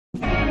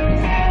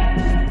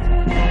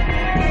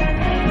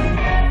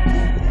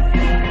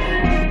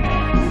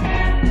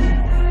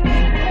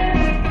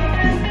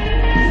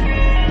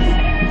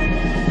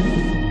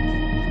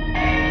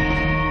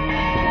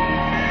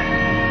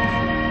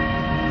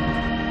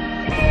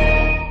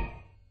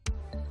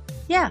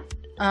yeah.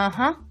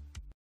 Uh-huh.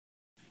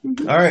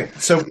 All right.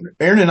 So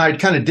Aaron and I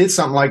kind of did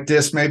something like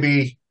this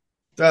maybe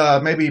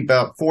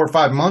about 4 or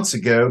 5 months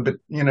ago, but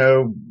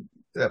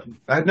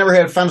I'd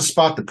never found a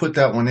spot to put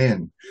that one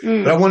in.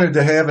 But I wanted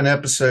to have an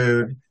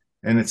episode,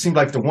 and it seemed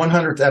like the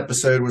 100th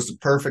episode was the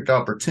perfect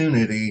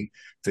opportunity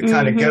to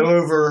kind of go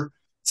over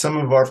some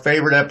of our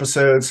favorite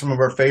episodes, some of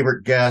our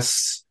favorite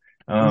guests,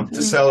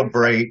 to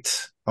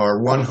celebrate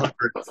our 100th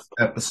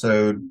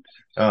episode.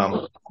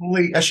 I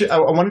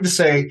wanted to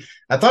say,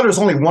 I thought it was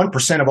only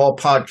 1% of all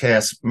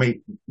podcasts may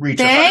reach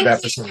 100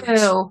 episodes.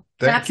 You.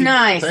 That's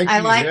nice. I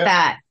like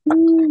that.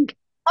 Hold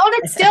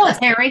it still,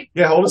 Terry.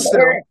 Yeah, hold it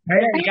still.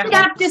 Back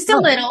up just a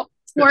little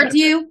towards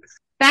you.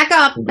 Back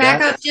up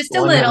just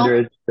a little.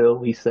 100 still,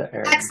 Lisa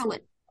Aaron.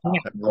 Excellent.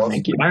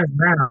 Thank you.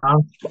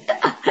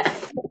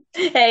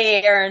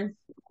 Hey, Aaron.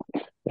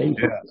 Hey.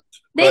 Yeah.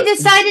 They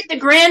decided to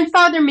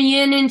grandfather me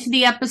into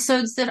the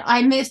episodes that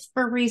I missed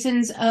for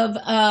reasons of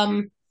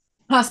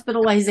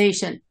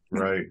hospitalization.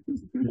 Right.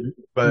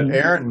 But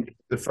Aaron,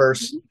 the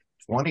first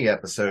 20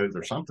 episodes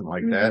or something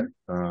like that,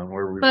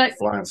 where we were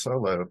flying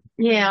solo.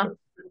 Yeah.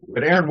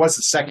 But Aaron was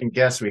the second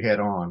guest we had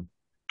on.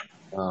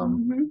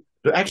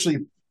 But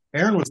actually,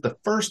 Aaron was the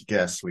first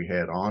guest we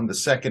had on the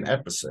second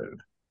episode.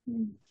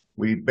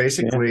 We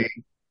basically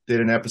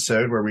did an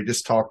episode where we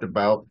just talked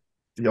about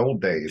the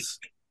old days,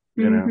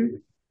 you know.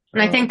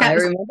 And I think I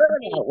remember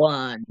that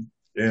one.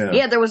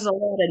 Yeah, there was a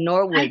lot of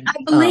Norwood. I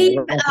believe,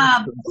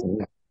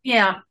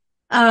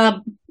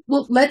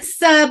 well,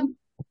 let's, I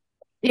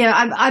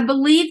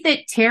believe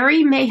that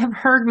Terry may have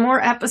heard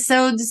more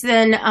episodes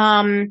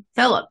than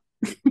Philip,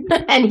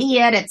 and he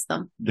edits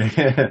them.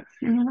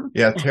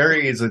 Yeah,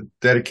 Terry is a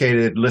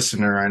dedicated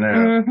listener, I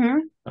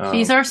know.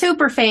 She's our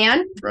super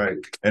fan. Right.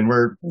 And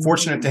we're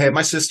fortunate to have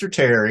my sister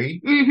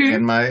Terry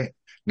and my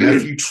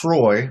nephew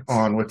Troy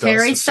on with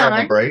us to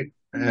celebrate.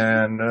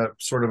 And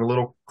sort of a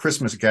little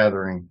Christmas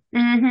gathering.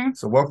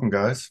 So welcome,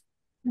 guys.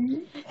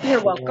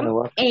 You're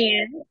welcome.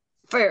 And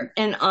for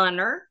an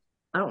honor,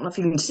 I don't know if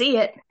you can see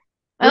it.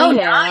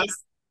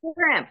 Nice.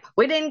 Shrimp.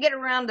 We didn't get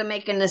around to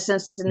making the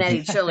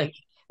Cincinnati chili.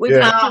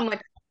 We've had too much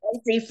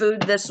spicy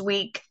food this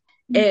week,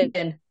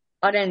 and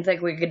I didn't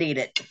think we could eat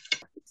it.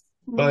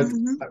 But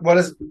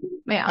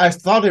I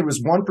thought it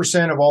was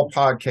 1% of all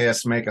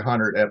podcasts make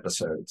 100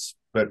 episodes.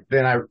 But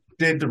then I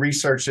did the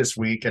research this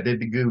week. I did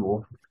the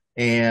Google.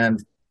 And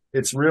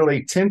it's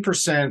really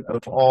 10%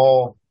 of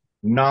all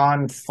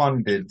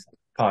non-funded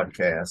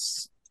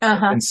podcasts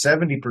and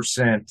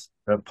 70%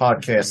 of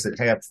podcasts that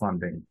have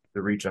funding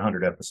to reach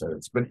 100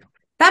 episodes. But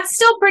that's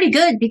still pretty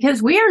good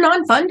because we are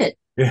non-funded.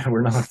 Yeah,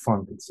 we're not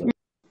funded. So.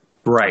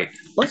 Right.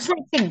 What's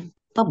that big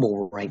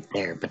bubble right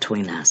there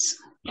between us?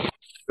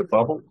 The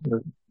bubble?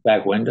 The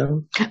back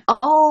window?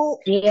 Oh,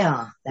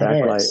 yeah.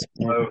 That is.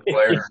 Oh,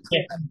 Claire.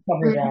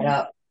 Cover that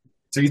up.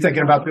 So you're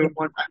thinking about doing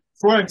one?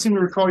 Troy, I seem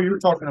to recall you were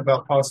talking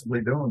about possibly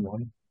doing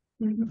one.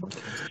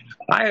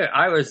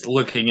 I was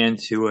looking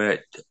into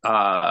it.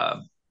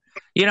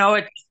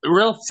 It's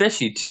real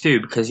fishy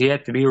too because you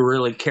have to be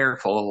really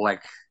careful.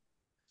 Like,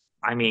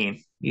 I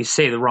mean, you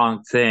say the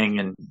wrong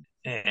thing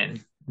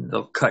and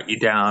they'll cut you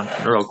down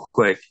real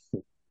quick.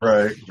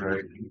 Right.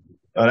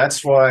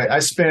 That's why I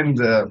spend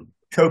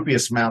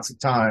copious amounts of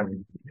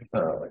time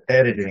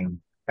editing.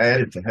 I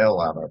edit the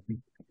hell out of it.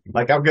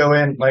 Like I'll go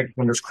in, like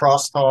when there's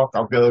crosstalk,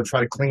 I'll go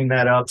try to clean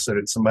that up so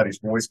that somebody's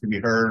voice can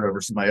be heard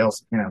over somebody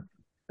else. And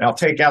I'll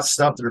take out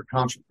stuff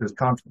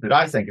that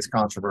I think is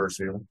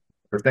controversial,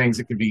 or things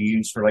that could be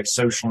used for like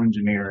social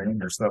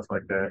engineering or stuff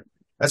like that.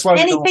 That's why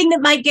anything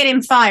that might get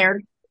him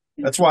fired.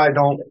 That's why we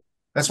don't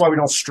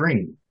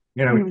stream.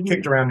 We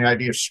kicked around the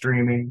idea of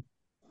streaming,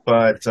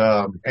 but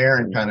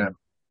Aaron kind of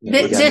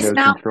this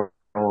mouth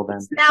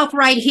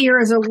right here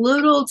is a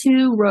little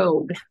too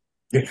rogue.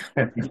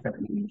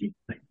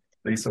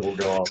 Lisa will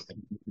go off.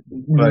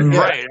 But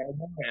right.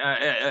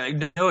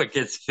 I know it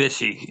gets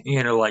fishy, you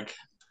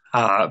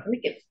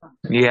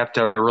have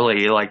to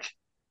really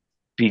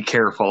be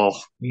careful,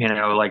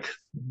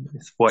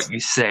 what you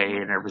say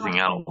and everything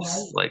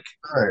else. Right.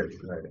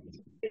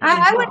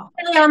 I would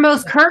say our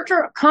most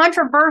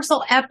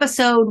controversial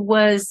episode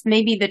was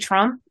maybe the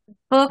Trump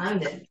book,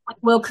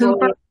 Will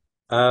Cooper.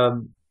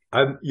 I'm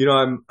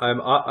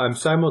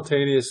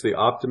simultaneously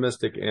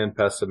optimistic and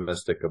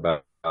pessimistic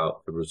about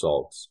the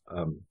results.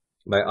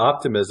 My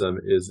optimism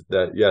is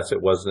that, yes,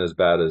 it wasn't as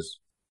bad as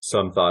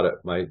some thought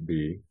it might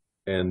be.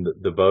 And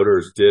the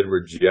voters did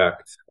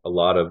reject a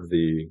lot of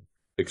the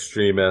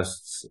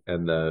extremists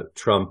and the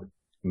Trump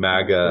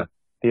MAGA.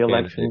 The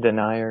election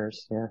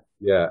deniers. Yeah.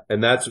 Yeah.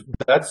 And that's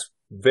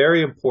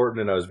very important.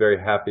 And I was very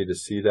happy to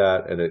see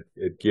that. And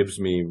it gives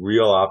me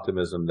real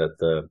optimism that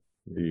the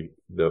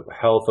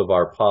health of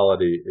our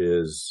polity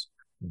is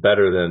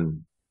better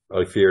than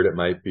I feared it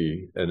might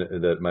be, and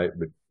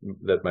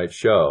that might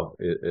show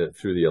it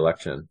through the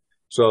election.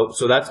 So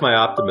that's my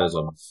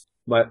optimism.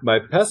 My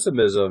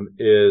pessimism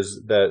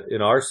is that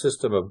in our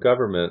system of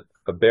government,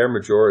 a bare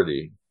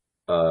majority,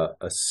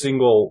 a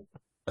single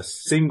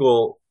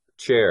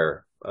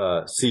chair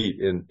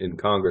seat in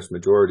Congress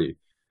majority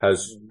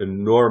has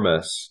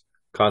enormous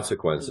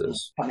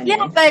consequences.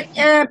 Yeah, but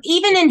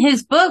even in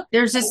his book,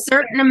 there's a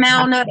certain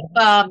amount of,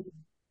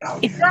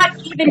 it's not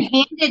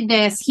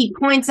even-handedness. He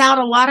points out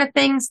a lot of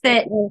things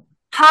that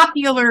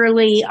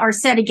popularly are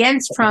said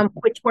against Trump,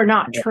 which were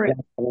not true.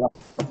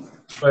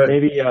 But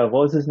Maybe, what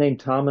was his name?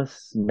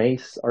 Thomas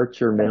Mace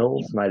Archer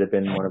Mills might have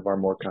been one of our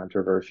more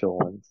controversial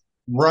ones.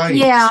 right.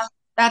 Yeah,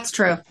 that's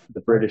true.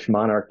 The British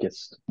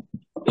monarchist.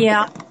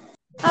 Yeah.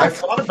 I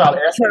thought about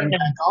asking him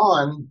back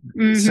on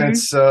Mhm.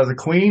 since the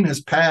Queen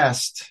has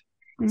passed.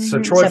 So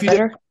Mhm. Troy, Is that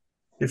better?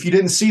 if you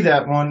didn't see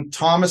that one,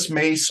 Thomas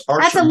Mace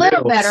Archer That's a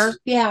little Mills better.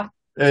 Yeah.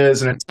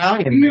 is an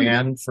Italian Mhm.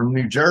 man from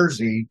New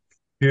Jersey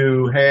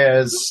who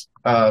has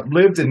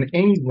lived in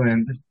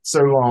England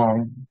so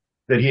long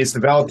that he has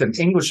developed an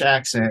English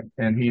accent,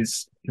 and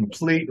he's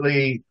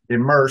completely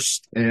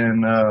immersed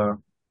in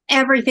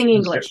Everything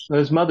English.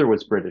 His mother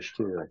was British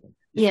too, I think.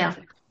 Yeah.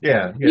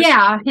 yeah.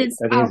 Yeah. His,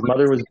 I think his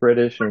mother was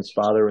British and his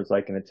father was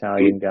like an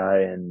Italian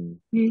guy in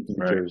Mhm. New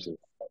Right. Jersey.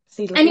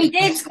 See, and he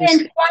did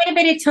spend quite a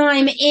bit of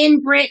time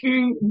in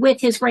Britain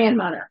with his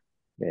grandmother.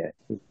 Yeah,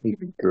 he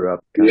grew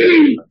up kind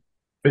of.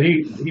 But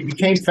he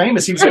became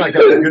famous. He was like a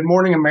Good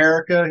Morning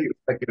America. He was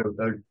like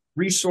a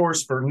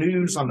resource for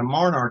news on the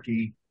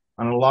monarchy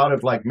on a lot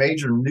of like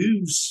major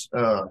news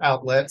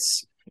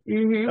outlets.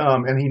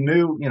 Mm-hmm. And he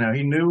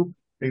knew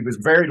he was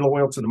very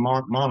loyal to the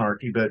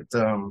monarchy, but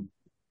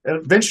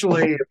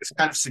eventually it was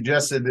kind of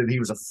suggested that he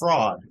was a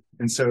fraud.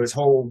 And so his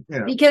whole,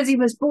 Because he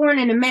was born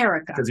in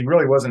America. because he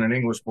really wasn't an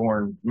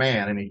English-born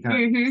man, and he kind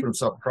of Mhm. put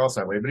himself across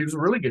that way. But he was a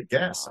really good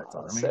guest, I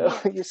thought. I mean,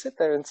 So you sit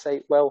there and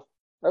say, well,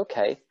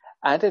 okay,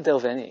 Ada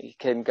Delvini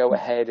can go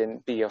ahead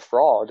and be a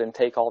fraud and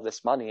take all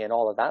this money and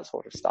all of that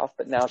sort of stuff,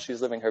 but now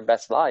she's living her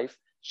best life,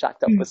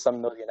 shacked up with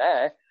some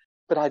millionaire,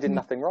 but I did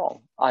nothing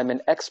wrong. I'm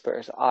an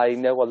expert. I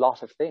know a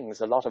lot of things,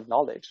 a lot of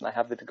knowledge, and I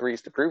have the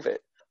degrees to prove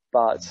it.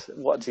 But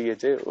what do you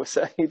do?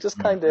 So you just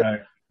kind of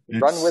right.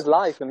 run with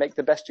life and make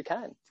the best you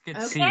can. Good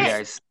to see you Okay.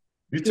 guys.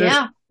 You too.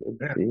 Yeah.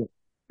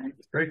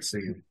 It's great to see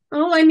you.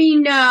 Oh, I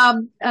mean,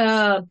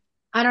 I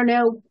don't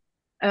know,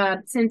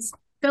 since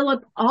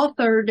Philip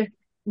authored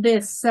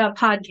this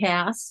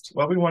podcast.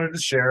 Well, we wanted to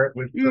share it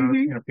with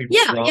Mhm. people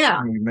Yeah, we love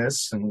yeah. and we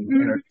miss, and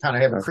Mhm. kind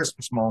of have a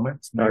Christmas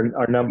moment.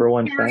 Our number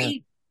one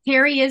fan.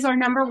 Terry is our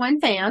number one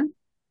fan,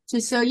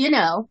 just so you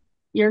know.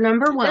 You're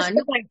number That's one.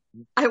 because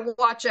I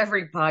watch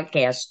every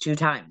podcast 2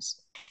 times.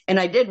 And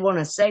I did want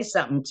to say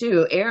something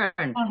too.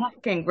 Aaron,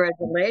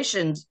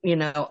 congratulations.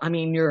 I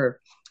mean, your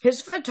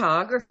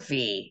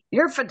photography,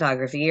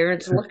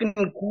 Aaron's looking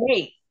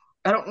great.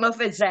 I don't know if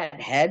it's that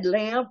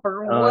headlamp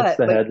or Oh, what, it's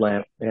the but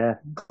headlamp. Yeah.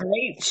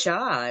 great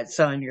shots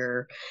on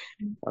your,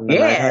 On the night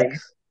yeah.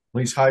 hikes.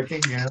 He's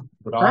hiking, yeah.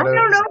 But I don't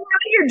know how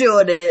you're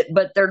doing it,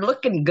 but they're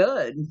looking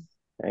good.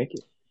 Thank you.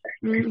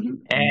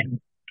 Mhm.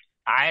 And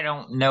I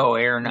don't know,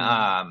 Aaron.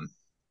 I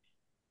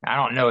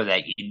don't know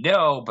that you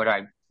know, but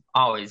I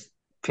always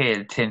pay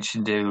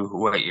attention to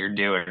what you're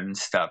doing and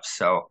stuff.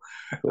 So,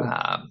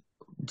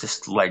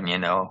 just letting you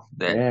know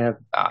that. Yeah.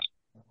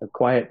 The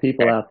quiet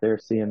people out there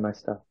seeing my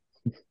stuff.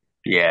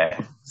 Yeah.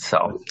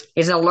 So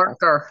He's a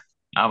lurker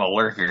I'm a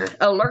lurker. of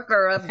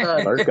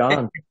the. Lurk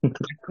on.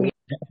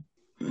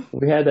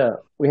 We had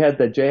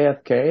the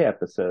JFK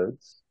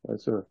episodes.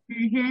 Those were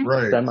Mhm.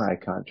 Right.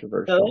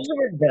 semi-controversial. Those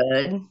are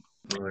good.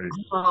 Right.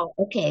 Oh,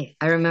 okay.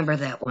 I remember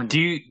that one.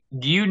 Do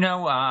you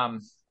know?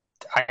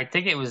 I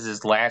think it was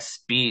his last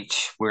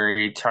speech where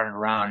he turned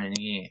around and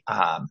in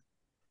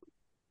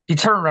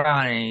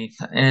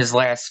his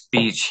last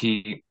speech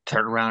he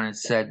turned around and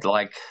said,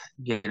 like,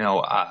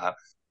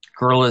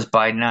 guerrillas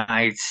by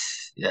night,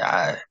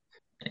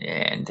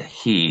 and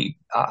he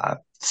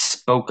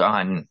spoke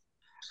on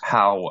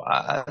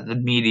how the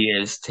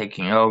media is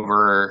taking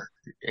over,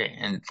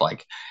 and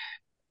like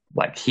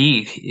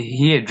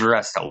he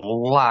addressed a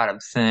lot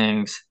of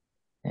things,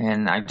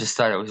 and I just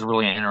thought it was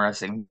really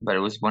interesting. But it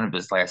was one of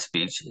his last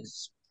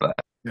speeches. But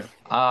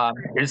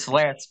his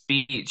last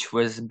speech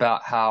was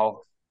about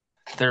how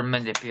they're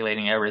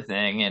manipulating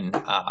everything and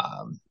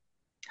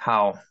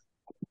how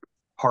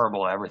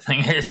horrible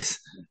everything is.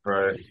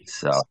 Right.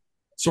 So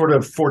Sort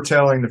of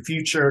foretelling the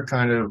future,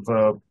 kind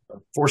of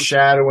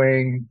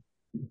foreshadowing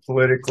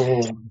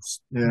political,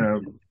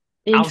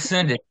 I'll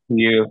send it to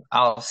you.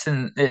 I'll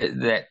send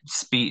that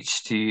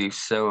speech to you.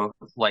 So,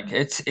 like,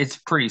 it's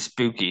pretty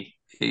spooky.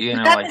 Was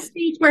that the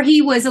speech where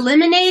he was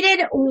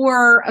eliminated,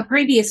 or a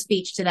previous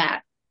speech to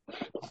that?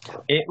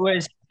 It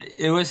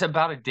was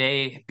about a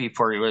day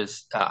before he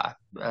was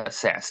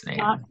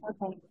assassinated.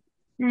 Okay.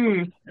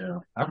 Hmm.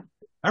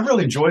 I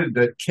really enjoyed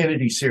the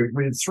Kennedy series.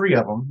 We did 3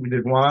 of them. We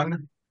did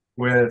one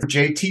with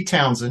J.T.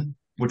 Townsend,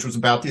 which was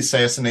about the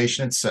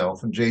assassination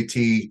itself, and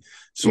J.T.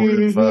 sort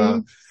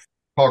of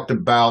talked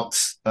about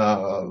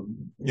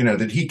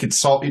that he could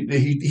solve.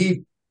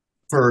 He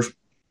for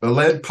a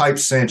lead pipe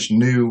cinch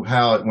knew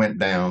how it went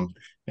down,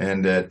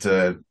 and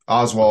that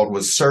Oswald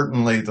was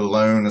certainly the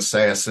lone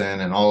assassin,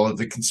 and all of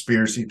the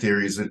conspiracy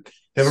theories that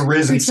have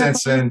arisen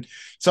since then.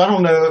 So I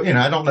don't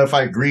know if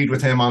I agreed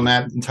with him on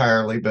that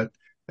entirely, but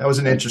That was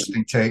an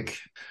interesting take.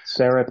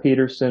 Sarah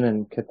Peterson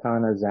and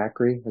Katana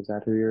Zachary. Is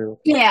that who you're?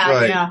 Yeah,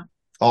 Right. yeah.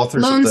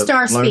 Authors Lone of the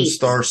Star Lone Speaks.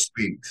 Star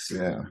Speaks.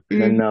 Yeah.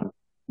 And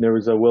there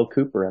was a Will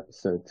Cooper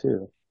episode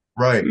too.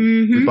 Right.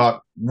 Mhm. We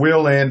brought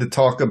Will in to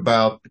talk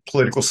about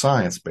political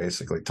science,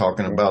 basically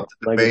talking about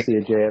the debate. Legacy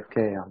of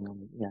JFK.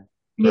 Yeah.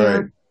 Yeah.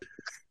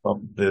 Right.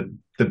 The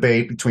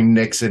debate between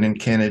Nixon and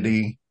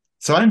Kennedy.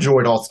 So I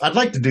enjoyed I'd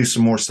like to do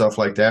some more stuff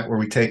like that where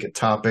we take a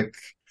topic.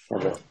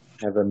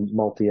 Have a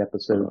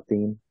multi-episode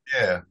theme.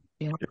 Yeah.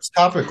 Yeah. It's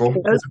topical.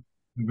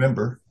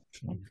 November.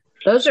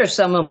 Those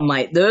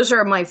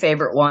are my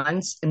favorite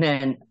ones. And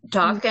then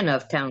talking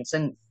of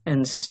Townsend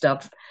and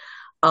stuff,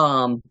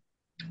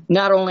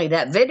 not only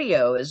that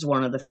video is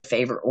one of the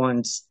favorite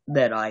ones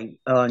that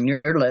on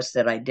your list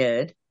that I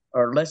did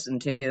or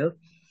listened to,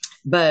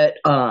 but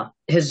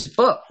his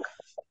book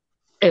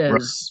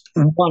is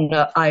one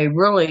that I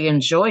really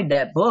enjoyed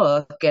that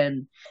book.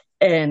 And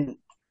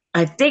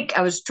I think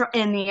I was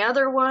and the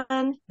other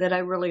one that I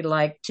really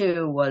liked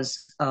too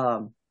was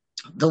the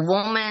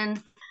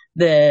woman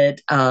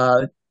that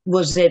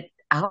was at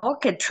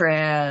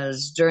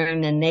Alcatraz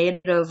during the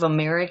Native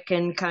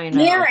American kind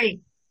of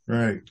Mary.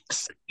 Right.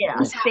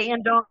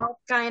 standoff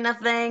kind of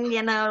thing,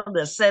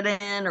 the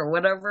sit-in or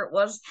whatever it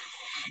was.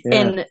 Yeah.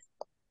 And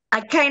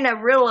I kind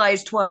of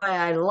realized why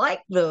I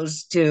like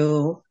those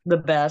two the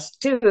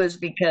best too is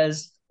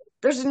because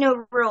there's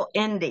no real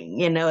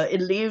ending,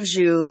 it leaves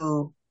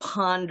you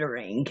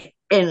pondering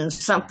and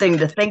something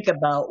to think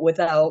about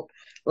without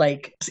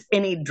like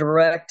any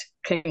direct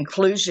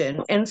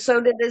conclusion. And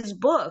so did his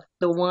book,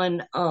 the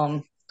one,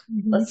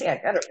 let's see, I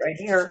got it right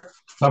here.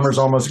 Summer's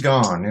Almost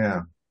Gone.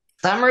 Yeah.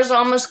 Summer's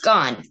Almost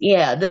Gone.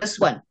 Yeah, this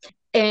one.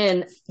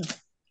 And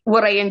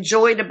what I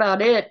enjoyed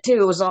about it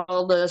too was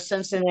all the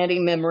Cincinnati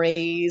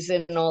memories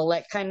and all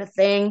that kind of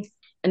thing.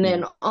 And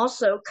then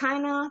also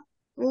kind of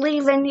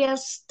leaving you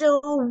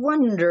still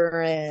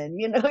wondering,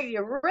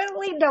 you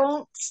really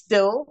don't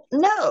still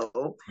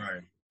know.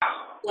 Right.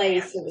 Play,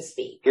 so to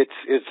speak.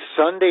 It's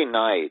Sunday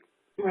night,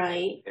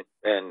 Right.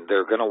 and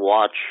they're going to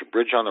watch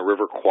Bridge on the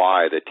River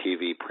Kwai, the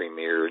TV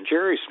premiere, and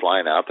Jerry's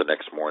flying out the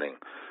next morning.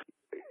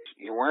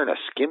 You're wearing a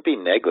skimpy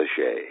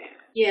negligee.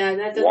 Yeah,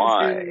 that doesn't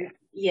Why? sound-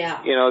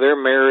 yeah. Their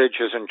marriage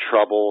is in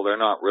trouble. They're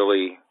not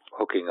really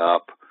hooking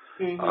up.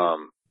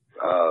 Mhm.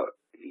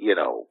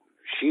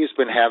 She's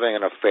been having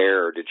an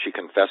affair. Did she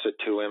confess it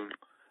to him?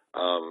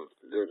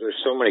 There's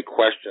so many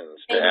questions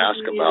to ask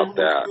about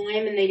that.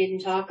 And they didn't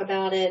talk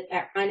about it,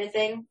 that kind of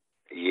thing.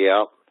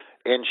 Yeah.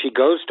 And she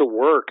goes to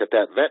work at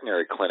that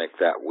veterinary clinic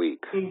that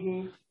week.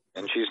 Mm-hmm.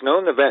 And she's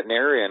known the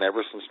veterinarian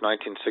ever since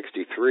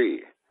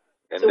 1963.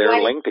 And So they're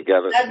why linked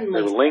together. suddenly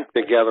They're linked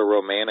together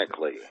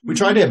romantically. We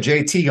tried to have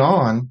JT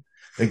on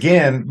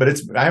again, but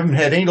I haven't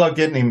had any luck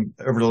getting him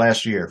over the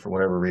last year for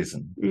whatever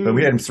reason. But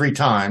we had him 3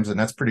 times, and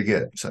that's pretty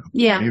good. So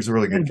Yeah. he was a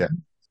really good guy.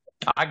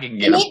 I can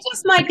get And him. it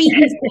just might be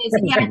his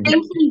busy. I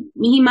think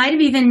he might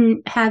have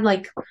even had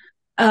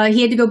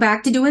he had to go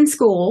back to doing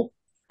school.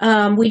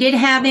 We did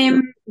have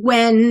him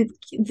when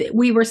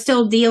we were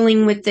still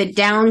dealing with the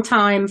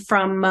downtime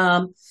from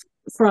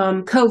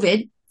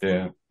COVID.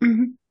 Yeah.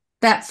 Mm-hmm.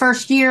 That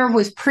first year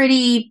was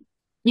pretty,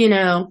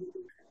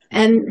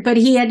 but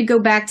he had to go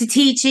back to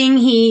teaching.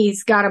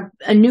 He's got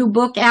a new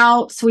book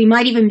out, so we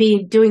might even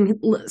be doing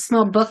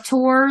small book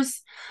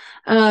tours.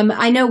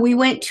 I know we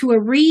went to a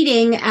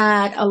reading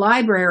at a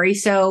library,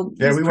 so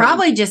he's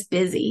probably just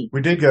busy.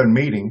 We did go to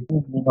meeting.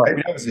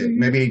 Maybe that was it.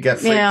 Maybe he got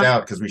freaked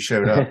out because we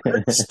showed up.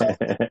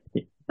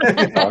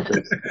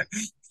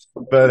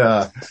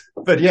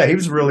 But yeah, he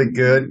was really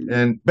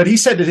good. But he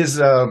said that his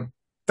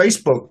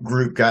Facebook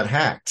group got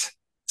hacked.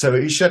 So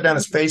he shut down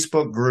his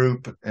Facebook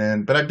group,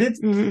 but I did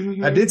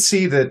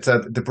see that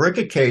the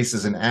Bricka case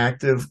is an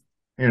active,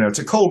 it's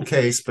a cold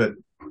case, but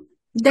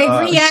they've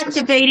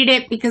reactivated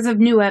it because of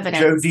new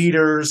evidence. Joe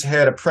Dieters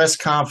had a press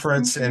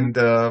conference, and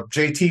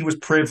JT was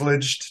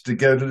privileged to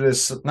go to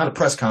this, not a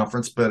press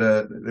conference, but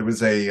it was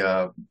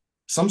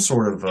some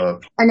sort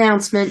of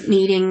announcement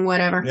meeting,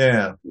 whatever.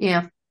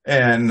 Yeah.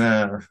 And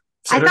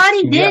I thought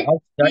he did.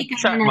 I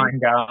shut mine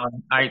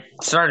down. I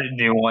started a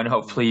new one.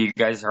 Hopefully you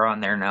guys are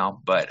on there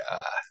now, but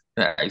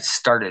I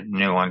started a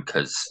new one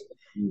because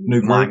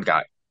mine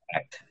got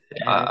hacked.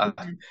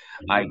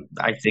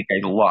 I think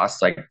I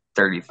lost like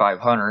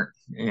 3,500.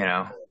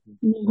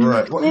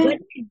 Right.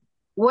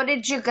 What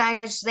did you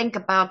guys think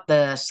about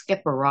the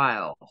Skipper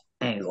Ryle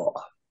angle?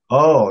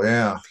 Oh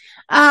yeah.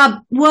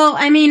 Well,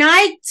 I mean,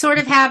 I sort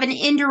of have an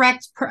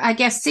indirect,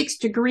 6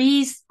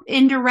 degrees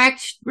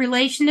indirect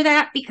relation to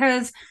that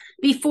because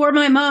before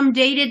my mom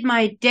dated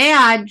my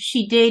dad,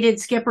 she dated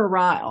Skipper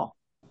Ryle.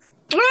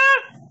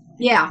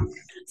 Yeah.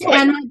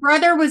 And my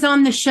brother was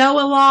on the show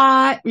a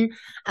lot.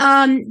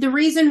 And the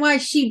reason why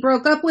she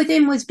broke up with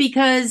him was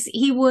because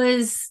he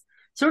was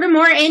sort of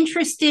more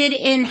interested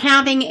in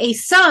having a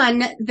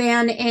son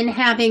than in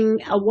having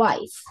a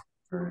wife.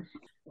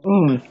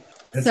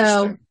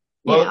 So,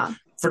 well,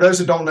 for those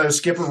who don't know,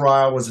 Skipper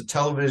Ryle was a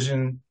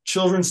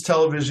children's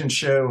television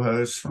show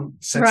host from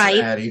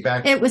Cincinnati.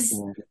 It was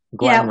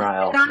Glenn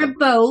Ryle. on a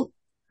boat.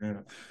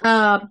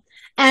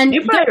 And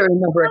You better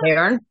remember it,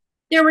 Aaron.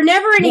 there were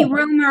never any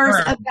rumors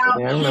about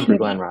Yeah, I him remember being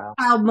Glenn a Ryle.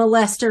 child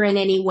molester in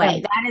any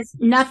way. That is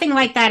nothing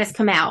like that has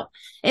come out.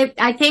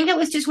 I think it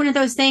was just one of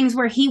those things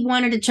where he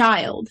wanted a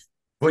child.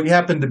 Well, he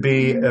happened to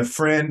be a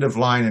friend of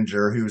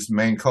Leininger, who was the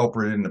main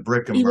culprit in the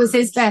Brickham He was murder,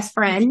 his best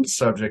friend.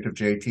 subject of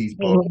JT's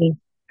book.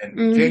 And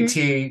Mhm.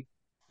 JT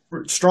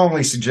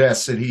strongly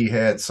suggests that he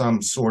had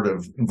some sort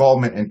of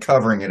involvement in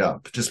covering it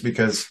up, just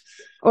because.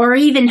 Or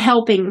even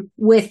helping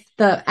with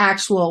the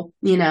actual,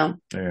 Yeah.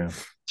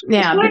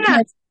 yeah. Why not?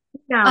 Because,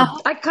 Yeah,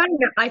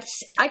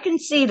 I can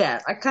see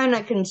that. I kind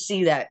of can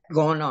see that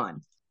going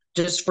on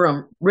just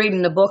from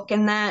reading the book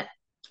and that,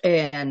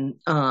 and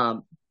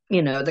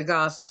the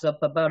gossip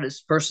about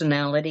his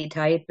personality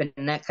type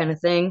and that kind of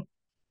thing.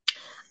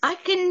 I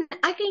can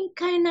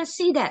kind of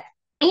see that.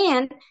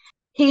 And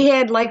he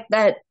had like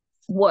that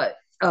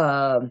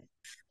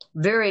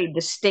very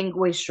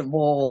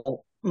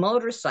distinguishable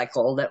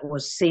motorcycle that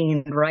was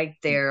seen right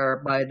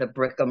there by the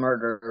Brickham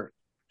murder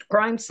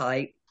crime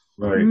site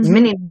Right.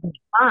 many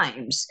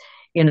times,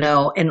 and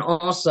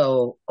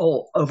also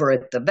over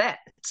at the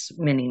vets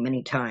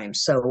many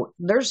times. So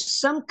there's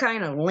some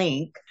kind of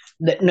link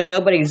that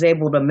nobody's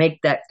able to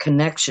make that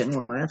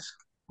connection with.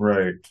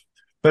 Right.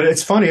 But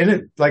it's funny, isn't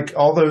it? Like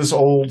all those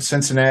old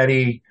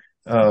Cincinnati.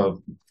 I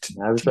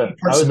was a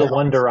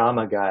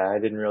Wonderama guy. I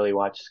didn't really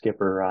watch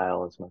Skipper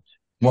Ryle as much.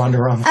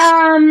 Wonderama.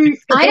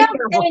 I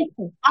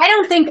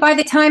don't think by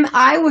the time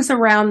I was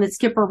around that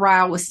Skipper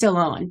Ryle was still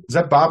on. Is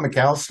that Bob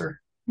McAllister?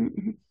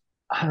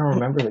 I don't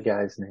remember the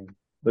guy's name,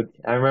 but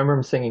I remember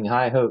him singing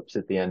High Hopes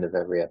at the end of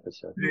every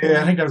episode.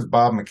 Yeah, I think that was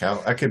Bob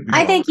McAllister. I could be I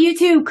wrong. think you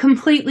two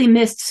completely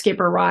missed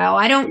Skipper Ryle.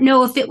 I don't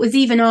know if it was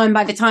even on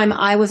by the time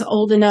I was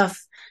old enough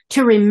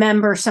to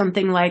remember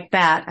something like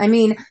that. I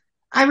mean,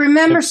 I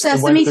remember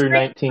Sesame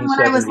Street when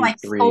I was like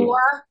 4,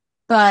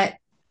 but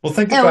well,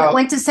 think about it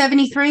went to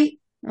 73.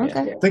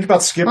 Okay. Yeah. think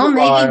about Skipper Well,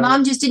 maybe Ryle.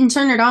 Mom just didn't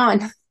turn it on.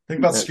 Think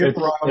about Skipper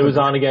Ryle. It was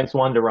on against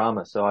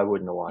Wonderama, so I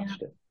wouldn't have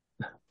watched it.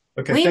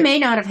 Okay, We may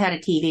not have had a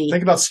TV.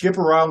 think about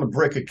Skipper Ryle and the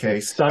Bricka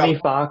case. Sonny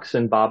Fox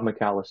and Bob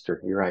McAllister.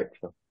 You're right,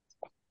 Phil.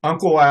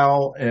 Uncle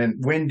Al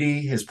and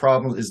Wendy, his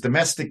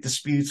domestic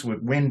disputes with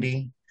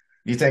Wendy.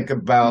 You think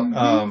about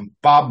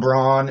Bob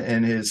Braun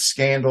and his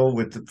scandal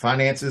with the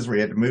finances where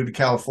he had to move to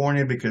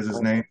California because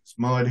his name is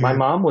Mud. My here.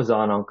 mom was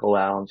on Uncle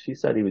Al, and she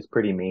said he was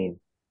pretty mean.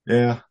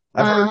 Yeah,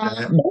 I've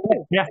heard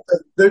that. Yeah.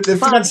 They've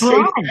got Bob shady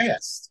Braun.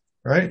 past,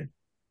 right?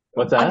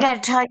 What's I that? got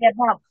to tell you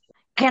about.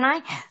 Can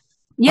I?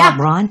 Yeah. Bob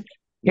Ron.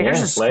 Yeah,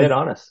 Here's a lay it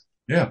on us.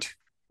 Yeah.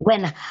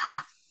 When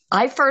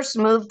I first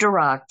moved to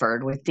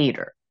Rockford with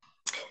theater,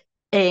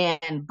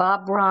 and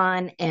Bob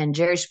Ron and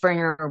Jerry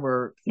Springer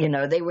were,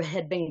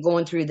 had been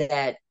going through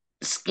that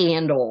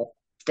scandal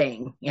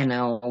thing,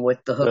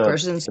 with the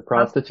hookers and The stuff.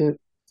 prostitute?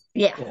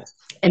 Yeah. Yeah.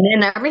 And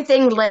then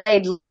everything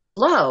laid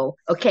low.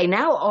 Okay,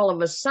 now all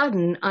of a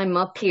sudden I'm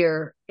up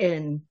here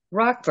in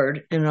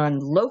Rockford and on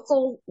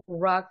local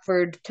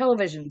Rockford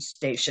television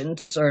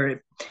stations,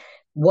 or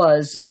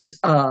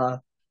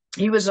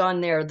he was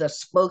on there, the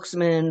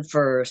spokesman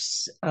for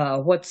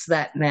what's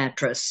that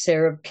mattress?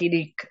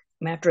 Therapeutic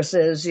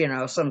mattresses,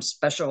 some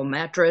special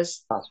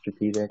mattress.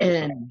 Posturepedic.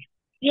 And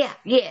yeah.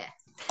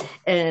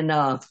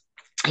 And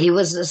he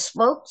was the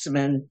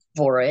spokesman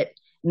for it.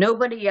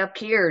 Nobody up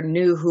here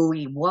knew who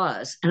he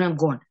was. And I'm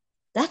going,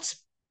 that's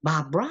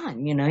Bob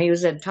Braun. He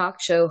was a talk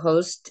show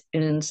host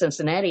in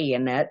Cincinnati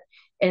and that.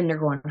 And they're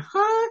going,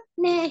 huh?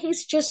 Nah,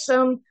 he's just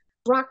some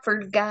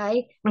Rockford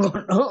guy. I'm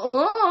going,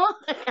 oh.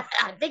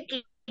 I think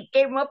he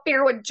came up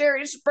here with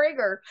Jerry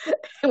Springer.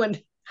 When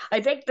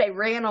I think they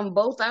ran them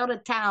both out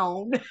of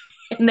town.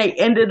 And they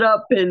ended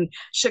up in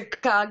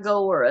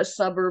Chicago or a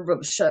suburb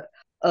of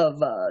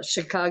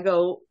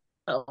Chicago,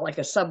 like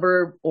a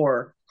suburb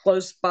or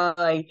close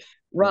by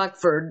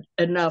Rockford,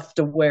 enough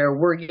to where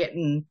we're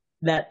getting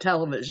that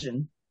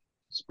television.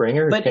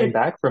 Springer came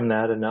back from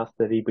that enough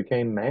that he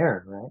became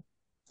mayor, right?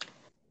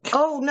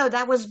 Oh, no,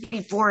 that was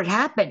before it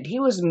happened. He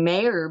was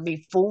mayor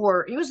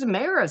before. He was the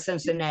mayor of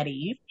Cincinnati.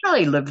 He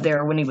probably lived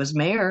there when he was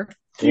mayor.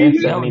 Yeah,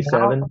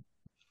 77.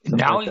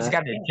 Now like he's that.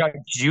 got a Judge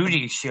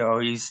Judy show.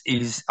 He's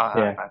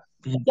Yeah.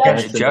 got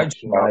a judge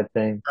show. Bad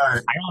thing. All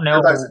right. I don't know.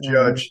 Everybody's a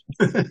judge.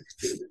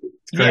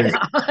 Yeah.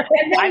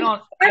 I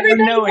don't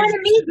Everybody know. want to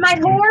meet my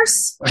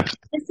horse?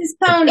 This is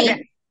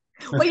Pony.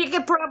 Well, you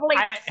could probably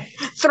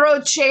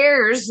throw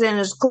chairs in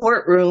his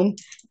courtroom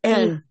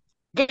and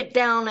get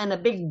down in a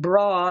big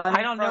bra.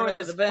 I don't know the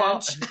his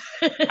bench.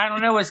 I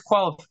don't know his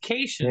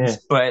qualifications, Yeah.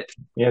 but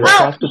Yeah,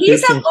 Well,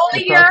 he's a the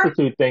lawyer.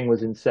 prostitute thing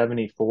was in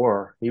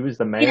 74. He was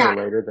the mayor Yeah.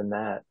 later than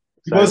that.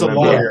 He was a I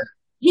remember- lawyer.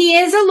 He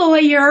is a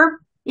lawyer.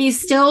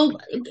 He's still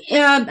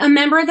a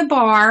member of the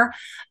bar.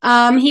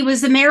 He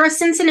was the mayor of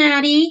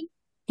Cincinnati.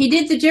 He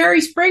did the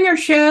Jerry Springer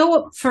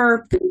show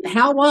for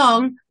how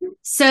long?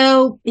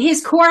 So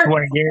his court,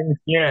 20 years.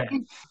 Yeah.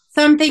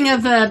 something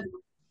of a,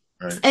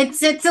 Right.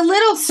 it's a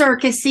little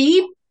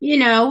circusy,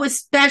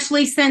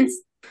 especially since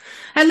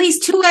at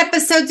least 2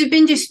 episodes have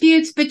been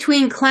disputes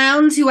between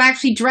clowns who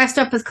actually dressed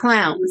up as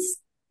clowns.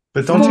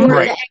 But don't you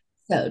For agree?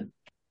 the episode.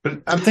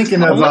 But I'm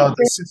thinking of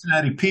the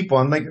Cincinnati people.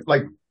 I'm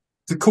like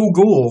the Cool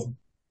Ghoul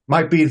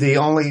might be the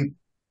only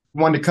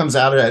one that comes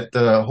out of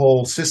the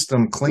whole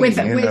system clean.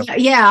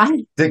 Yeah.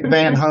 Dick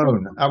Van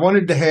Hone. I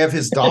wanted to have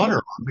his daughter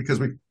on because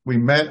we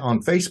met on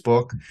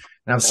Facebook,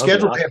 and I'm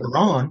scheduled to have her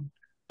on.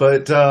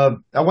 But I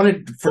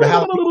wanted for the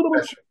Halloween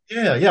special.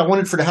 Yeah, I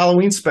wanted for the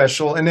Halloween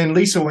special, and then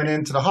Lisa went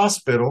into the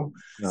hospital.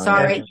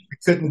 Sorry, I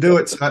couldn't do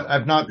it, so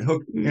I've not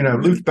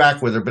looped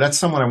back with her. But that's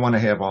someone I want to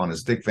have on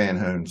is Dick Van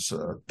Hone's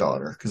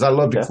daughter because I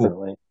love the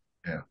Cool.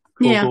 Yeah,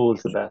 Cool Ghoul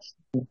is the best.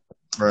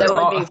 Right. That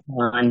would be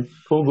fun.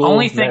 Cool Ghoul.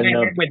 Only thing I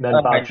did with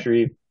Bob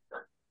Shreve.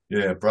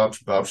 Yeah,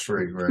 Bob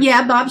Shreve. Right.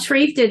 Yeah, Bob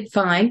Shreve did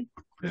fine.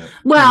 Yeah.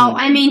 Well,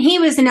 I mean, he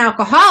was an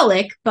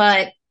alcoholic,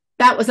 but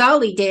that was all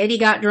he did. He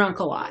got drunk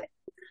a lot,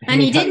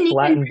 and he didn't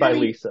flattened even by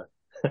Lisa.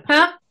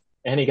 Huh?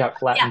 And he got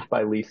flattened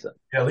by Lisa.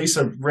 Yeah,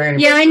 Lisa ran.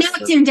 Yeah, I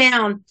knocked him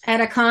down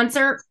at a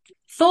concert.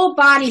 Full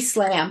body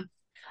slam.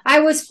 I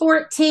was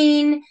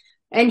 14,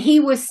 and he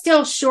was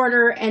still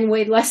shorter and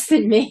weighed less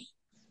than me.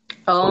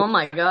 Oh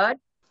my God.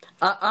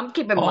 I'm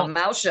keeping my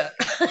mouth shut.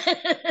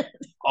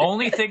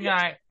 Only thing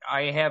I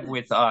have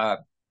with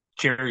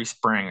Jerry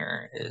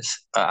Springer is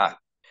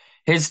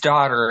his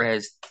daughter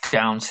has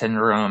Down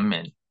syndrome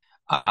and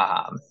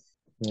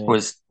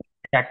was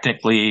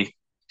technically,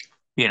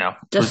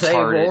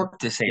 disabled.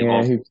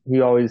 Yeah,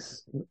 he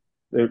always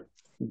there'd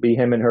be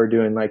him and her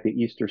doing like the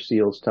Easter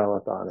Seals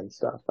telethon and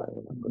stuff. I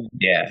remember.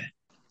 Yeah,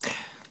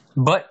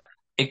 but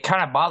it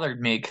kind of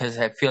bothered me because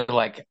I feel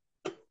like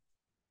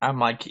I'm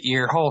like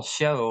your whole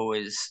show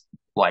is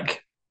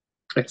like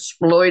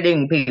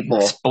exploiting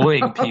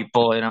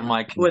people, and I'm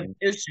like with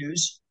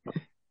issues,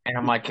 and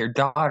I'm like your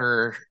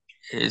daughter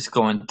is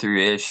going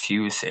through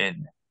issues,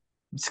 and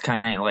it's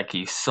kind of like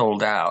he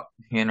sold out,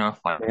 I don't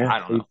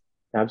know.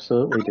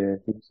 Absolutely did.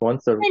 He was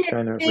once a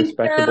kind of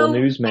respectable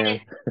newsman.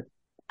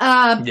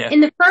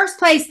 In the first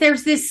place,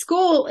 there's this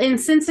school in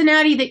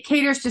Cincinnati that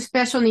caters to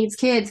special needs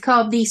kids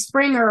called the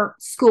Springer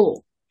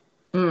School.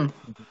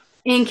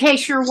 In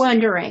case you're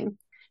wondering.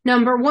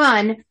 Number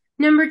one.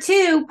 Number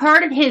two,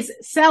 part of his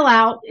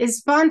sellout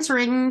is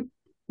sponsoring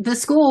the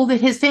school that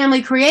his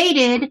family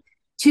created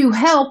to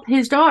help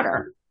his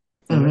daughter.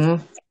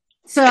 Mm-hmm.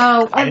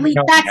 So at least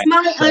that's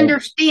my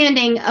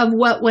understanding of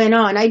what went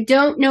on. I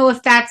don't know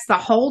if that's the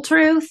whole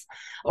truth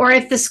or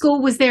if the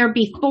school was there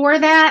before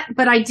that,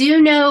 but I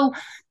do know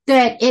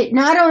that it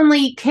not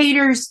only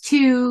caters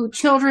to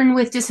children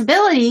with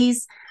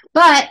disabilities,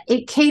 but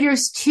it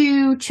caters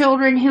to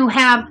children who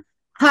have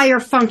higher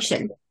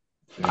function.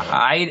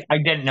 I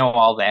didn't know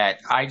all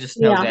that. I just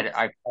know that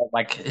I felt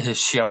like his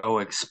show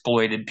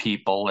exploited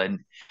people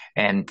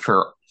and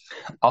for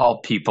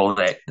all people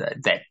that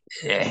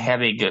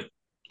having a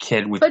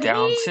kid with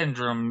Down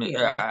syndrome,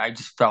 I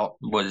just felt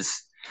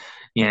was,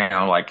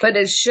 But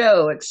his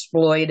show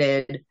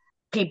exploited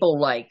people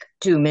like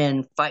two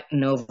men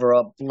fighting over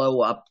a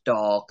blow-up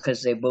doll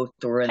because they both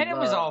were in love. And it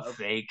was all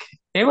fake.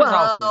 It was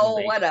all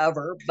fake.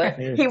 Whatever. But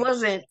he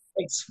wasn't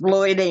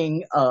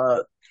exploiting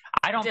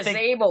I don't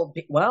disabled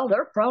people. Well,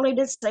 they're probably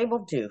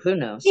disabled too. Who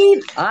knows?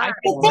 The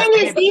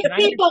thing is, these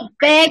people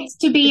begged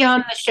to be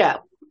on the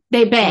show.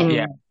 They begged.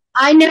 Yeah.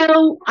 I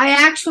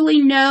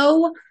actually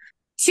know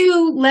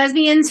two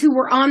lesbians who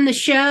were on the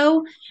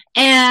show,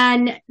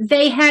 and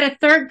they had a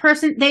third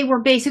person. They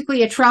were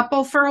basically a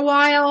throuple for a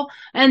while,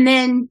 and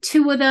then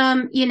two of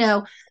them,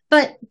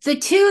 but the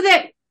two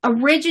that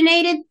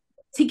originated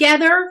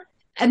together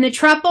and the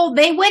throuple,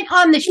 they went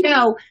on the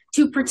show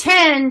to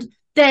pretend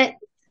that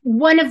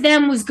one of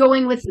them was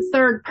going with the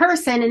third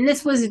person, and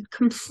this was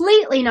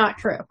completely not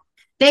true.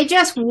 They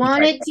just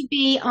wanted to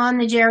be on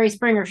the Jerry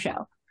Springer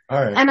show.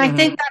 All right. And I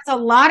think that's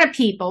a lot of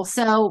people.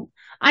 So,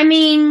 I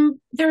mean,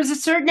 there's a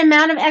certain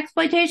amount of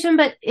exploitation,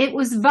 but it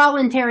was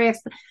voluntary.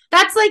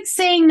 That's like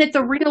saying that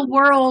the real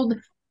world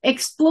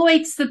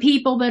exploits the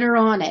people that are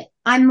on it.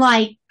 I'm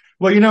like,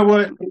 well, you know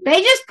what?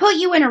 They just put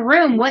you in a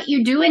room. What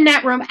you do in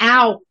that room,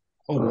 ow.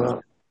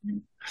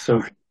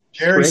 So,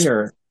 Jerry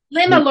Springer.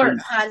 Limb alert,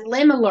 hon.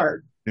 Limb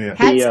alert. Yeah.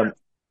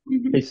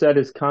 He said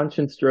his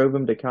conscience drove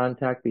him to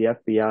contact the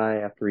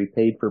FBI after he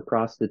paid for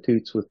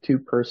prostitutes with 2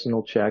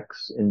 personal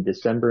checks in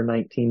December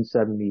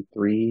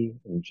 1973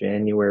 and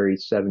January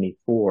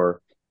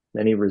 74.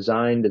 Then he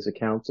resigned as a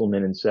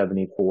councilman in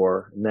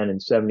 74. And then in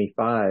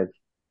 75,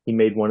 he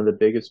made one of the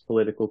biggest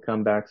political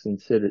comebacks in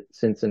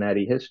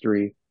Cincinnati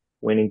history,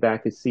 winning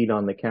back his seat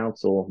on the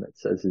council. That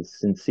says his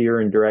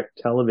sincere and direct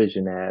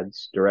television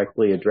ads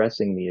directly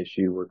addressing the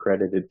issue were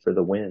credited for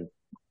the win.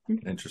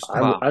 Interesting.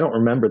 I don't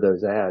remember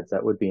those ads.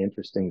 That would be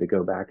interesting to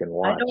go back and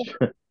watch.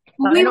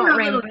 We were a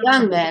little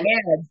young then.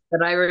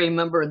 But I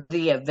remember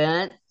the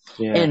event.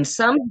 Yeah. And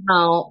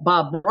somehow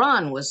Bob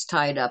Braun was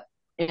tied up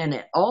in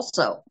it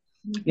also.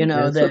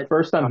 That's the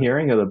first I'm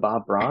hearing of the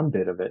Bob Braun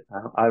bit of it.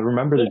 I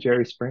remember the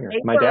Jerry Springer.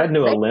 My dad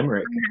knew a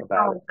limerick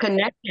about it.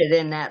 Connected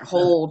in that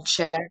whole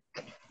check,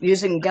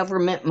 using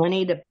government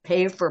money to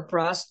pay for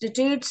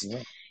prostitutes. Yeah.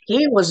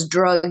 He was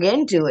drug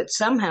into it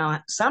somehow.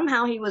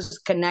 Somehow he was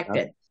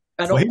connected.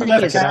 I Well, don't he think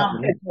left his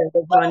town.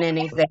 was on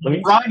anything.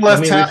 Ron Let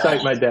left me town.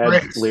 recite my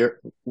dad's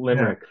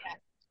limerick.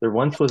 There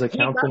once was a He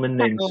councilman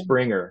left named town.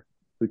 Springer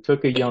who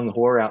took a young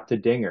whore out to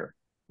ding her.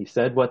 He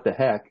said, "What the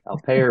heck? I'll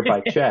pay her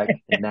by check."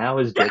 And now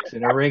his dick's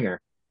in a ringer.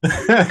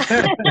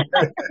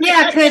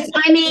 Yeah, because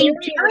I mean,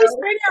 Jerry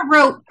Springer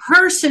wrote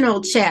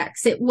personal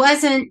checks. It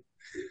wasn't.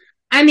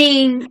 I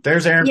mean,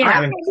 There's Aaron. Yeah.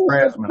 Aaron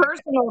Craftsman.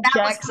 Personal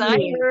That was checks. I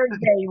cool. heard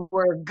they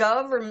were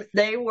government.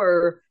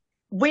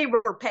 We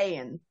were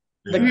paying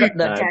the Yeah.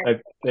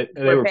 tax. They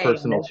were paying.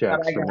 personal That's what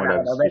checks I from got what I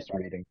out was of it. just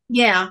reading.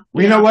 yeah.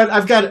 Well, you know what?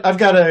 I've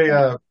got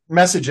a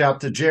message out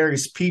to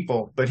Jerry's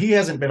people, but he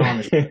hasn't been on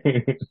the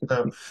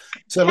show.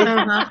 So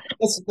Uh-huh.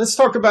 let's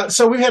talk about.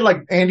 So we had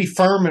like Andy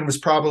Furman was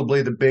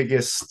probably the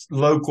biggest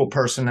local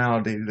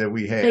personality that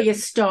we had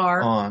Biggest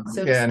star on.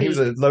 so to Yeah, and he was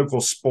speak, a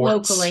local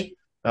sports locally.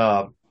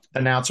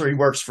 announcer. He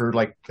works for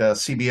like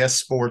CBS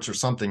Sports or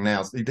something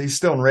now. He's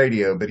still in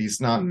radio, but he's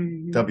not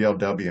Mhm.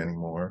 WLW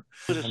anymore.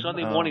 It was a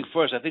Sunday morning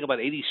first. I think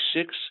about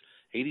 86,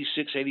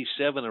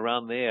 87,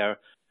 around there.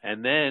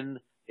 And then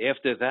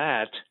after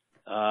that,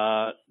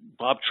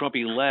 Bob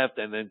Trumpy left,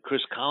 and then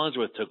Chris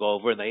Collinsworth took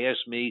over, and they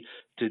asked me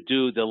to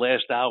do the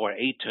last hour,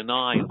 8 to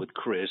 9, with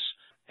Chris.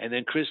 And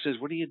then Chris says,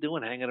 "What are you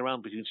doing hanging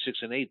around between 6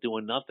 and 8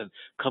 doing nothing?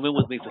 Come in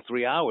with me for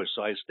 3 hours."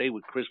 So I stayed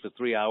with Chris for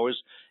 3 hours.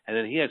 And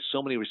then he had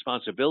so many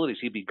responsibilities.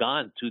 He'd be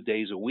gone 2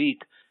 days a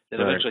week. Then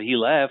Right. eventually he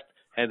left,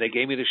 and they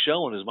gave me the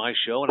show, and it was my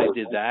show, and I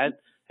did that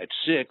at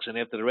 6. And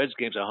after the Reds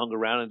games, I hung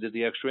around and did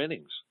the extra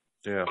innings.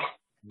 Yeah,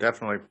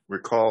 definitely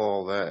recall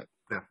all that.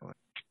 Definitely.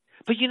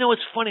 But you know,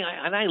 it's funny,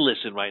 I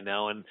listen right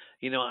now, and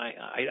you know,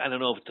 I don't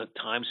know if the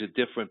times are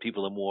different.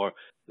 People are more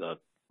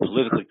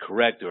politically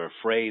correct. They're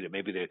afraid, or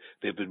maybe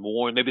they've been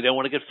warned. Maybe they don't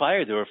want to get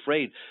fired. They're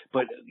afraid.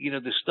 But you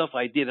know, the stuff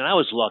I did, and I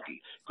was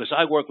lucky because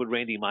I worked with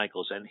Randy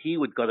Michaels, and he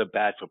would go to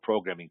bat for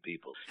programming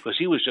people because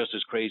he was just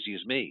as crazy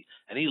as me,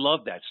 and he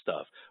loved that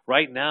stuff.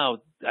 Right now,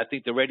 I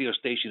think the radio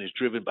station is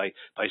driven by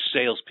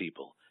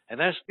salespeople. And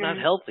that's not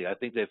healthy. I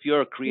think that if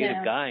you're a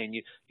creative guy and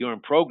you're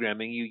in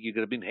programming, you're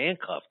going to be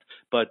handcuffed.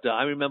 But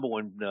I remember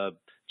when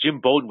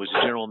Jim Bowden was the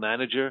general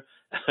manager,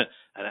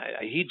 and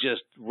he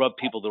just rubbed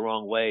people the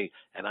wrong way.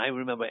 And I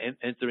remember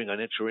entering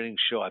an extra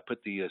innings show. I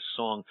put the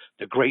song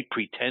 "The Great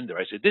Pretender."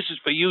 I said, "This is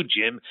for you,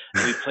 Jim."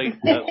 And we played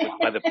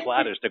by the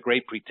Platters, "The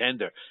Great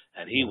Pretender,"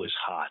 and he was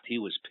hot. He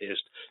was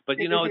pissed. But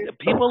you know,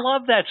 people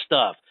love that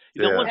stuff.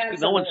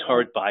 No one's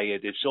hurt by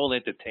it. It's all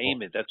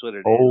entertainment. That's what it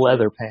is. Old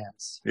leather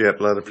pants. Yep,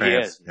 leather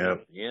pants. Yeah.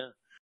 Yep.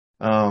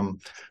 Yeah.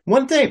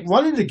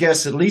 One of the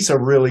guests that Lisa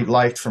really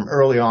liked from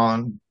early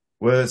on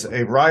was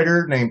a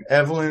writer named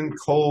Evelyn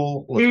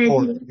Cole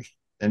Laporte.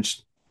 And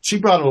she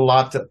brought a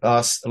lot to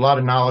us, a lot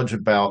of knowledge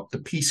about the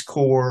Peace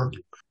Corps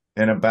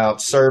and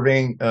about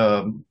serving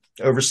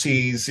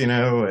overseas, you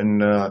know,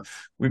 and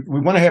we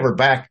want to have her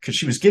back because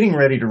she was getting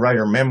ready to write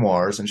her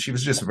memoirs, and she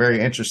was just a very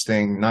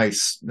interesting,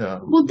 nice.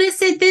 Well,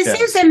 this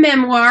is a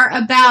memoir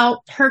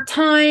about her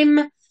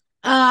time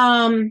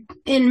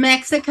in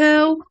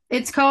Mexico.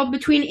 It's called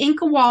Between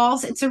Inca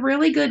Walls. It's a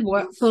really good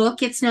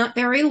book. It's not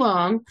very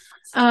long,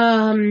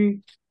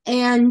 and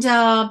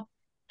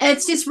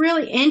it's just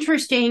really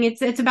interesting.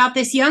 It's about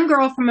this young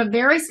girl from a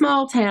very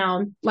small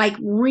town, like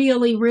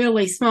really,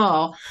 really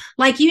small.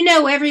 Like, you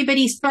know,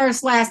 everybody's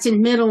first, last,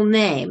 and middle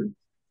name,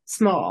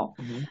 small.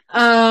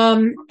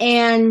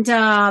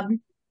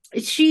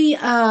 She,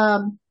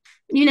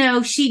 you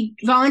know, she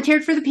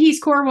volunteered for the Peace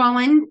Corps while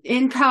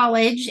in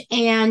college,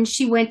 and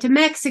she went to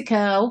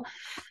Mexico,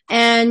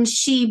 and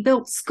she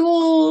built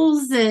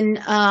schools, and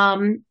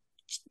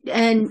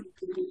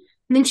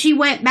then she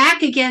went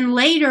back again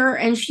later,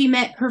 and she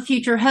met her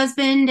future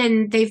husband,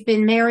 and they've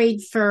been married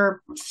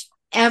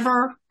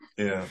forever.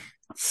 Yeah.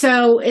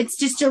 So it's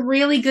just a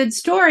really good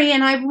story,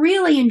 and I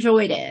really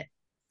enjoyed it.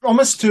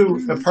 Almost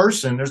to a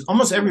person, there's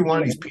almost every one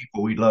of these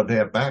people we'd love to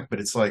have back, but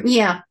it's like,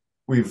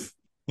 we're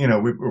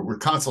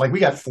constantly like, we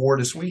got 4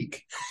 this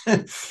week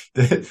that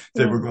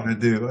we're going to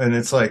do. And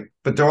it's like,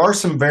 but there are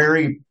some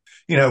very,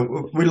 you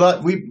know,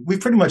 we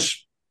pretty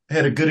much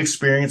had a good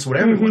experience with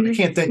everyone. I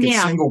can't think of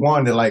a single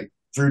one that like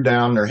threw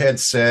down their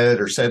headset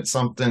or said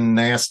something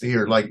nasty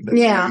or like,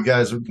 you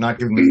guys are not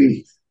giving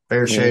me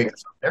fair shake.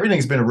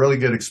 Everything's been a really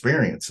good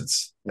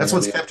experience. That's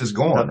what's kept us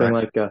going.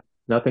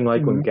 Nothing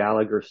like when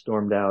Gallagher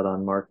stormed out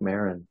on Mark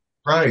Maron.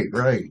 Right.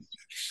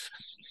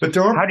 But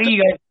there are. How do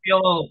you guys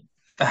feel?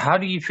 How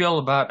do you feel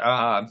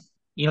about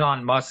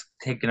Elon Musk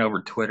taking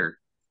over Twitter?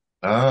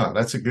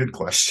 That's a good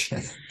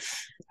question.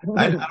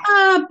 I'm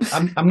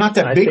not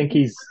that big. I think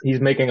he's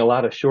making a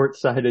lot of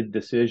short-sighted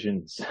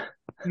decisions.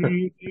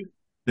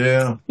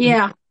 Yeah.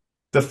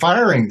 The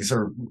firings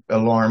are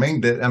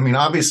alarming. I mean,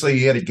 obviously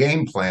he had a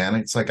game plan.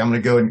 It's like, I'm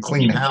going to go and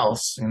clean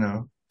house, you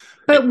know.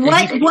 But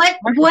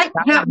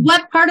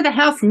what part of the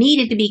house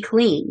needed to be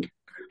cleaned?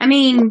 I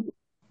mean,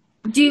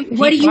 what do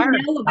you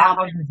know about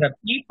thousands of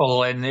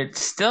people, and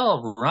it's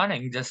still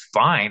running just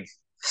fine?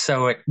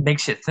 So it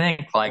makes you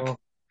think. Like,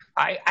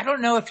 I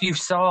don't know if you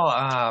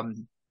saw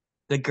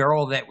the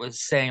girl that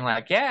was saying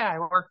like, "Yeah, I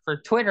work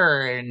for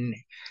Twitter, and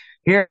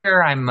here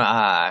I'm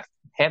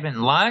having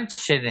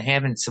lunch and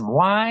having some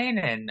wine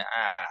and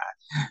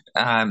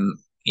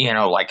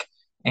like,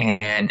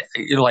 and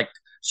like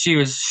she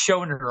was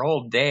showing her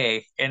whole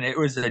day, and it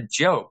was a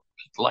joke.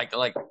 Like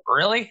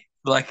really,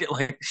 like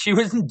she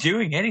wasn't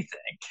doing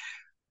anything.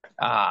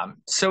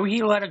 So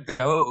he let it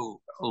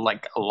go,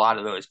 like a lot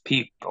of those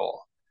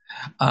people.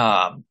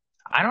 I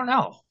don't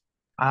know.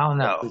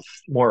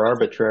 It's more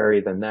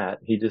arbitrary than that.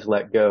 He just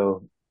let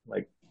go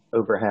like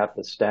over half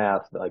the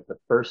staff like the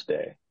first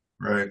day.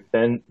 Right.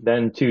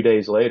 Then 2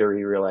 days later,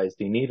 he realized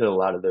he needed a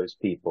lot of those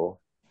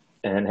people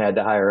and had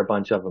to hire a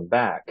bunch of them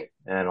back.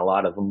 And a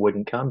lot of them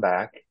wouldn't come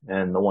back.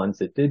 And the ones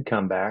that did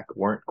come back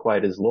weren't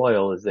quite as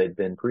loyal as they'd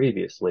been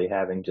previously,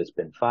 having just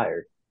been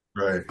fired.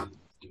 Right.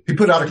 He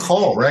put out a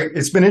call, right?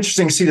 It's been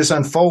interesting to see this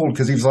unfold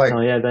because he's like,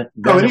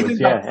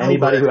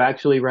 anybody who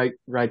actually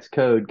writes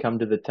code, come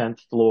to the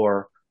 10th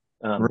floor,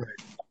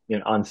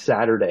 on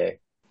Saturday.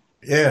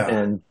 Yeah.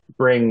 And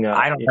bring,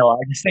 I don't know. I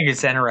just think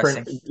it's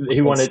interesting.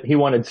 He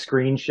wanted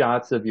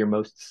screenshots of your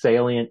most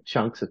salient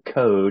chunks of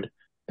code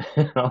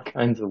and all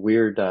kinds of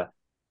weird,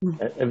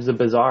 it was a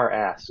bizarre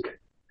ask.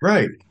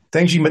 Right.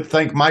 Things you might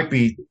think might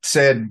be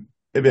said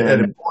at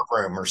a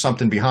boardroom or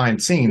something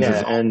behind scenes.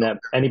 Yeah, and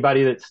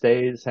anybody that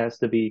stays has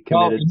to be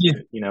committed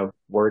to,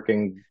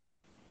 working.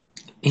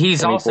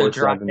 He's also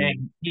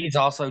dropping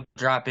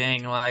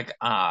like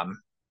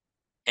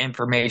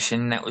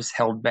information that was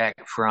held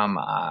back from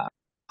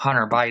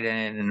Hunter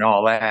Biden and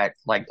all that.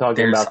 Like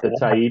talking about the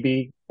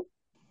Taibbi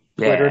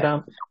Twitter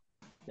dump.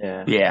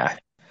 Yeah. Yeah.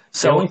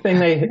 So the only thing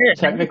they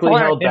technically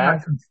held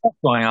back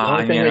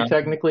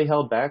technically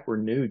held back were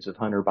nudes of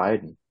Hunter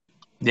Biden.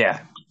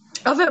 Yeah.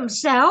 Of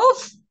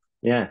himself?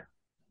 Yeah.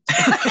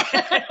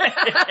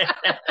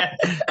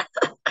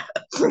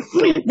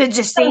 Did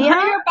you see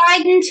Hunter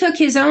Biden took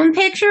his own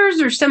pictures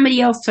or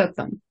somebody else took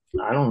them?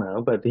 I don't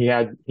know, but he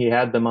had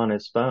them on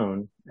his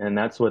phone, and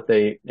that's what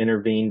they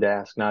intervened to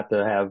ask not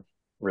to have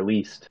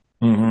released.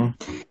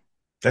 Mm-hmm.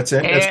 That's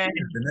it. And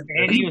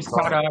he was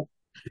caught up.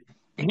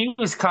 He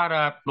was caught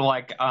up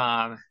like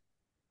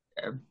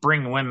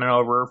bringing women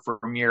over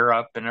from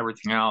Europe and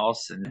everything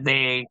else, and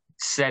they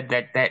said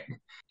that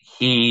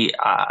he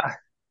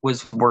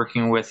was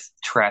working with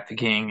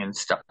trafficking and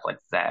stuff like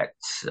that.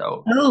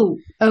 So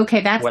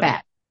okay, that's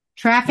bad.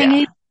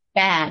 Trafficking is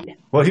bad.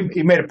 Well,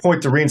 he made a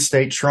point to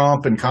reinstate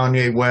Trump and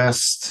Kanye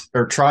West,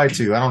 or try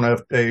to. I don't know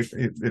if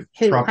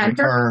Trump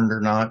returned or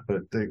not,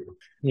 but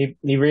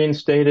he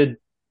reinstated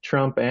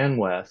Trump and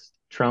West.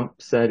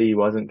 Trump said he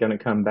wasn't going to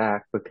come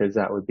back because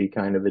that would be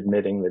kind of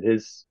admitting that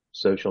his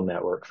social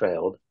network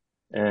failed.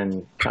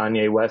 And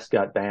Kanye West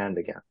got banned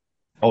again.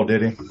 Oh,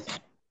 did he?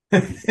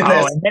 And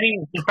then he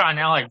was on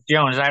Alex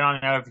Jones. I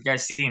don't know if you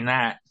guys seen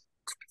that.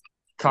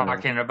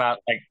 Talking about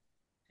like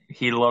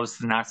he loves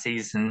the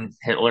Nazis and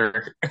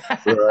Hitler. Right.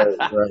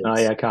 Oh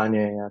yeah,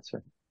 Kanye, that's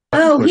right.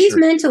 Oh, he's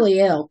mentally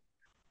ill.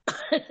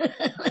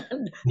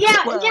 Yeah,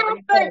 but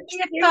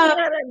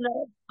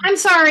I'm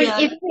sorry,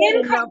 if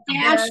Kim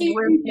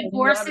Kardashian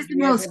divorces the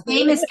most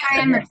famous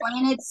guy on the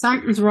planet,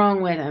 something's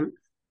wrong with him.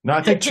 No,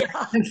 I think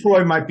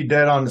Floyd might be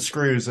dead on the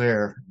screws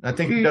there. I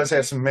think he does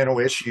have some mental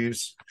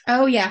issues.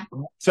 Oh, yeah.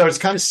 So it's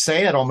kind of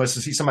sad almost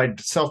to see somebody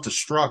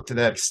self-destruct to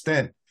that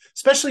extent,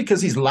 especially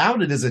because he's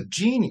lauded as a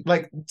genius.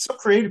 Like, some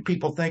creative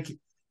people think,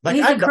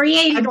 like, I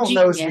don't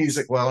know his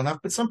music well enough,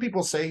 but some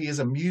people say he is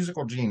a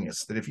musical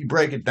genius, that if you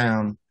break it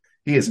down,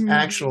 he is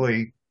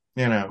actually,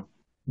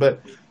 but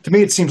to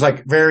me, it seems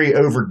like very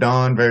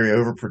overdone, very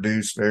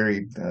overproduced,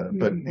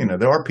 but,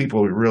 there are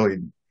people who really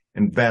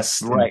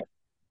invest. Right.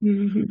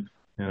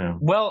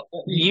 Well,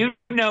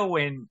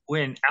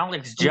 when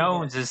Alex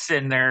Jones is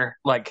sitting there,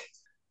 like,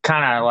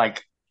 kind of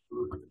like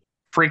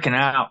freaking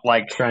out,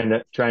 like trying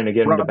to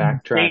get him to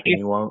backtrack, and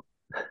he won't.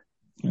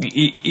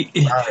 If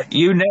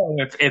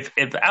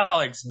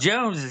Alex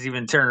Jones is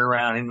even turning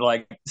around and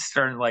like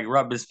starting to like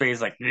rub his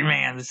face, like,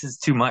 man, this is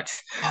too much.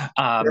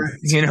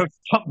 Something's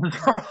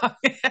wrong.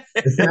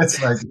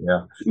 That's like,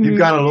 you've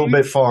gone a little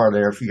bit far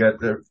there if you got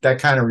that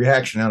kind of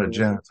reaction out of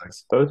Jones.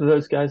 Both of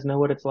those guys know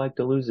what it's like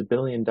to lose $1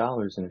 billion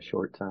in a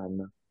short time,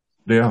 though.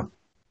 Yeah,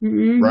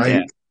 right.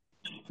 Yeah.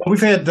 Well,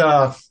 we've had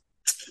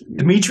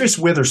Demetrius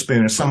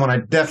Witherspoon is someone I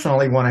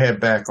definitely want to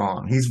have back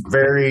on. He's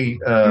very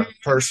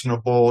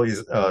personable.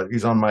 He's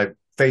on my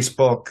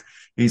Facebook.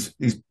 He's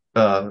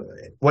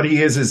what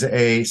he is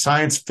a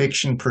science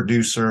fiction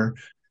producer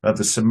of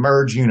the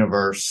Submerged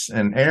universe.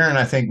 And Aaron,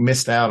 I think,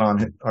 missed out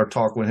on our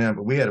talk with him,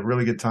 but we had a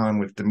really good time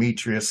with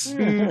Demetrius.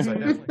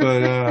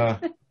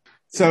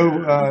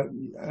 So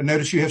I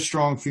notice you have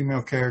strong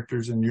female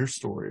characters in your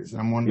stories.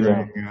 I'm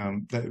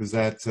wondering, does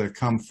that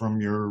come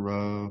from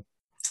your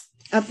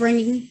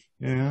upbringing?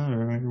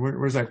 Yeah,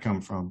 where's that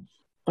come from?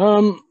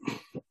 I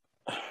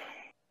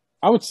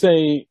would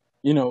say,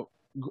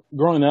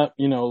 growing up,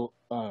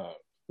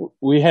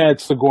 we had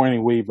Sigourney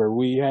Weaver,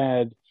 we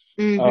had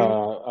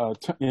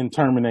in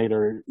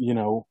Terminator,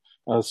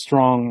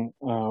 strong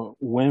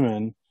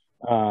women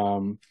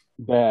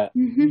that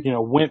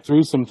went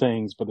through some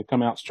things, but they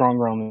come out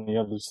stronger on the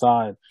other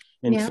side,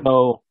 and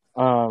so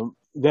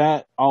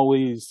that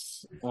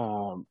always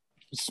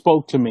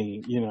spoke to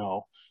me,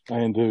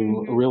 and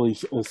to really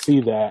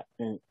see that.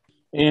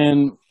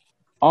 And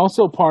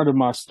also part of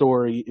my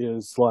story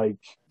is like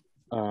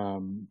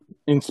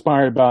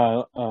inspired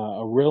by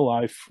a real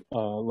life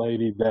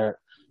lady that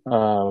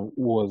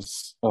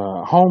was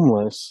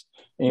homeless,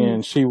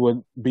 and she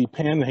would be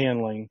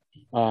panhandling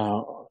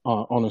on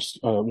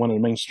one of the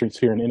main streets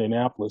here in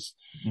Indianapolis.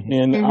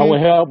 And I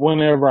would help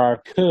whenever I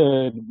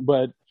could,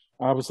 but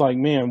I was like,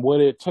 man, what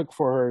it took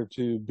for her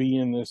to be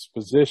in this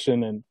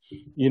position, and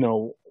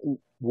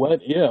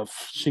what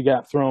if she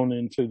got thrown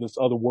into this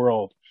other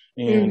world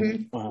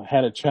and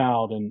had a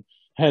child and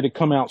had to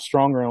come out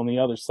stronger on the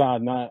other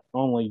side, not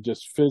only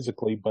just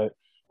physically, but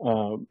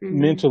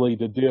mentally,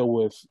 to deal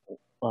with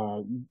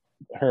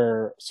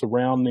her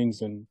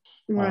surroundings and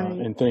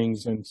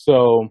things. And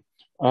so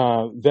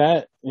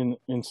that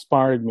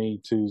inspired me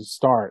to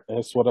start.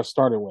 That's what I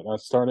started with. I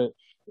started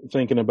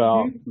thinking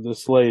about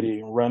this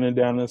lady running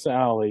down this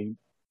alley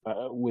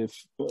with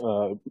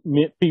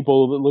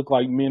people that look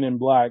like Men in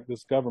Black,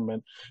 this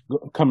government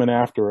coming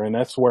after her. And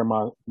that's where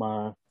my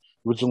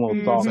original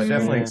thoughts. So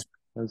definitely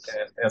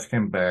ask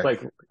him back.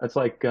 It's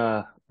like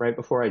right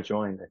before I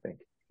joined, I think.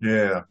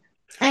 Yeah.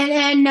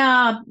 And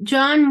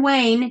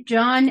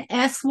John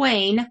S.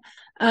 Wayne,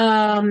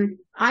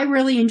 I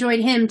really enjoyed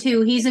him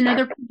too. He's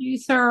another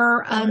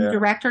producer,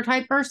 director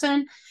type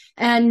person.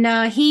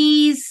 And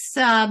he's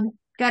got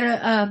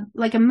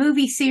a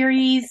movie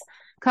series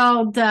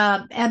called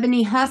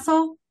Ebony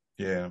Hustle.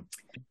 Yeah.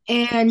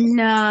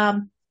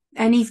 And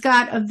he's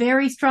got a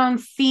very strong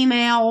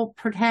female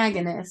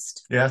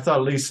protagonist. Yeah, I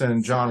thought Lisa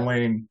and John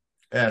Wayne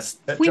I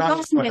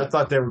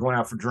thought they were going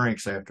out for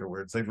drinks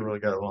afterwards. They really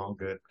got along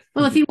good.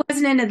 Well, if he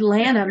wasn't in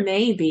Atlanta,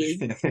 maybe.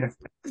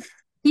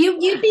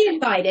 You'd be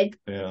invited.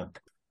 Yeah.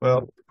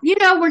 Well,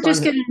 we're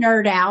just going to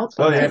nerd out.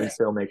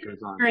 Filmmakers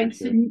on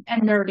drinks and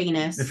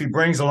nerdiness. If he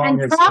brings along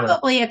and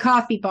probably a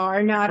coffee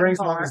bar, not brings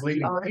a bar. Along his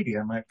leading lady,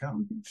 I might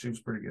come. She was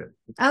pretty good.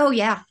 Oh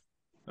yeah,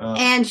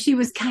 and she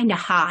was kind of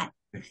hot.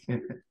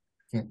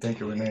 Can't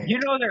think of her name.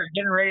 They're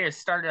getting ready to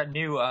start a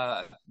new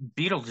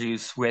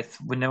Beetlejuice with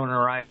Winona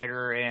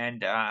Ryder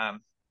and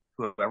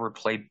whoever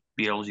played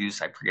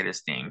Beetlejuice. I forget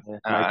his name.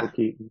 Michael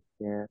Keaton.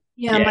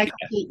 Yeah, Michael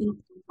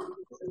Keaton.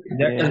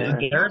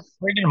 They're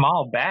bringing them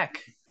all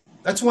back.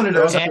 That's one of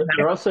those.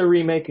 They're also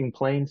remaking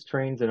Planes,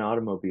 Trains, and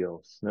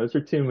Automobiles. Those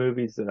are two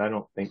movies that I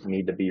don't think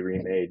need to be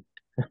remade.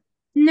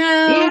 No.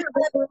 Yeah,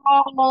 they were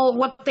all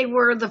what they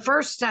were the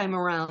first time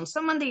around.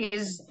 Some of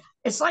these,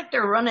 it's like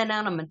they're running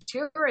out of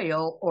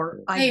material or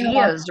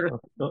ideas.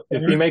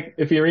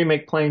 If you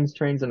remake Planes,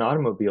 Trains, and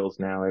Automobiles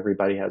now,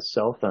 everybody has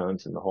cell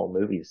phones and the whole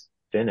movie's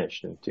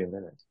finished in 2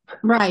 minutes.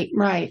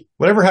 Right.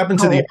 Whatever happened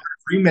to the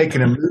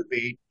remaking a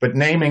movie but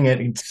naming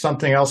it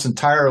something else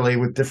entirely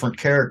with different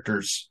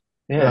characters?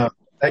 Yeah.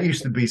 That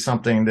used to be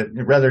something that,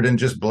 rather than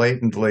just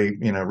blatantly,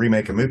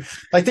 remake a movie.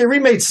 Like they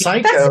remade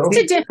Psycho. That's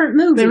a different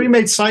movie. They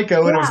remade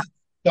Psycho, and it was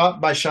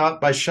shot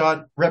by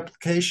shot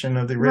replication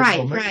of the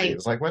original movie. Right. It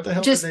was like, what the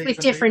hell? Just with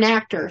different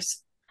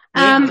actors.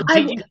 Did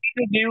you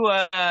do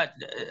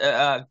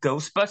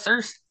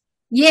Ghostbusters?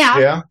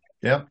 Yeah.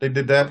 Yeah, they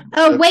did that.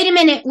 Oh, wait a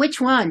minute. Which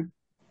one?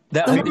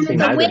 I haven't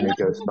seen either of the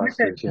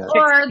Ghostbusters yet.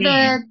 Or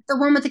the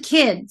one with the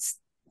kids?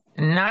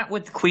 Not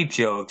with the queep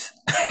jokes.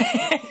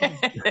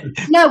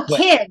 No,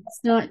 kids,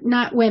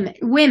 not women.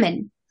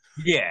 Women.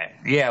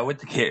 Yeah, with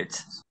the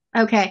kids.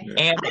 Okay.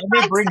 And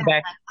they bring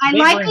back. I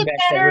like it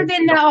better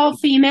than the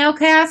all-female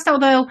cast,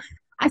 although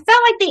I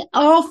felt like the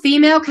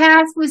all-female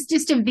cast was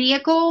just a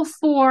vehicle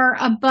for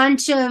a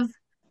bunch of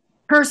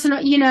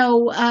personal,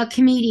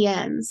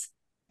 comedians.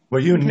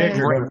 Well, you and Nick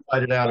are going to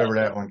fight it out over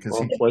that one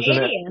because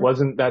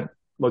wasn't that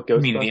what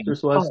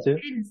Ghostbusters was too? I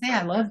didn't say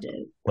I loved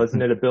it.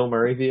 Wasn't it a Bill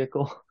Murray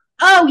vehicle?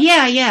 Oh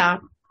yeah.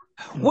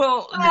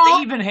 Well,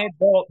 they even had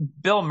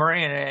Bill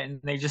Murray in it, and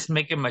they just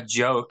make him a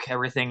joke.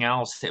 Everything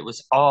else, it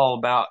was all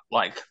about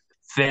like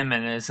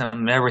feminism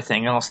and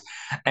everything else,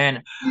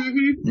 and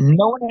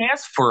no one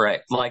asked for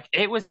it. Like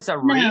it was a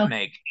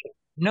remake.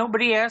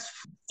 Nobody asked.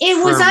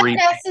 It was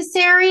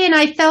unnecessary, and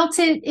I felt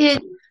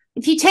it.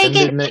 If you take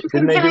it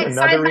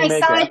side by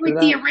side with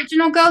the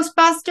original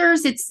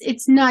Ghostbusters,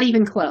 it's not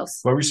even close.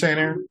 What were you saying,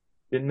 Aaron?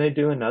 Didn't they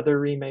do another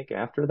remake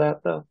after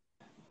that though?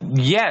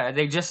 Yeah,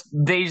 they just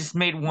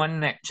made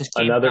one that just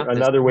came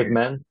another with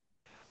men.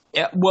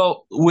 Yeah,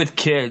 well, with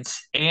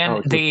kids,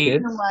 and they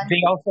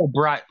also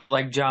brought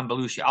like John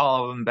Belushi,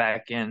 all of them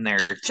back in there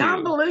too.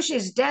 John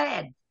Belushi's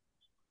dead,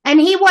 and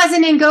he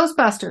wasn't in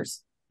Ghostbusters.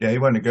 Yeah, he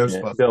wasn't a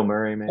Ghostbuster. Bill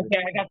Murray, man. Okay,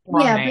 I got the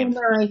wrong name.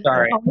 Bill Murray.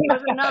 Sorry. He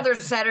was another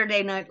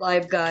Saturday Night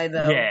Live guy,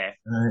 though.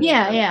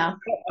 Yeah.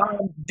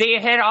 They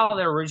had all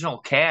the original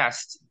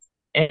cast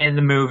in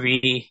the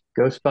movie.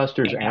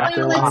 Ghostbusters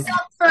after. Except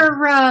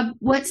for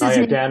what's his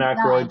name? Dan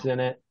Aykroyd's in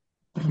it.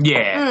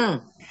 Yeah,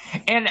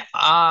 and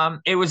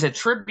it was a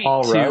tribute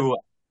to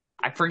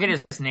I forget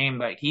his name,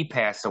 but he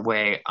passed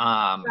away.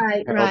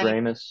 Right. Harold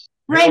Ramis.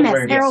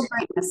 Harold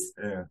Ramis.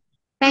 Yeah.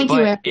 Thank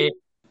you.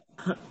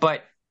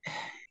 But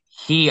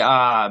he,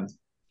 the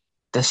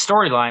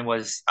storyline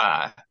was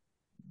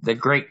the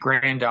great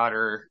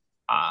granddaughter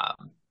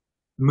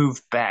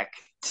moved back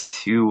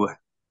to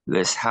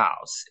this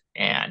house,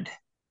 and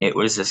it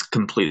was just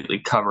completely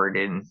covered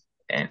in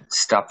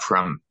stuff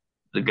from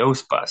the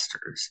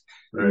Ghostbusters.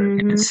 Right.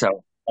 And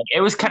so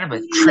it was kind of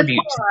a tribute.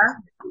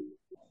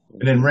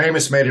 And then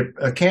Ramis made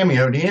a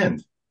cameo in the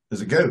end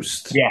as a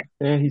ghost. Yeah,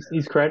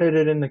 he's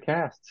credited in the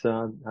cast,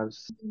 so I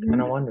was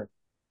kind of wondering.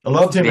 I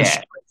loved him in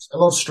Stripes. I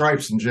love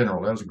Stripes in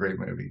general. That was a great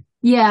movie.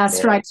 Yeah,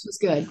 Stripes was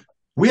good.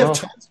 We have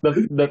tons.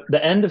 The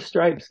end of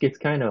Stripes gets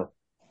kind of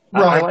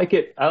Right.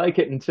 I like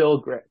it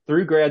until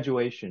through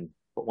graduation,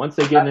 but once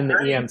they get into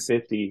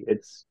EM50,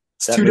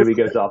 that movie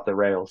goes off the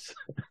rails.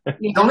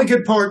 The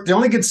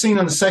only good scene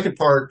on the second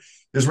part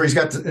is where he's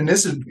got and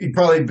he'd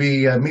probably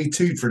be Me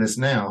Too for this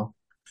now,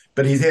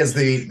 but he has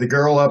the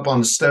girl up on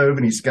the stove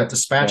and he's got the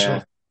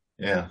spatula.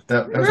 Yeah,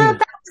 that was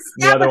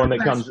the other one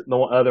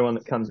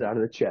that comes out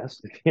of the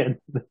chest again.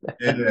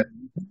 Yeah.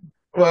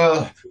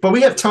 Well, but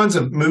we have tons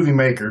of movie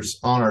makers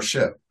on our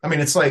show. I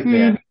mean, it's like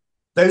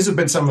those have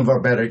been some of our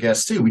better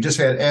guests too. We just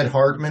had Ed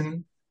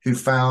Hartman, who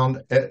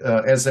found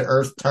As the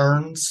Earth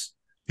Turns.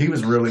 He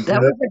was really good.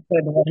 That was a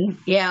good one.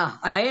 Yeah,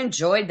 I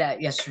enjoyed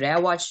that yesterday. I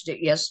watched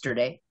it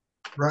yesterday.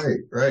 Right.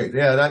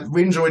 Yeah,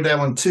 we enjoyed that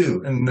one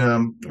too.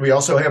 And we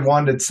also have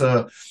one that's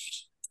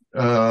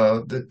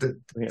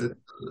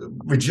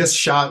we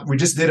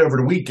just did over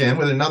the weekend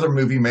with another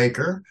movie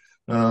maker.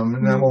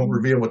 And I won't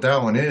reveal what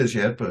that one is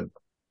yet, but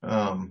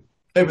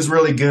it was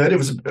really good. It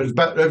was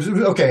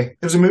okay.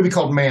 It was a movie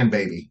called Man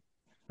Baby.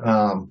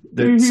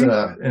 That's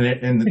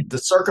and the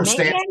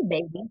circumstance. Man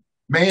Baby.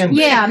 Man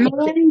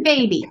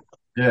Baby.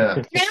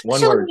 Yeah.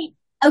 One word.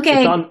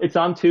 Okay. It's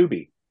on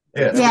Tubi.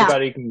 Yeah.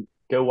 Everybody can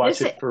go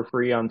watch it for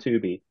free on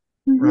Tubi.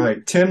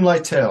 Right. Tim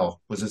Lytell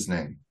was his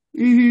name.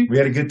 We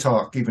had a good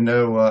talk, even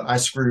though I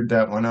screwed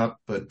that one up,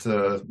 but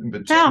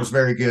it was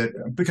very good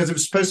because it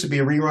was supposed to be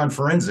a rerun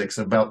forensics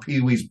about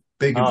Pee Wee's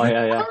Big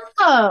Adventure.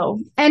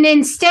 Oh, and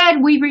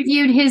instead we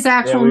reviewed his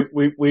actual.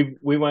 Yeah,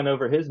 we went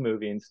over his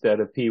movie instead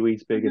of Pee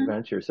Wee's Big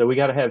Adventure, so we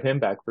got to have him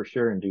back for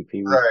sure and do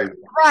Pee Wee's.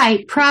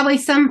 Right, probably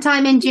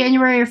sometime in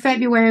January or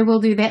February we'll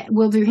do that.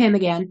 We'll do him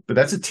again. But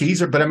that's a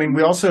teaser. But I mean,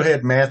 we also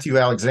had Matthew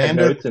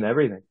Alexander, notes and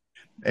everything.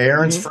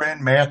 Aaron's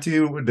friend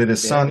Matthew, that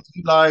his son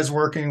Eli is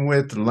working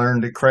with to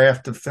learn the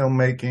craft of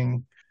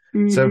filmmaking.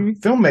 So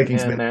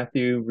filmmaking's been.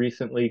 Matthew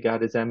recently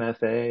got his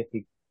MFA,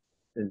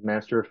 his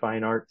Master of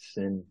Fine Arts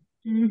in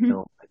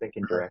film, I think,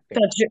 in directing.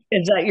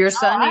 Is that your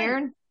son,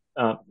 Aaron?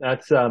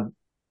 That's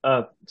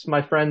it's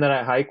my friend that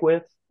I hike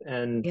with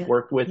and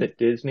worked with at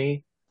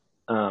Disney.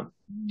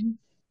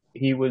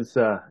 He was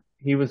one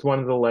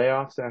of the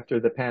layoffs after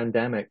the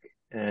pandemic,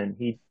 and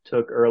he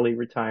took early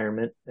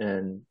retirement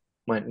and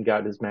went and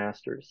got his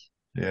master's.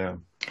 Yeah.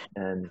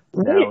 And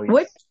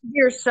which of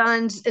your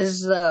sons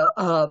is the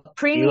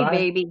preemie Eli?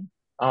 baby?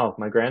 Oh,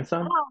 my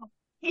grandson? Oh,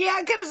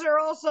 yeah, because they're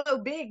all so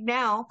big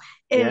now.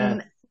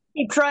 And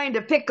keep trying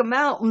to pick them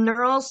out, and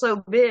they're all so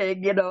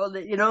big,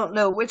 that you don't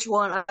know which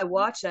one. I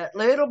watch that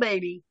little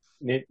baby.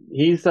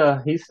 He's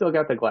still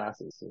got the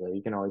glasses, so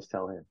you can always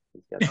tell him.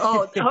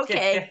 Oh,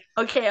 okay.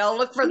 I'll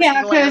look for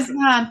the because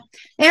glasses.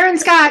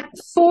 Aaron's got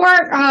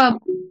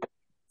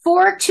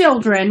four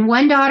children,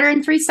 one daughter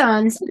and 3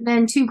 sons, and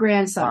then 2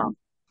 grandsons.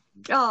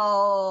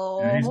 Oh,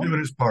 Yeah, he's doing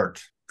his part.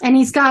 And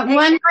he's got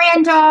 1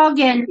 grand dog,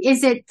 and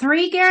is it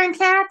 3 Garen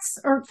cats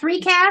or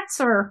 3 cats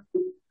or?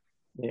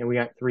 Yeah, we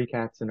got 3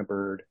 cats and a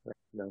bird.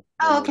 No.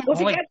 Oh, okay. Well,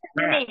 I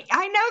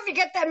know if you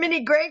get that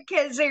many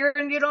grandkids,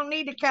 Aaron, you don't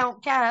need to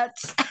count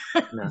cats.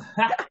 No.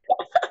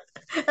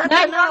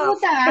 Not wrong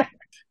with that.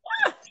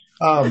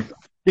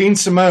 Dean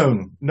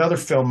Simone, another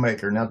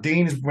filmmaker. Now,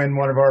 Dean has been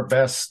one of our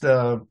best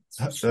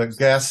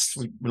guests.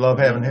 We love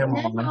having him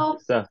on.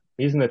 So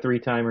he's in the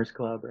 3-timers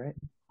club, right?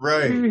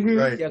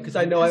 Right. Yeah, because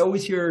I know I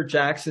always hear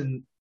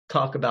Jackson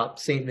talk about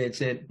St.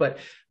 Vincent, but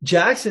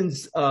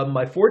Jackson's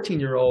my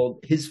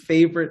 14-year-old. His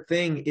favorite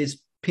thing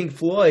is Pink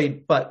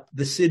Floyd, but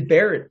the Syd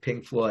Barrett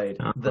Pink Floyd.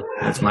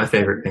 That's my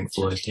favorite Pink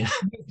Floyd. Yeah,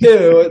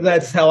 too.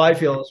 That's how I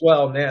feel as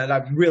well, man.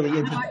 I'm really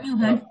into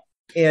that.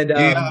 And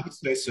I would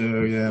say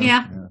so.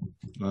 Yeah.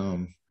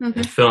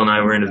 And Phil and I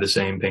were into the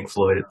same Pink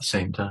Floyd at the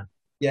same time.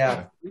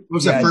 Yeah. What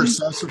was that first?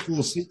 Saucer Full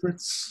of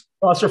Secrets?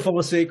 Saucer Full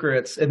of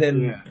Secrets. And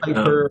then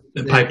Piper.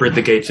 Piper at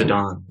the Gates of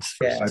Dawn.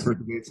 Piper at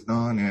the Gates of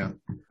Dawn, yeah.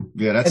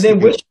 That's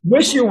and then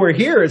Wish You Were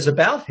Here is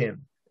about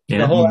him. Yeah.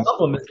 The whole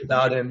album is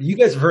about him. You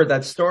guys have heard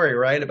that story,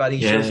 right? About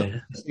he shows up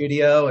in the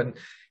studio and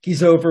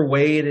he's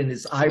overweight and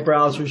his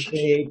eyebrows are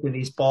shaved and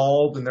he's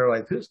bald and they're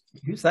like, who's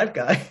that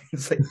guy?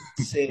 It's like,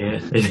 yeah,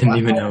 they didn't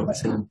even know it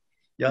was him.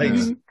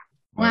 Yikes.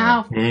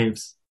 Wow.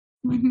 Names.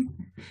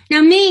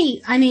 Now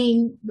me, I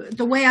mean,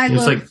 the way I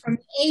look from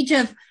the age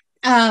of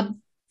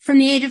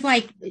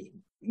like,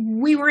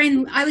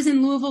 I was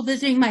in Louisville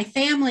visiting my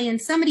family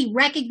and somebody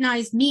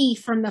recognized me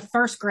from the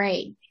 1st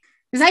grade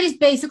because I just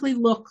basically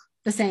look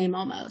the same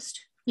almost,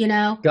 you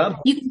can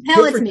tell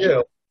it's me.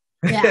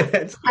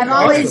 Yeah.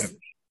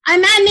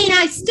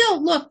 I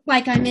still look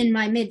like I'm in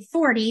my mid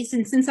 40s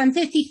and since I'm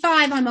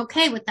 55, I'm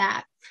okay with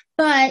that,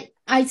 but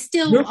I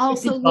still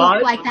also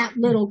look like that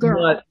little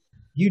girl.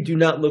 You do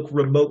not look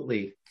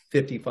remotely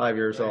 55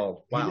 years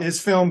old. Wow.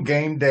 His film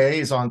Game Day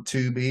is on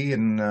Tubi,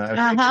 and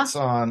I think it's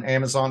on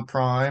Amazon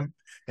Prime.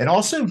 And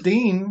also,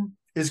 Dean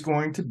is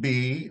going to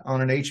be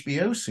on an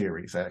HBO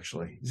series.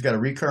 Actually, he's got a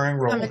recurring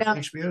role in an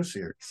HBO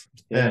series.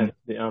 Yeah,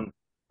 and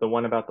the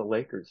one about the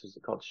Lakers, is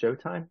it called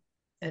Showtime?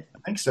 I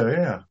think so.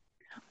 Yeah,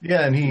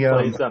 yeah, and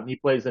he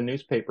plays a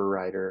newspaper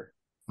writer.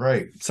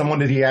 Right, someone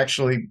that he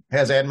actually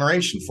has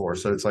admiration for,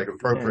 so it's like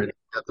appropriate to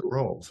get the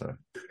role. So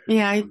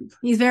yeah,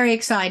 he's very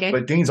excited.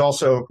 But Dean's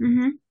also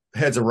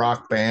heads a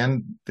rock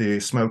band, the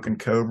Smoking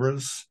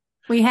Cobras.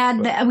 We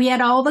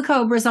had all the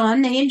Cobras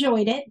on. They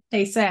enjoyed it,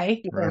 they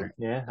say. Right.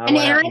 Yeah, and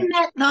Aaron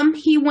met them.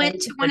 He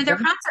went to one of their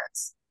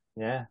concerts.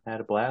 Yeah,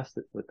 had a blast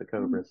with the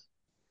Cobras.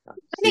 I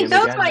think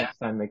those next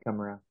time they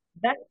come around.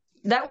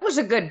 That was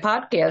a good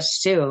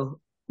podcast too.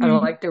 I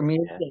like their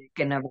music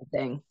and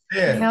everything.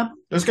 Yeah,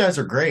 those guys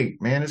are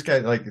great, man. This guy,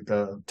 like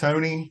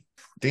Tony,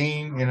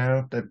 Dean,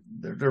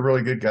 they're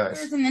really good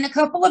guys. And then a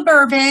couple of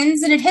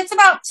bourbons, and it hits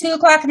about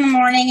 2:00 in the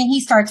morning, and he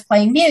starts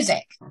playing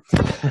music.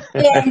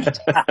 And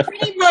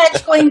pretty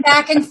much going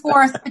back and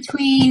forth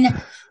between.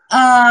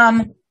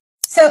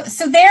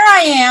 So there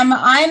I am.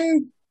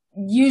 I'm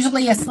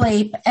usually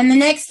asleep, and the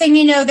next thing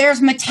you know, there's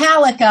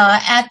Metallica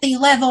at the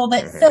level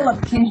that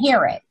Philip can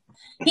hear it.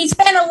 He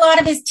spent a lot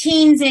of his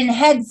teens in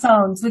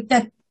headphones with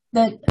the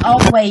all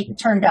the way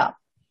turned up.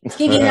 To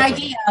give you an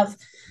idea of,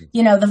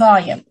 the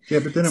volume.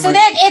 Yeah, but then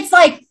then it's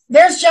like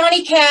there's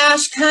Johnny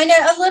Cash, kind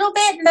of a little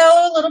bit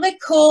mellow, a little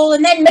bit cool,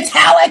 and then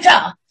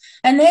Metallica,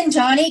 and then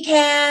Johnny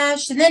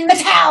Cash, and then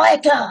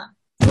Metallica.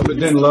 Well, but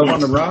then Love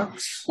on the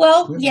Rocks.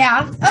 Well,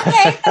 yeah,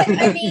 okay, but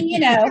I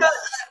mean, I'm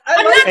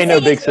not Ain't no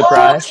saying big it's all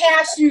surprise.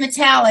 Cash and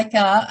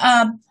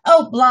Metallica.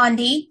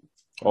 Blondie.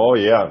 Oh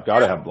yeah,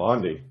 gotta have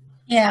Blondie.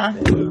 Yeah.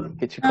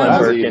 Get your Clint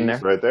Burke in there.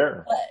 Right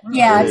there.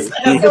 Yeah. So it's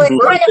kind of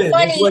Bourbon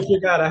funny. is what you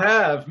gotta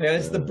have, man.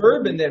 It's the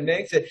bourbon that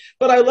makes it.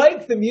 But I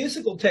like the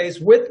musical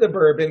taste with the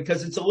bourbon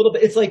because it's a little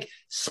bit. It's like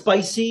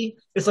spicy.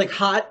 It's like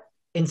hot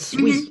and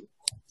sweet.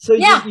 So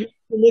you're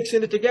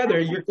mixing it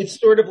together. It's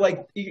sort of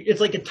like it's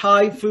like a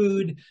Thai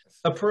food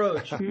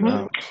approach. And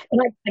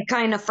I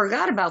kind of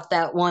forgot about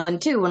that one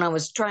too when I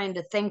was trying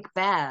to think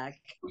back.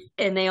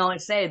 And they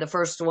always say the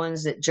first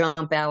ones that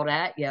jump out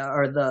at you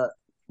are the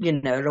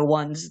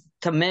ones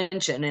to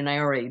mention, and I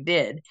already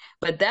did.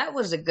 But that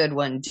was a good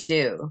one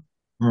too.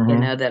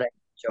 That I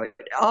enjoyed.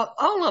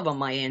 All of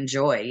them I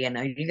enjoy.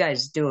 You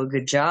guys do a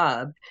good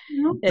job,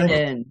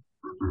 and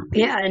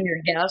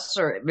your guests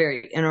are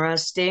very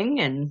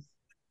interesting. And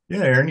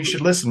yeah, Aaron, you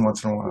should listen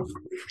once in a while.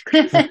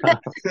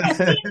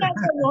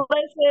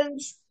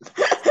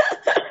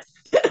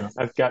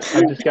 I've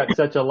just got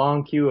such a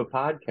long queue of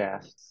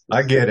podcasts.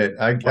 I get it.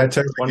 I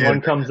totally when get one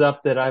it. comes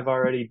up that I've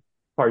already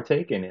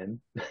partaken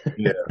in.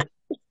 Yeah.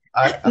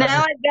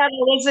 Now I've got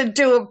to listen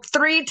to them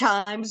 3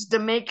 times to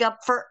make up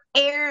for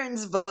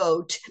Aaron's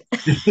vote.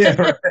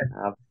 Yeah, right.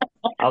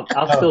 I'll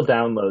still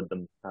download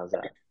them. How's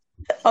that?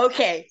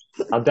 Okay.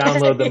 I'll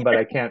download them, but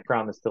I can't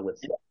promise to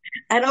listen.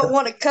 I don't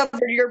want to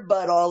cover your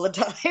butt all the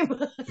time.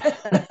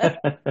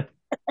 Of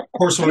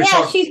course, when we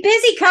talk, she's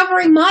busy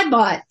covering my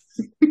butt.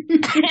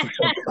 Because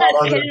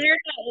you're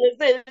not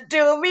listening to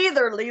them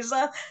either,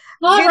 Lisa.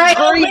 All Good right,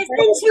 I'll grief. listen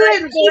to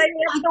it.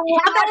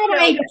 How about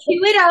I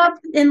cue it up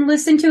and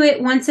listen to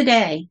it once a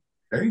day?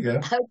 there you go.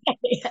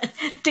 Okay.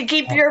 To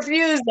keep your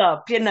views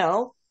up,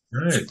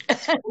 Right.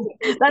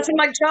 That's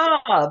my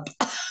job.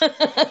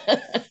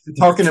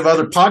 Talking of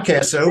other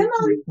podcasts, though,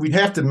 we'd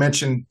have to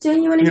mention,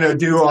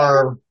 do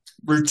our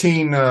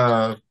routine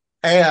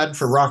ad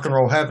for Rock and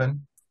Roll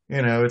Heaven.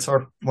 It's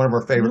one of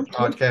our favorite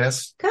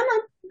podcasts. Come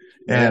on.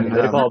 And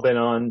they've all been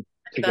on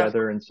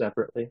together and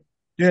separately.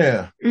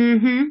 Yeah.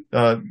 Talking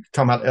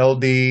about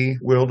LD,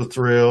 Will to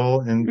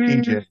Thrill, and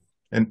TJ.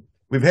 And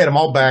we've had them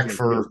all back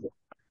for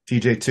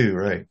TJ too,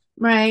 right?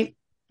 Right.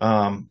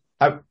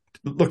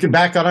 Looking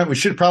back on it, we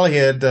should have probably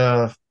had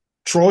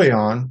Troy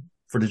on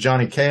for the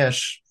Johnny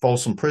Cash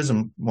Folsom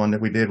Prison one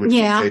that we did with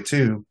TJ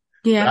too.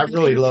 Yeah. But I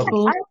really love it.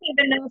 I don't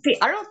even know if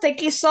I don't think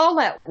he saw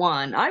that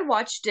one. I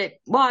watched it.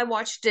 Well, I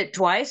watched it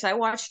twice. I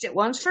watched it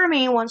once for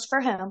me, once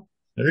for him.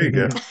 There you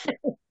go.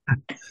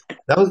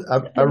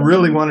 I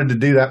really wanted to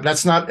do that.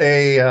 That's not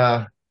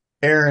a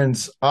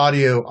Aaron's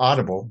audio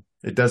audible.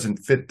 It doesn't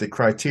fit the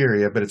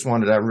criteria, but it's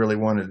one that I really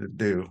wanted to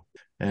do.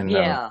 And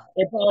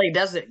it probably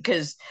doesn't,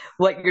 because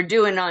what you're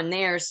doing on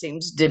there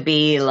seems to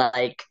be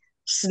like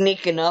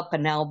sneaking up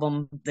an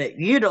album that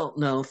you don't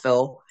know,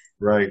 Phil.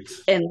 Right.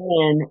 And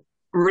then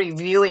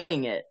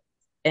reviewing it.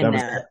 And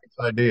that was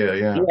the idea,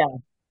 yeah.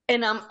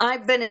 And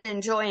I've been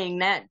enjoying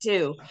that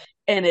too.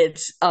 And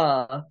it's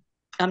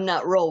I'm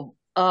not real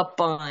up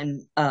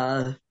on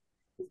I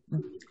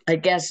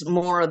guess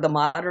more of the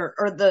modern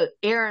or the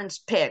Aaron's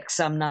picks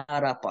I'm not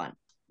up on.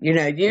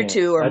 You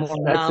two are more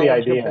that's the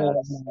idea.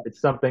 knowledgeable.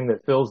 It's something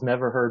that Phil's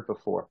never heard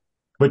before.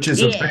 Which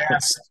is a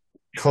vast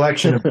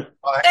collection of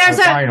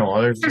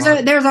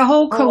vinyl. There's a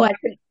whole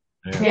collection.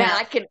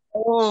 I can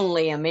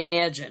only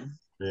imagine.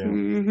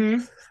 Yeah.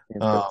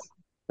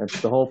 That's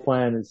the whole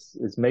plan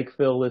is make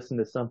Phil listen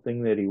to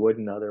something that he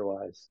wouldn't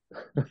otherwise.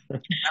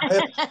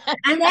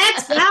 And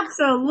that's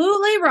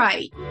absolutely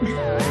right. A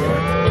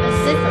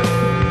zither.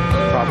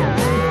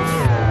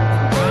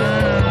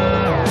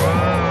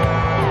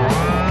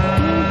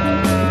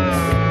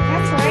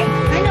 That's right.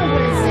 I know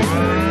what a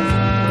zither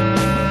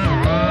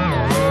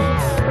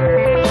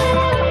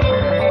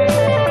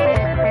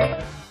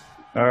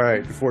is. All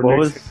right. Before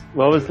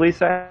what was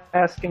Lisa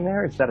asking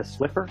there? Is that a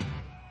Swiffer?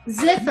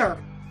 Zither.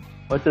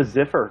 What's a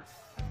ziffer?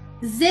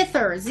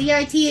 Zither.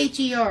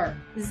 Z-I-T-H-E-R.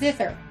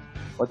 Zither.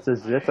 What's a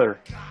zither?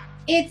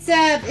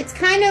 It's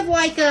kind of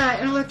like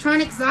an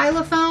electronic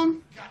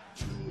xylophone.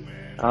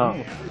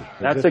 Oh,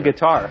 that's a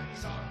guitar.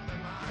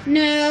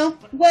 No.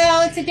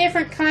 Well, it's a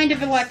different kind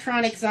of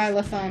electronic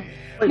xylophone.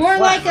 More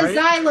like a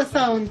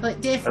xylophone, but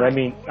different.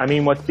 But I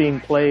mean, what's being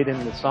played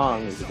in the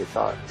song is a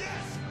guitar.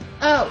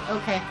 Oh,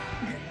 okay.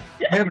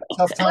 I have a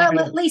tough time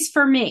Well, at least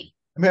for me.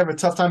 I'm having a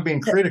tough time being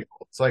critical.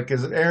 It's like,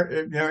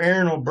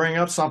 Aaron will bring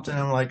up something,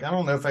 and I'm like, I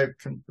don't know if I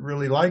can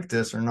really like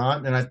this or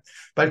not. And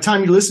by the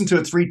time you listen to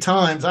it 3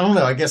 times, I don't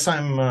know. I guess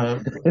I'm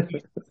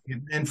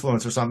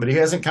influenced or something. But he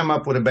hasn't come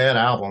up with a bad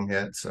album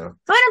yet. So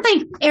I don't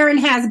think Aaron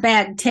has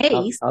bad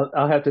taste.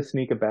 I'll have to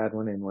sneak a bad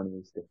one in one of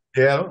these days.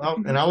 Yeah,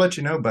 I'll let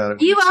you know about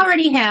it. You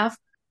already have.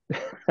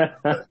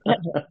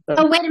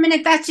 Oh, wait a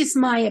minute. That's just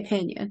my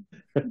opinion.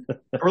 I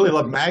really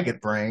love Maggot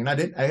Brain. I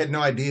had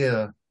no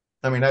idea.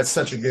 I mean, that's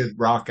such a good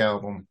rock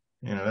album.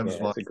 That was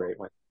that's a great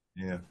one.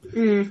 Yeah.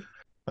 Isn't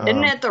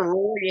that the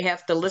rule? You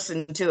have to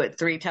listen to it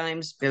 3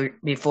 times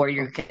before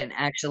you can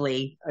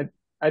actually.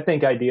 I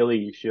think ideally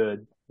you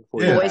should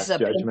before you pass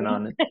judgment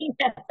on it.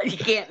 You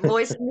can't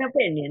voice an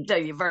opinion until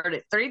you've heard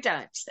it 3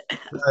 times.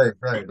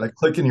 Right. Like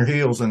clicking your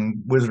heels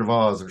in Wizard of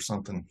Oz or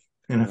something.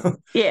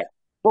 Yeah.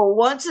 Well,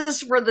 once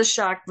is for the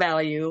shock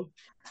value.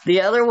 The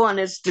other one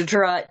is to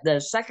try.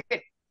 The second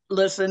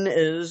listen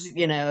is,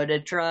 to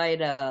try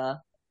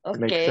to. Okay.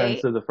 Make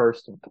sense of the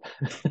first one.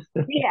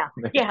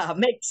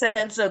 Make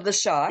sense of the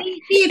shock.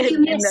 See if you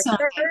and miss the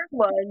something. third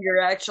one,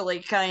 you're actually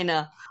kind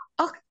of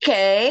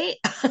okay.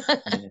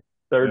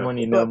 Third one,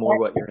 you know more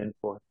what you're in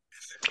for.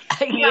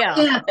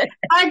 Yeah.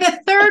 By the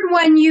third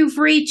one, you've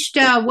reached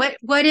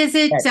what is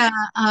it?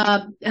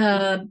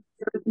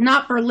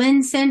 Not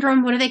Berlin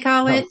syndrome. What do they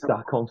call it?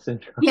 Stockholm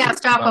syndrome. Yeah,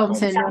 Stockholm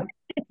syndrome.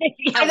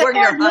 By the where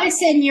third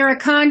listen, you're a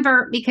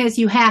convert because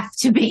you have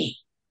to be.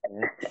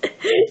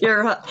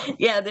 You're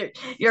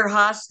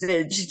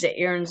hostage to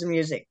Aaron's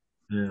music.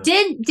 Yeah.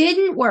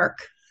 Didn't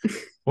work.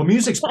 Well,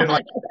 music's been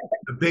like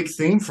a big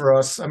theme for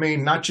us. I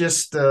mean, not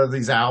just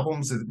these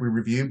albums that we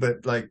review,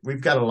 but like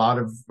we've got a lot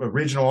of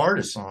original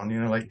artists on.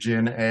 Like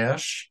Jen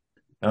Ash.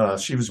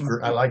 She was.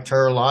 I liked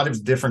her a lot. It was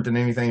different than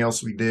anything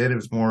else we did. It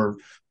was more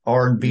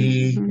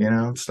R&B,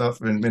 stuff.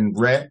 And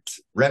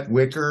Rhett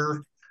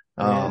Wicker.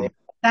 That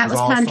was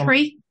awesome.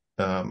 country.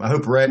 I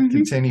hope Rhett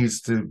continues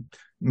to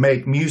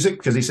make music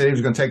because he said he was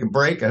going to take a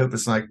break. I hope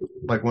it's like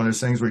one of those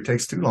things where he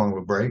takes too long of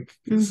a break.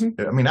 I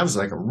mean, that was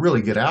like a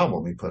really good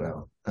album he put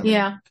out.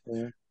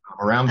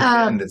 Around the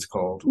End, it's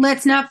called.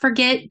 Let's not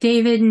forget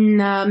David and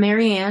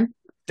Marianne.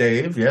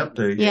 Dave, yep.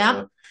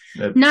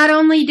 Not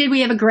only did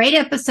we have a great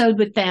episode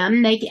with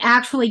them, they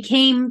actually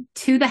came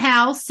to the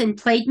house and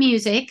played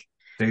music.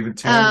 David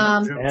too.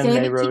 And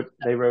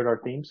they wrote our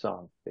theme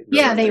song.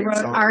 They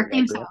wrote our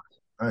theme song.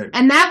 Right.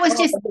 And that was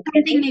just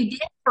something they did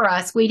for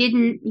us. We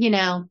didn't,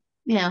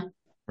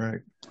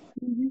 Right.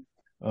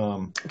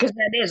 Because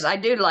that is, I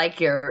do like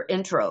your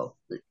intro.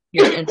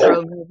 Your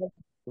intro music.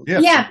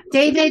 Yeah,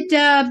 David,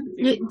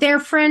 their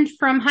friend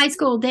from high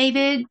school,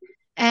 David,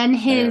 and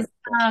his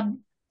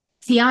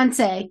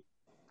fiance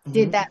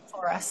did that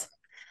for us.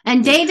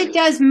 And David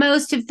does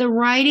most of the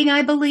writing,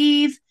 I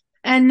believe.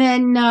 And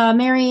then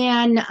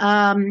Marianne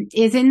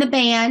is in the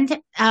band.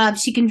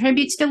 She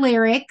contributes to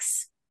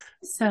lyrics.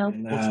 So.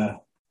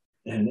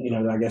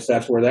 And I guess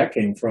that's where that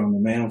came from. The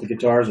man with the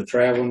guitar is a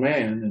traveling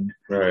man,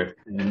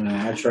 and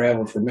I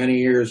traveled for many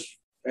years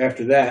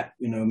after that.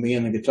 Me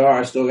and the guitar.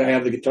 I still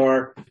have the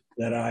guitar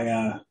that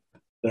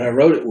I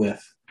wrote it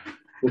with,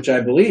 which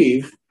I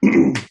believe,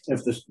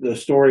 if the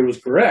story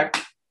was correct,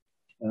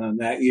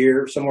 that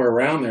year, somewhere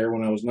around there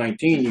when I was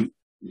 19,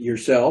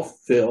 yourself,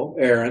 Phil,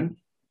 Aaron,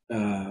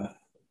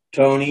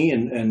 Tony,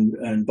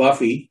 and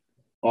Buffy,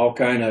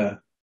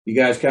 you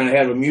guys kind of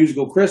had a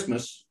musical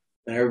Christmas.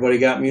 And everybody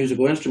got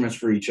musical instruments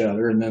for each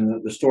other. And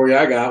then the story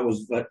I got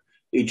was that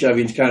each of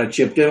you kind of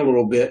chipped in a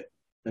little bit.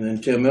 And then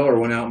Tim Miller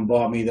went out and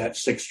bought me that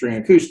 6-string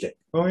acoustic.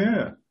 Oh,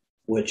 yeah.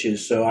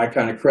 So I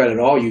kind of credit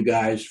all you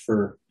guys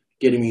for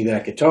getting me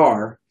that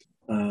guitar.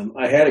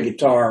 I had a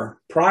guitar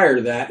prior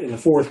to that in the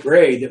 4th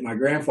grade that my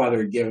grandfather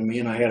had given me.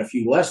 And I had a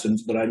few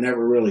lessons, but I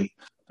never really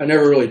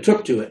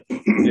took to it.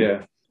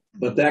 Yeah.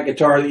 But that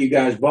guitar that you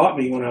guys bought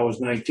me when I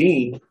was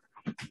 19,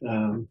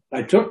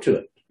 I took to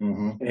it.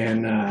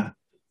 And,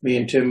 me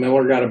and Tim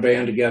Miller got a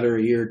band together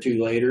a year or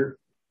 2 later.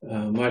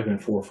 Might have been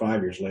 4 or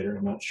 5 years later.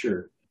 I'm not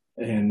sure.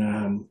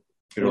 And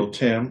good old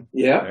Tim.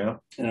 Yeah.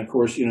 And of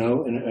course,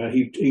 and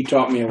he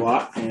taught me a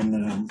lot.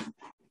 And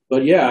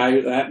but me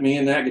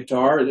and that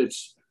guitar,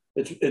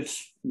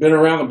 it's been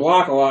around the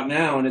block a lot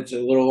now, and it's a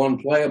little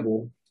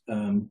unplayable.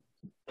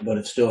 But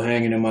it's still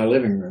hanging in my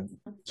living room.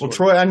 Well,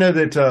 Troy, I know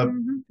that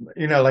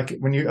like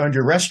when you owned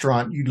your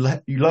restaurant, you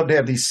love to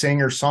have these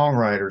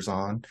singer-songwriters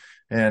on,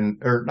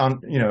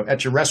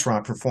 at your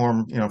restaurant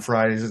perform,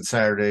 Fridays and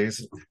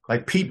Saturdays.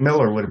 Like Pete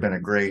Miller would have been a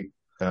great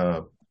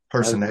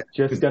person. I was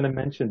just going to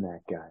mention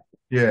that guy.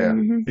 Yeah,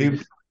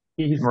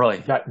 he's really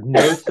got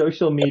no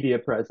social media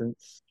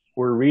presence.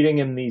 We're reading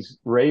him these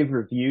rave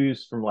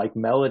reviews from like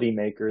Melody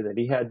Maker that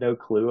he had no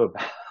clue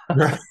about.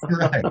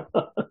 Right.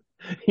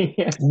 He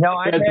had no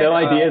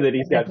idea that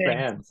he's got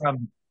fans.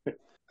 From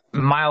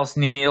Miles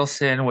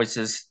Nielsen, which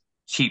is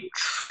Cheap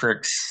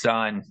Trick's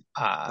son.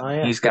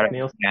 He's got a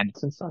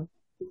fan. Son.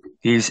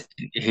 He's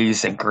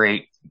a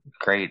great,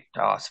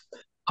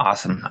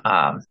 awesome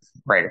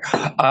writer.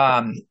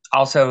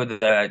 Also,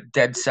 the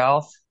Dead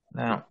South.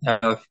 I don't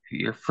know if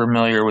you're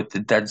familiar with the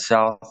Dead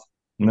South.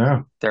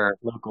 No, they're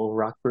local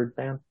Rockford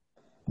band.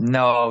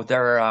 No,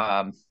 they're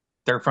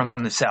from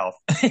the South,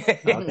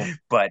 okay.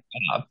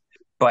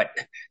 But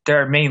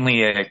they're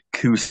mainly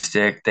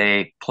acoustic.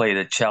 They play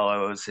the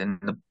cellos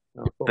and the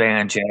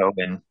banjo,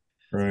 and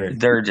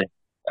they're just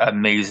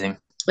amazing.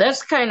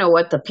 That's kind of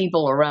what the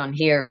people around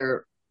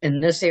here in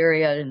this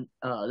area, in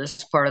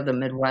this part of the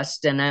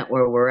Midwest, in it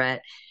where we're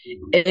at,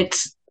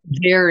 it's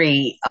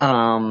very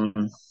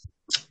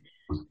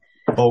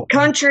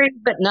country,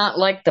 but not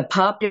like the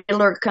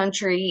popular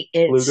country.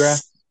 It's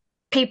bluegrass.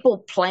 People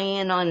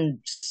playing on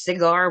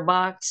cigar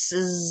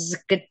boxes,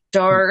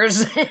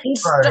 guitars, and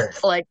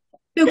stuff like.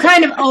 So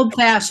kind of old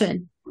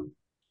fashioned.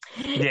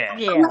 Yeah.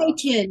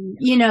 Appalachian,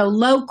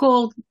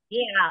 local.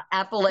 Yeah,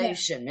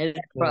 Appalachian. And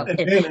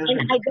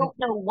I don't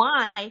know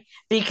why,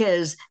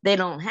 because they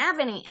don't have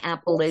any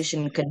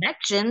Appalachian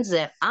connections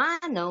that I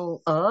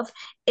know of,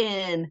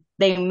 and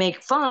they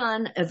make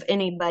fun of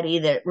anybody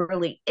that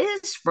really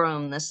is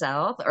from the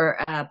South or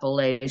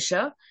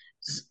Appalachia,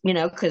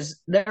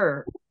 because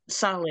they're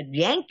solid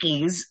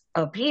Yankees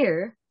up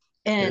here.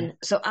 And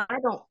so I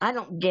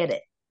don't get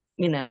it.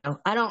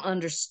 I don't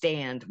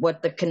understand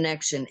what the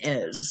connection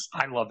is.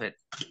 I love it.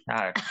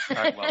 I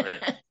love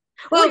it.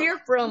 Well, you're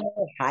from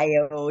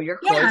Ohio. You're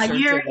closer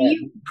you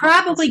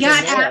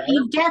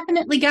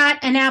definitely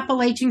got an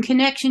Appalachian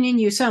connection in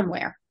you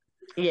somewhere.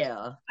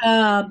 Yeah.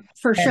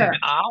 For sure.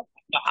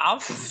 I'll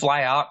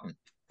fly out and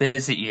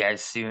visit you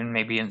guys soon,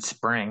 maybe in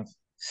spring.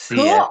 See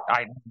cool. it.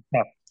 I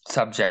have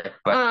subject,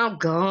 but oh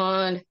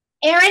god.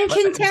 Aaron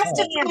can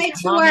testify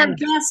to our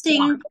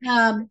guesting.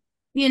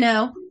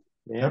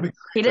 Yeah,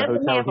 he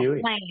doesn't have a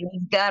plane.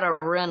 He's got to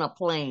rent a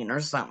plane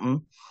or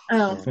something.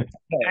 Oh,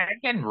 I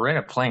can rent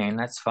a plane.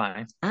 That's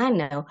fine. I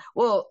know.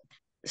 Well,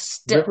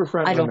 still,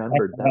 Riverfront I don't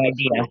Remembered.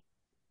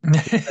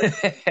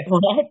 have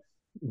What?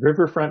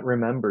 Riverfront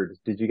Remembered.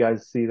 Did you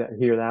guys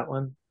hear that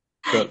one?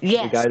 Yes.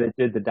 The guy that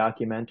did the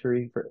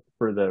documentary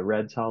for the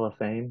Reds Hall of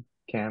Fame,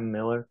 Cam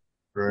Miller.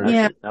 Right.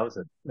 Yeah, that was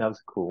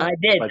cool. I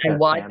did. I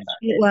watched it.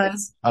 It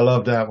was. I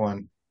love that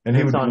one. And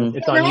it's on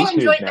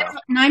YouTube now.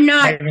 And I'm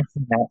not.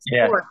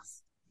 Yeah.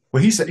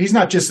 Well, he's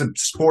not just a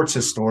sports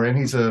historian.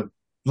 He's a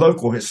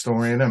local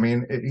historian. I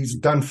mean, he's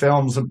done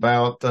films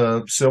about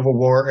Civil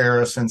War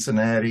era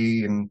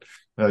Cincinnati and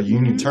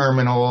Union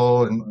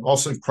Terminal, and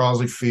also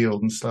Crosley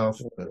Field and stuff.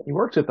 He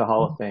works at the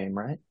Hall of Fame,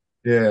 right?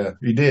 Yeah,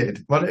 he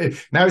did. Well,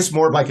 now he's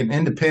more like an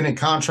independent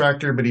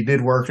contractor, but he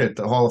did work at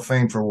the Hall of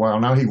Fame for a while.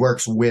 Now he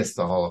works with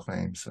the Hall of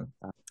Fame. So,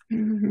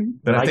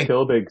 but Mike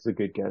Kilbig's a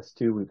good guest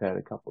too. We've had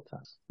a couple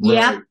times.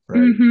 Yeah,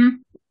 right.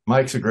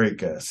 Mike's a great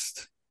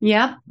guest.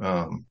 Yeah.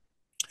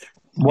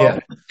 Well,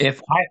 if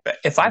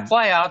I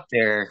fly out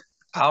there,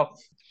 I'll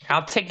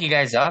take you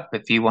guys up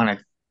if you want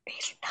to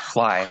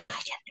fly.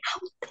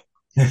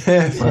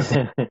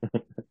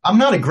 I'm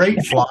not a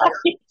great flyer.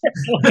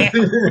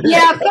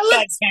 Yeah,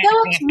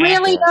 Phil's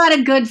really not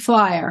a good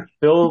flyer.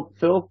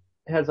 Phil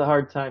has a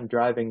hard time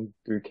driving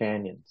through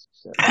canyons.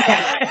 So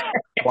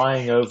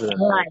flying over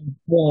them. I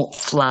won't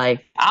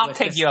fly. I'll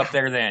take you up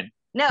there then.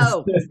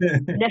 No.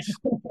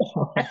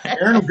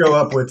 Aaron will go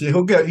up with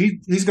you.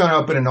 He's gone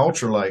up in an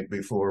ultralight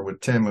before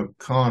with Tim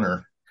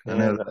O'Connor. And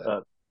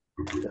a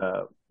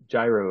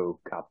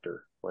gyrocopter.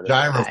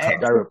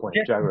 Gyroplane.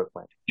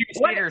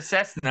 Later,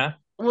 Cessna.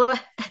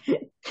 What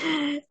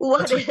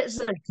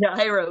is a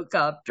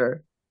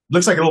gyrocopter?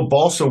 Looks like a little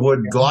balsa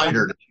wood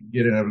glider that you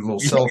get in a little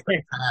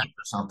cellophane pack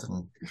or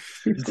something.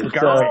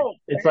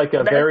 It's like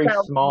a very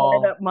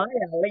small, right up my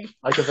alley.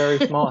 like a very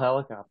small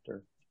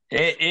helicopter.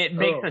 It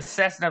makes the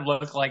Cessna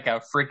look like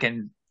a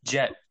freaking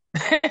jet.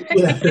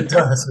 Yeah, it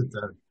does.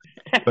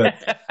 But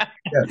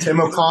yeah,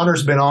 Tim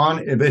O'Connor's been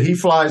on, but he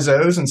flies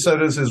those, and so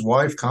does his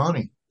wife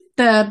Connie.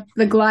 The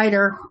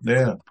glider.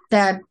 Yeah.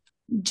 The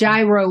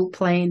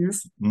gyroplanes.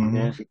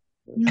 Yeah.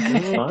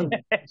 It's fun.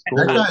 It's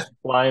cool.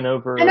 Flying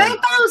over. And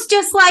aren't those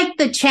just like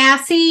the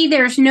chassis?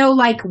 There's no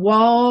like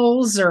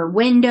walls or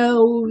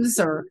windows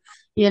or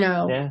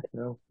Yeah,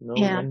 no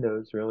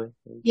windows really.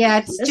 Yeah,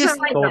 it's just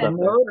like a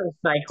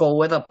motorcycle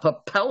with a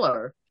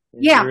propeller.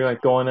 Yeah. We were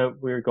going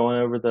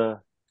over the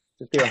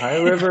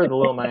Ohio River or the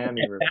Little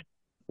Miami River.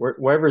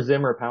 Wherever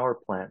Zimmer Power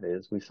Plant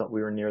is, we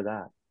were near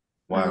that.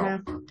 Wow,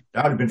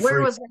 that would have been Where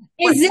free. was it?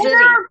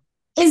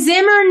 Is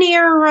Zimmer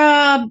near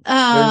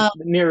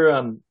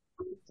Near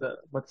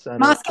what's that?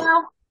 Moscow?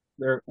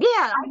 Yeah,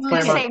 I was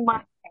going to say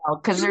Moscow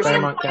because there's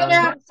Claremont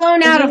County.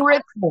 Flown out of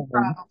Richmond.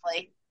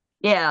 probably.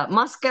 Yeah,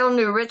 Moscow,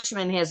 New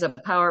Richmond has a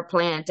power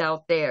plant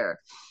out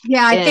there.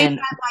 Yeah, I And think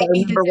that might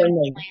be the remember when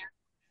Zimmer they- plant.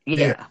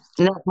 Yeah,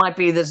 and that might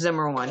be the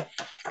Zimmer one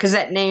because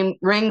that name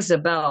rings a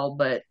bell,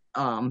 but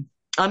I'm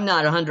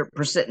not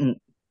 100%.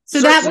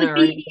 So that would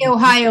be the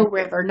Ohio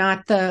River,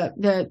 not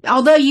the.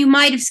 Although you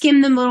might have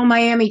skimmed the Little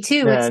Miami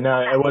too. Yeah,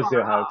 no, it was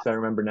the Ohio. Because I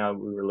remember now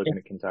we were looking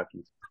at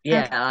Kentucky.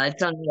 Yeah,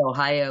 it's on the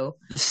Ohio.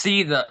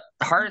 See, the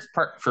hardest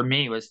part for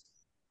me was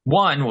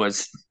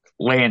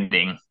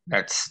landing.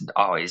 That's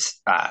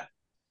always fun.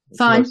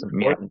 Most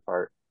important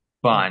part.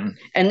 Fun.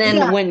 And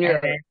then when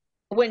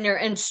your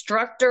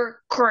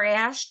instructor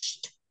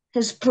crashed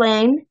his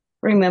plane,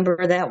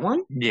 remember that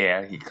one?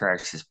 Yeah, he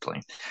crashed his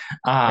plane.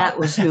 That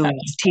was who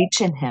was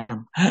teaching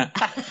him. But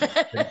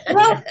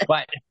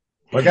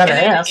I got to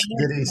ask,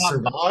 did he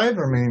survive?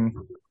 I mean,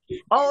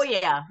 oh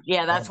yeah,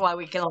 that's why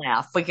we can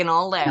laugh. We can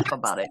all laugh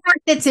about it.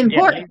 That's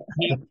important.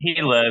 Yeah,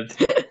 he lived.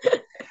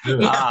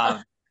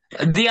 The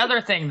other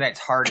thing that's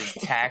hard is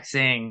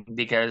taxiing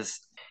because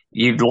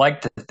you'd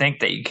like to think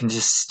that you can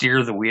just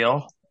steer the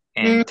wheel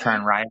and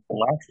turn right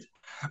or left,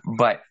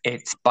 but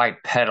it's by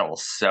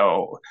pedals,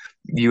 so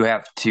you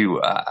have to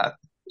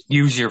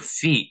use your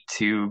feet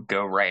to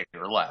go right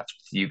or left.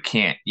 You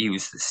can't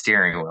use the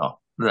steering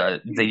wheel,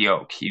 the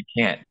yoke. You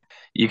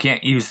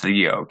can't use the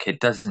yoke. It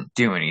doesn't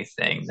do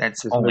anything.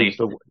 That's Just only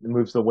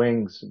moves the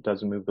wings. It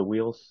doesn't move the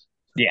wheels.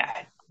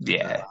 yeah.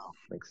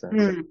 Makes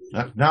sense.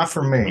 not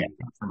for me.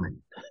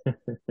 You're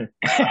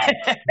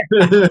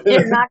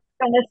not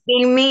going to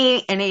see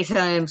me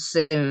anytime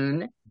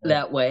soon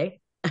that way.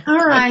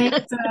 All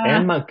right.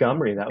 And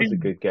Montgomery, that was a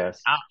good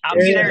guess. I'll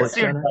be there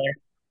soon, brother.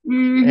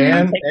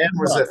 And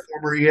was a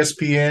former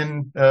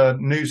ESPN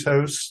news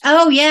host.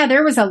 Oh yeah,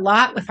 there was a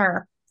lot with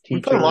her.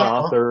 Teacher,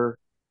 author,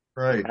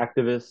 right?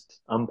 Activist,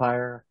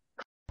 umpire.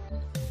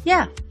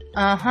 Yeah.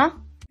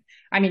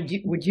 I mean,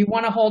 would you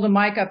want to hold a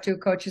mic up to a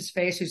coach's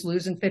face who's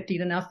losing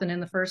 50-0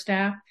 in the first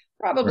half?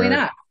 Probably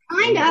not.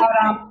 Kind of.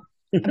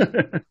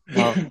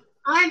 Well,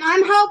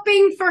 I'm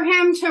hoping for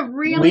him to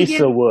really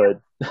Lisa would.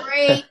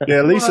 Great.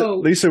 Yeah, Whoa.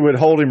 Lisa would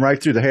hold him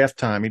right through the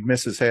halftime. He'd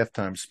miss his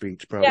halftime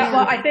speech, probably. Yeah,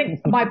 well, I think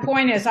my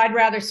point is I'd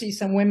rather see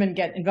some women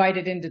get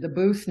invited into the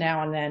booth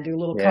now and then, do a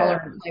little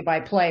color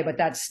play-by-play, but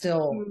that's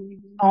still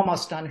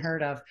almost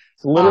unheard of.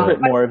 It's a little bit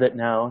more of it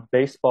now.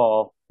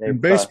 Baseball. In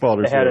baseball,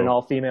 they there's had a an little.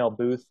 all-female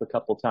booth a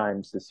couple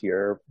times this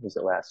year. Was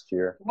it last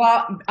year?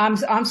 Well,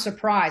 I'm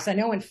surprised. I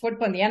know in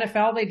football, in the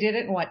NFL, they did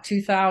it in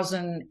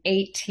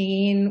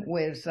 2018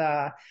 with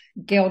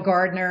Gail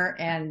Gardner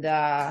and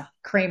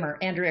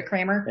Andrea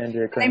Kramer.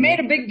 They made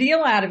a big deal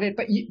out of it,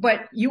 but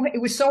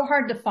it was so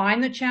hard to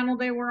find the channel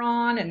they were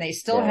on, and they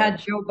still had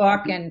Joe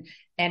Buck and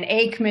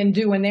Aikman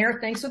doing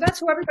their thing. So that's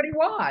who everybody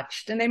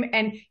watched. And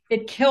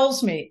it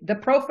kills me. The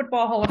Pro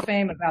Football Hall of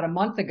Fame about a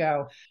month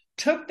ago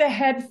took the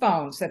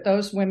headphones that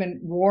those women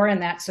wore in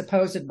that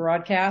supposed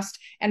broadcast,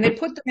 and they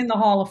put them in the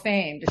Hall of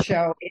Fame to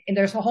show, and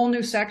there's a whole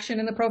new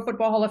section in the Pro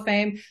Football Hall of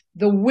Fame,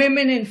 the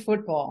women in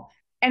football.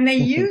 And they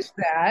used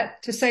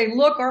that to say,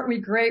 look, aren't we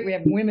great? We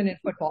have women in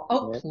football.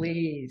 Oh,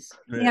 please.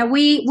 Yeah,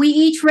 we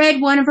each read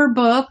one of her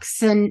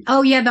books, and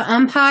the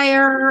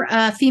umpire,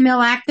 female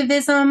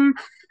activism.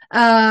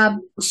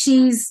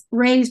 She's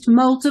raised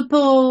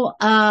multiple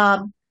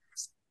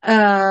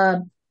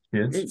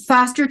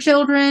foster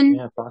children.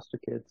 Yeah, foster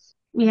kids.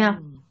 Yeah.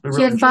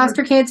 She had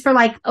foster kids for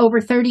like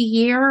over 30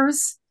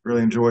 years.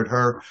 Really enjoyed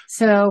her.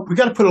 So we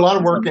got to put a lot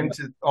of work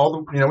into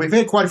all the, we've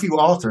had quite a few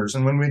authors,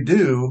 and when we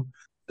do,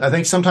 I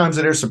think sometimes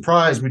they're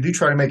surprised. We do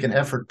try to make an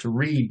effort to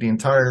read the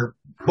entire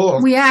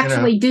book. We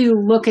actually do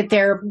look at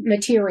their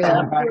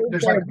material. We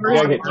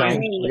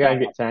gotta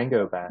get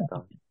Tango back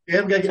on.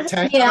 Yeah, we gotta get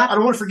Tango. Yeah. I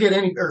don't want to forget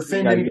any or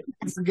offend any.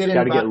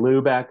 Gotta get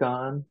Lou back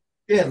on.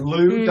 Yeah,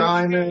 Lou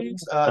Diamond,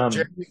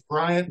 Jeremy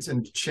Bryant,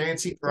 and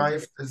Chancey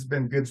Rife has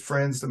been good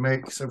friends to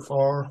make so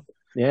far.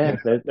 Yeah,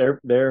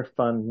 they're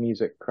fun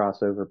music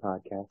crossover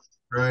podcasts.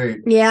 Right.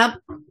 Yep.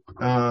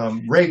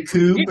 Ray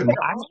Coob and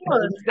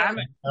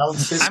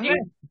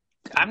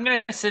I'm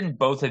gonna send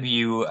both of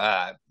you,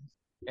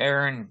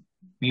 Aaron,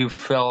 you,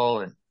 Phil,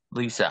 and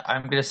Lisa.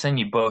 I'm gonna send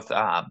you both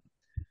the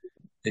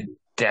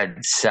Dead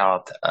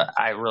South.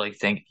 I really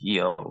think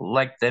you'll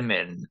like them,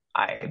 and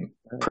I'm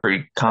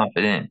pretty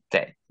confident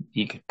that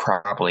you could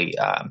probably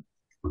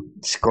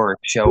score a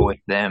show with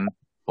them.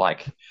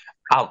 Like,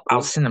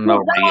 I'll send them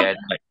over to you.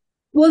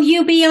 Will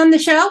you be on the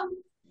show?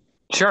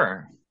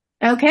 Sure.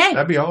 Okay.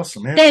 That'd be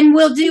awesome. Yeah. Then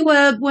we'll do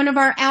one of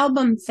our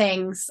album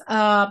things.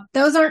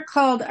 Those aren't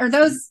called,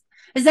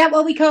 is that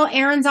what we call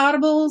Aaron's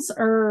Audibles?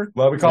 Or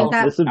well, we call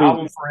it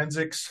album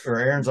forensics or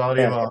Aaron's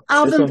audio.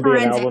 Album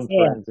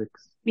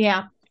forensics.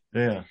 Yeah.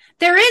 Yeah.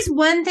 There is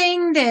one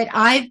thing that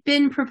I've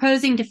been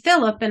proposing to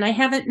Philip, and I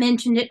haven't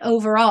mentioned it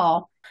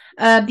overall.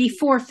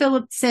 before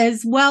Philip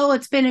says, well,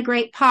 it's been a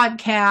great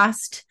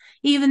podcast,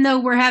 even though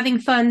we're having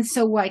fun,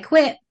 so why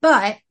quit?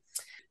 But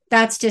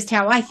that's just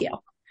how I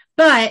feel.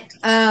 But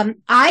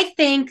I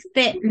think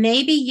that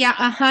maybe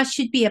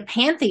should be a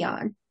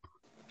pantheon.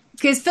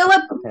 Because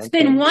Philip's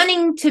been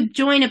wanting to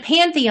join a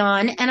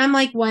pantheon, and I'm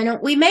like, why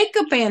don't we make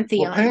a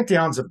pantheon? Well,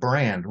 Pantheon's a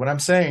brand. What I'm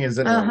saying is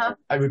that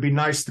it would be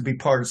nice to be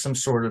part of some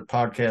sort of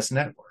podcast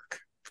network.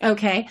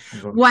 Okay.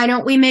 Why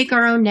don't we make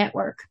our own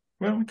network?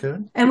 Well, we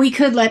could. And we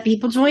could let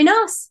people join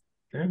us.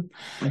 Okay.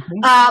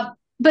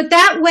 But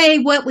that way,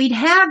 what we'd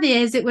have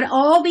is it would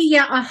all be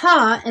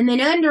and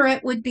then under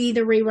it would be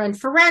the Rerun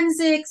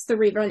Forensics, the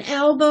Rerun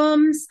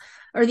Albums,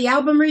 or the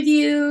album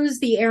reviews,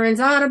 the Aaron's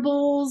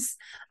Audibles,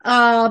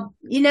 and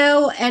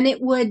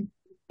it would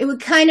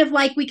kind of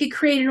like we could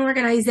create an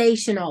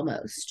organization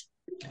almost.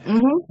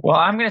 Mm-hmm. Well,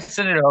 I'm going to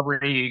send it over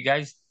to you. You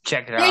guys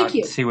check it out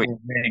and see what you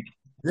think.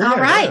 All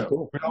right. Yeah.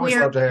 Cool.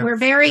 We're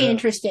very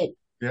interested.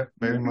 Yeah,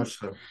 very much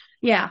so.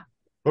 Yeah.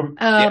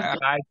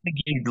 I think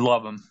you'd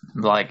love them.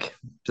 Like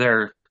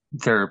they're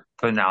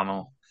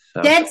phenomenal.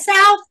 So. Dead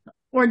South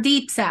or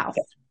Deep South?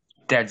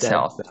 Dead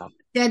South.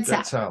 Dead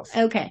South.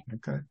 Okay.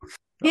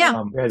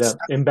 Yeah.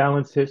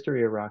 Imbalanced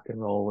History of Rock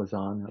and Roll was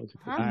on. That was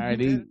all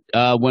righty.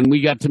 When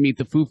we got to meet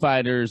the Foo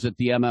Fighters at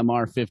the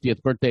MMR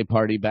 50th birthday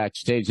party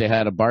backstage, they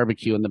had a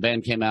barbecue and the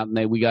band came out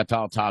and we got to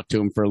all talk to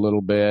them for a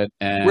little bit.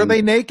 And were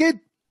they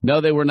naked? No,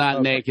 they were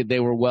not naked. They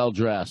were well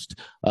dressed.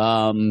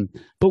 But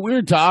we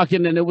were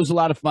talking, and it was a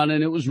lot of fun,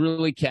 and it was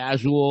really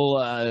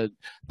casual.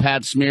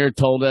 Pat Smear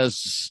told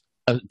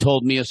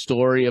me a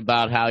story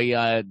about how he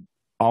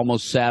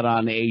almost sat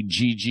on a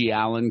Gigi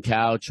Allen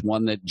couch,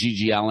 one that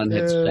Gigi Allen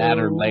had sat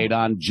or laid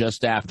on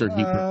just after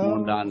he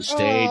performed on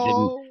stage,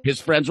 and his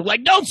friends were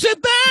like, "Don't sit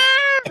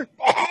there!"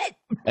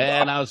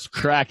 And I was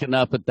cracking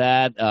up at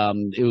that.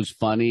 It was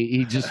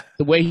funny.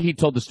 The way he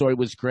told the story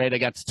was great. I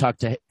got to talk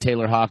to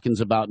Taylor Hawkins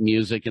about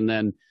music. And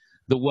then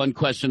the one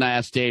question I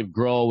asked Dave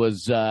Grohl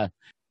was,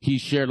 he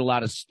shared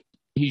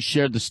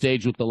the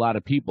stage with a lot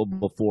of people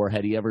before.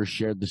 Had he ever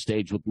shared the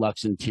stage with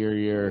Lux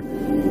Interior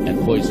and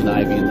Poison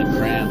Ivy and the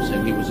Cramps?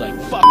 And he was like,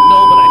 fuck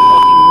no, but I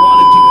fucking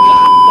wanted to,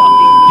 God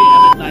fucking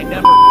damn it, and I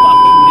never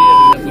fucking did.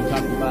 And then we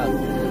talked about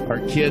our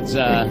kids'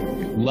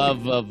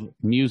 love of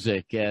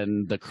music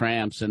and the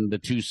Cramps and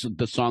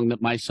the song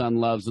that my son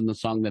loves and the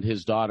song that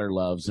his daughter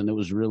loves. And it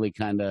was really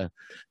kind of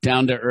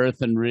down to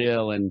earth and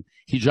real. And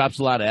he drops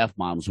a lot of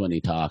F-bombs when he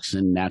talks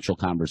in natural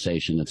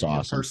conversation. It's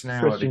awesome.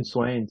 Personality. Christian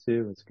Swain,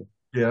 too. It's good.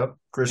 Yep.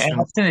 Christian.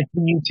 And I'll send it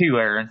to you too,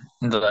 Aaron.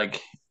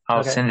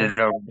 I'll send it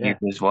over to you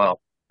as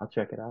well. I'll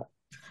check it out.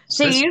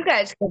 So you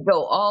guys could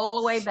go all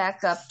the way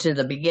back up to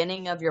the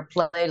beginning of your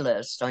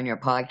playlist on your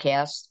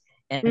podcast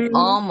and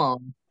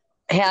almost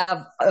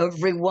have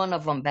every one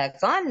of them back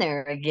on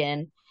there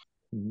again.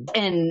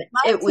 And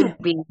it would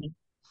be,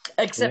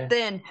 except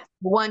then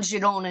the ones you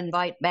don't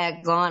invite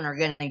back on are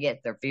going to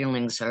get their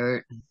feelings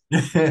hurt.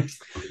 That's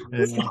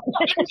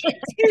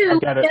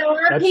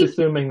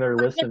assuming they're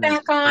listening.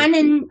 Back on,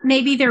 and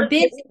maybe they're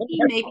busy.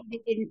 Maybe they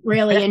didn't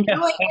really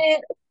enjoy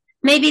it.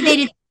 Maybe they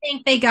didn't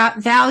think they got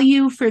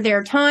value for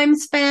their time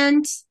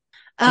spent.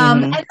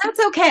 And that's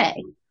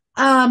okay.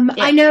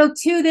 I know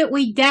too that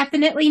we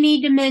definitely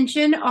need to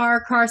mention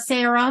our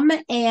Carcerum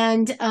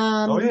and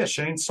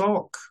Shane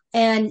Salk.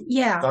 And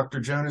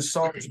Dr. Jonas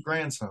Salk's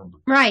grandson.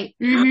 Right.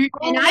 Mm-hmm.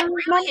 And I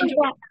really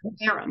enjoyed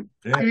Carcerum.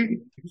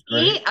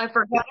 I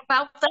forgot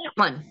about that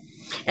one.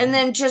 And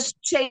then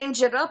just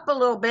change it up a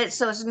little bit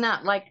so it's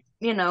not like,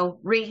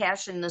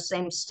 rehashing the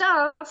same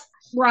stuff.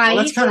 Right.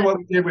 Well, that's kind of what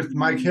we did with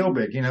Mike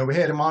Hilbig. We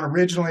had him on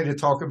originally to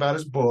talk about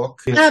his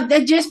book.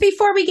 Just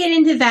before we get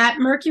into that,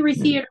 Mercury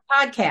Theater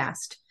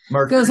podcast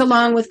goes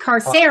along with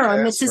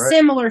Carcerum. It's a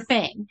similar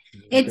thing.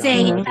 It's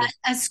a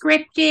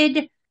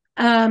scripted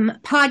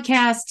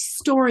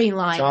podcast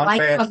storyline,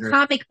 like Badger. A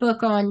comic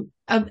book on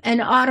an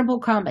Audible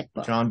comic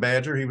book. John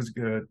Badger, he was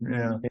good.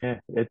 Yeah.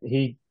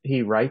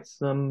 He writes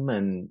them,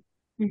 and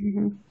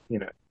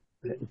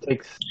it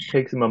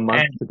takes him a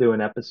month to do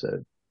an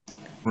episode.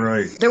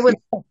 Right.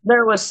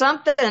 There was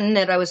something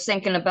that I was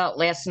thinking about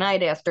last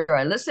night after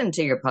I listened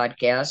to your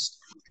podcast,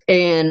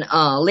 and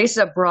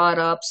Lisa brought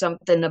up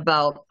something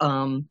about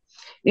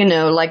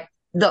like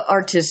the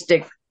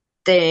artistic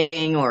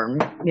thing, or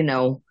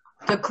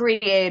the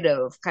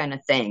creative kind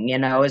of thing.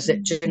 Is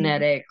it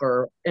genetic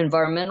or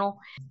environmental?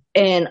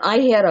 And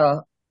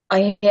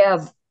I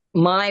have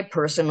my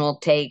personal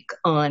take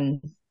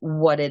on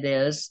what it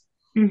is,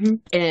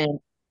 and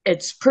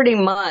it's pretty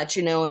much,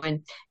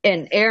 and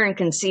Aaron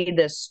can see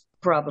this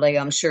probably,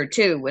 I'm sure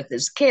too, with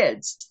his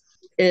kids,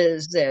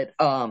 is that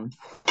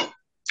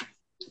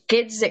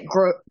kids that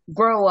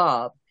grow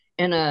up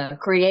in a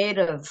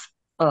creative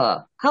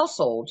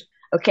household,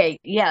 okay,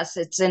 yes,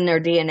 it's in their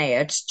DNA,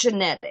 it's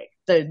genetic,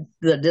 the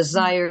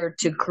desire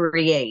to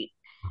create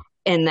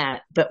and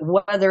that, but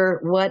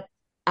what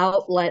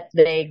outlet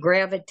they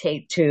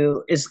gravitate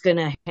to is going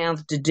to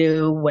have to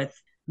do with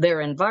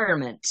their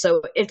environment.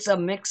 So it's a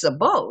mix of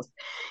both.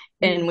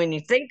 And when you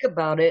think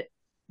about it,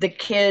 the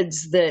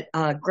kids that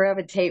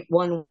gravitate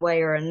one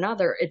way or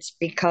another, it's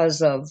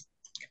because of,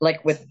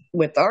 like with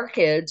our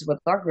kids, with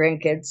our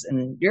grandkids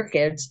and your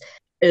kids,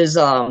 is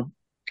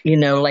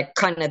like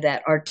kind of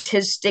that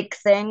artistic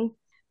thing.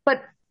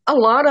 But a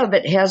lot of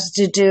it has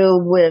to do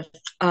with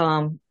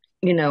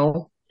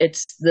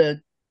it's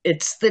the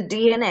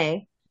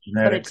DNA,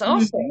 but it's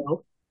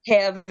also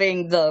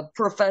having the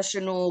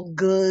professional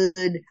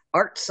good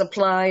art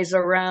supplies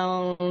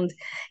around,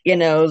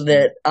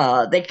 that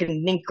they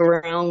can link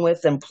around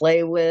with and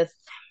play with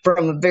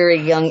from a very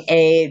young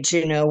age,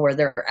 where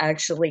they're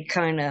actually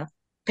kind of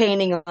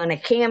painting on a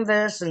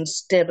canvas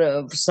instead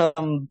of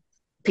some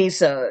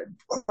piece of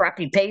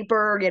crappy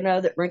paper,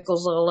 that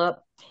wrinkles all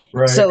up.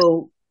 Right.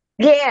 So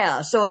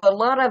a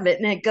lot of it,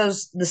 and it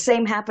goes, the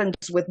same happens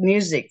with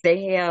music.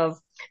 They have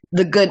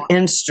the good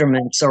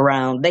instruments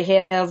around.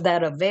 They have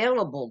that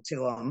available to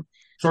them.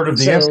 Sort of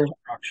the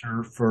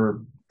infrastructure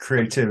for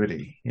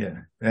creativity. Yeah.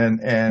 And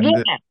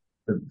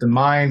the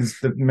minds,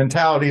 the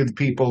mentality of the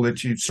people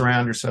that you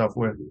surround yourself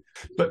with.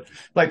 But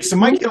like, so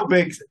Mike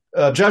Gilbig,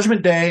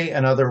 Judgment Day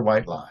and Other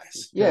White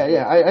Lies.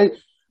 Yeah.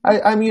 I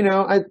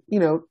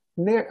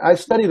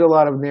studied a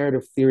lot of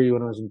narrative theory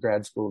when I was in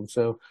grad school. And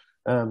so,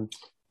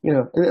 in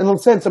a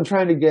sense, I'm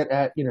trying to get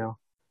at,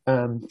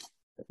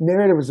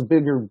 narrative is a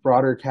bigger,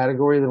 broader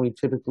category than we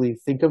typically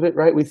think of it,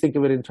 right? We think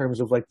of it in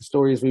terms of like the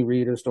stories we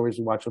read or stories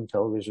we watch on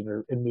television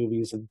or in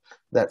movies and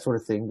that sort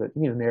of thing. But,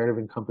 narrative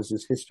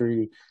encompasses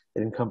history.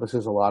 It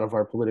encompasses a lot of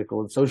our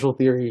political and social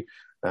theory.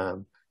 A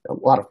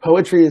lot of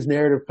poetry is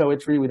narrative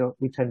poetry.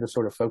 We tend to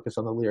sort of focus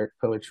on the lyric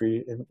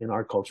poetry in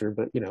our culture,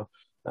 but,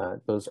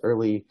 those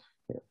early,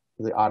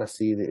 the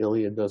Odyssey, the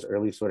Iliad, those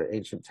early sort of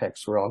ancient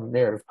texts were all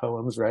narrative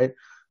poems, right?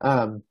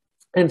 And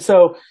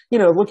so,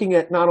 looking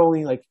at not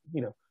only like,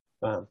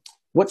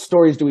 what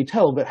stories do we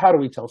tell, but how do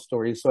we tell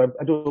stories? So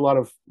I do a lot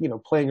of,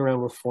 playing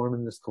around with form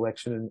in this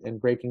collection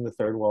and breaking the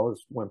third wall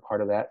is one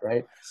part of that,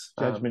 right?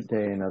 Judgment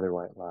Day and Other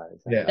White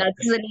Lies. Yeah. That's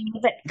the name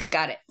of it.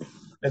 Got it.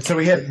 And so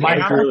we had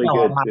Mike's really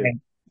good too.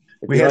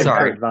 We had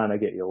Kurt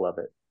Vonnegut, you'll love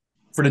it.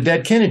 For the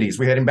Dead Kennedys,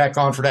 we had him back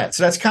on for that.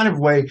 So that's kind of a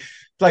way,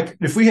 like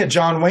if we had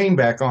John Wayne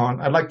back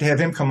on, I'd like to have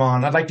him come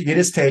on. I'd like to get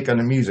his take on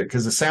the music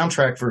because the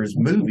soundtrack for his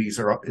movies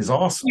is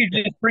awesome.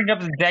 You just bring up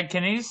the Dead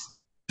Kennedys?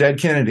 Dead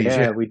Kennedys.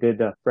 Yeah, we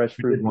did Fresh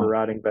Fruit for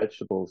Rotting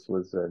Vegetables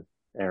was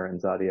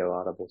Aaron's audio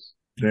audibles.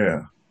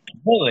 Yeah.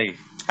 Really?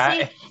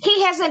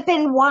 He hasn't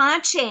been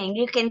watching.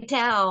 You can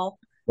tell.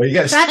 Well, you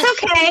got That's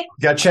okay. You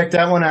got to check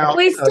that one out.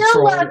 We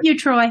still love you,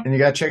 Troy. And you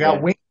got to check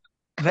out Ween.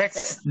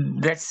 That's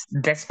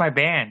my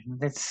band.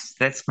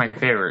 That's my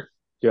favorite.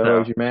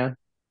 Joe's your man.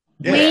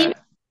 Yeah. Ween,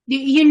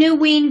 you knew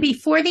Ween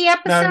before the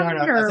episode?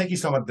 No. Or? I think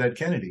he's talking about Dead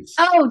Kennedys.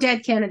 Oh,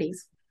 Dead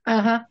Kennedys.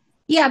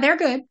 Yeah, they're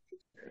good.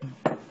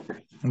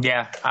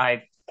 Yeah,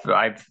 I've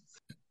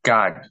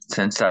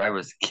since I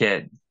was a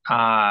kid.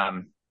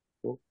 I'm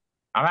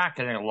not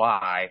gonna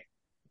lie.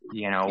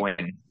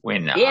 When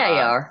yeah, you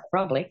are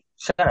probably.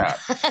 Shut up.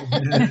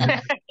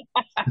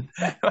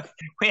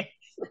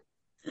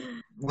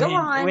 Go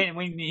on.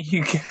 When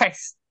you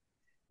guys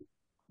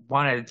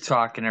wanted to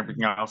talk and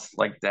everything else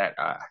like that,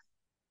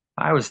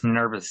 I was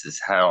nervous as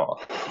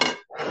hell.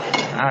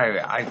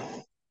 I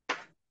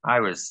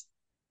was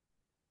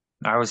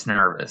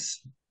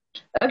nervous.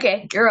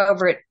 Okay, you're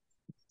over it.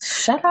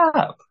 Shut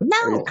up.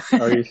 No.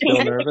 Are you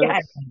still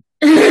nervous?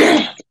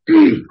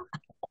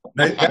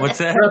 What's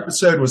that? Your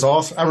episode was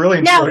awesome. I really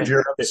enjoyed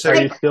your episode.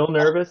 Are you still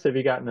nervous? Have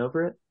you gotten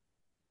over it?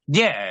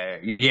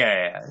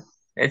 Yeah.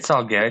 It's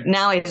all good.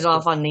 Now he's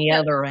off on the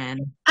other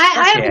end.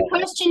 I have a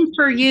question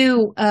for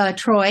you,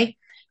 Troy.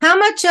 How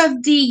much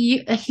of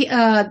the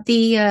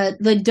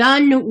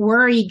Dunn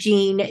worry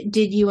gene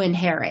did you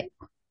inherit?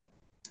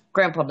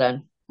 Grandpa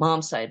Dunn,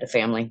 mom's side of the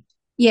family.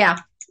 Yeah.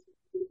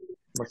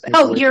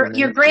 Oh,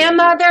 your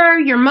grandmother,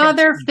 your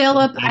mother,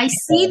 Philip. I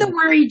see the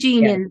worry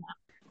gene in.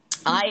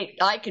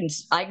 I can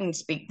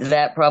speak to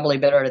that probably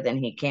better than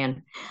he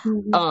can.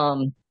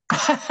 Mm-hmm.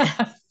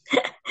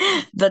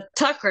 The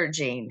Tucker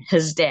gene,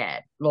 his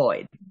dad,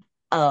 Lloyd,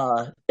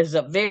 is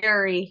a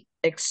very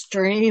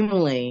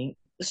extremely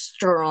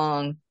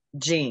strong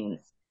gene.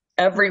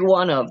 Every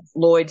one of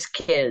Lloyd's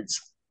kids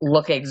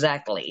look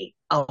exactly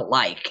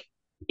alike,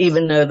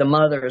 even though the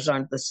mothers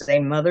aren't the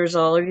same mothers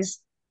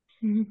always.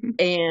 Mm-hmm.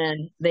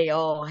 And they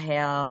all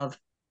have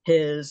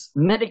his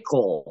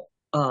medical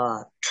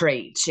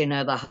traits,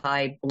 the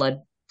high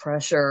blood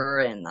pressure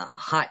and the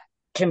hot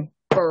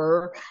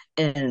temper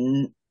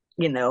and,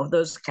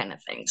 those kind of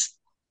things.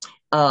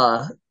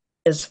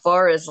 As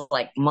far as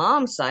like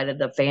mom's side of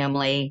the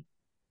family,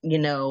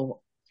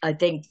 I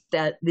think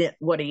that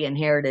what he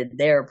inherited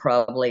there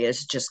probably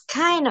is just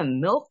kind of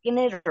milking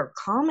it or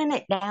calming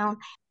it down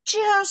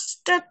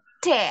just a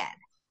tad.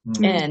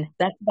 Mm-hmm. And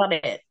that's about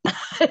it.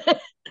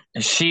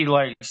 She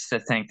likes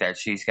to think that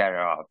she's got it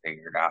all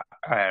figured out.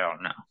 I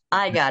don't know.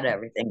 I got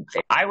everything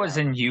figured out. I was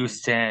in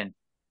Houston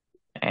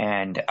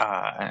and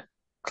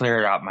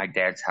cleared out my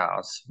dad's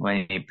house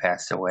when he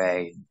passed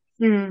away.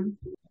 Mm.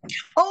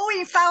 Oh,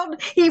 he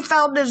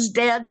found his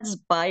dad's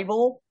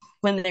Bible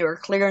when they were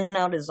clearing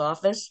out his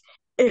office.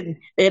 and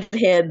it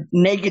had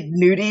naked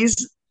nudies,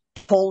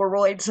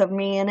 Polaroids of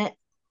me in it.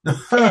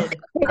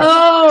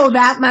 Oh,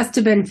 that must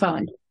have been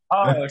fun.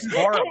 Oh, it's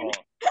horrible.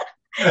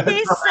 He's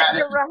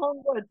sitting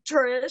around with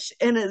Trish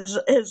and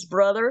his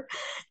brother,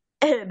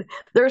 and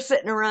they're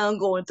sitting around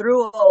going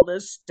through all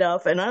this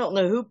stuff. And I don't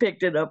know who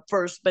picked it up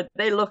first, but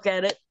they look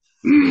at it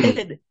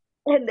and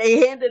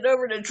they hand it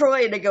over to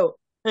Troy and they go,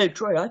 "Hey,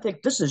 Troy, I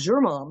think this is your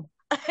mom."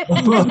 I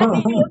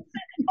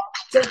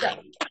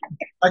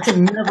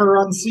can never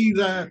unsee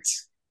that.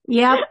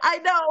 Yeah, I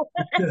know.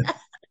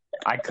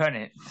 I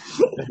couldn't.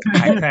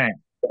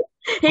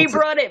 He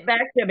brought it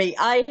back to me.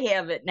 I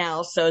have it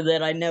now so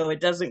that I know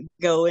it doesn't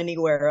go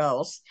anywhere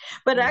else.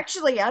 But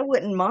actually, I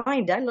wouldn't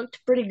mind. I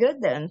looked pretty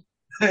good then.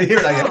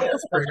 You're like,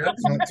 that's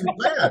not too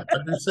bad. I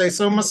do say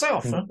so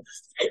myself. Huh?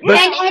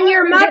 And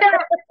your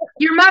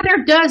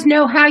mother does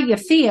know how you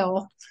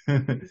feel.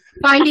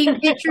 Finding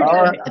pictures,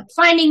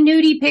 finding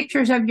nudie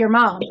pictures of your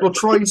mom. Well,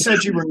 Troy, you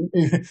said you were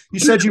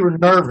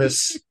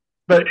nervous,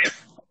 but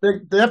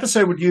the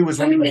episode with you was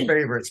one of my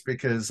favorites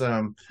because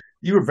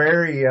you were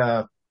very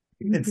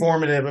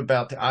informative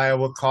about the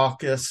Iowa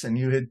caucus, and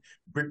you had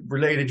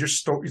related your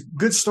stories,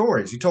 good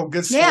stories. You told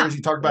good stories. Yeah.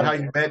 You talked about how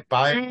you met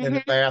Bite in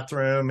the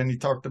bathroom, and you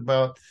talked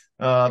about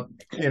the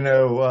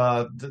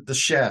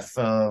chef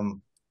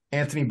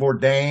Anthony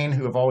Bourdain,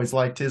 who have always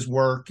liked his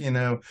work,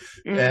 and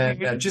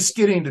just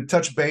getting to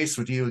touch base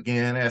with you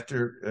again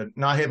after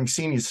not having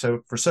seen you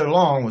for so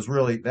long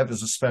that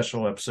was a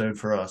special episode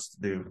for us to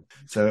do.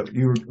 So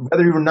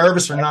whether you were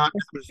nervous or not,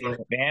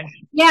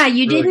 yeah,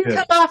 you really didn't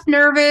come off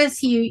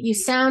nervous. You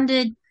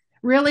sounded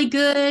really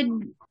good.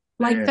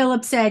 Like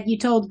Philip said, you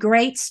told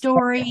great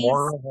stories.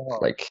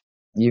 Like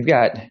you've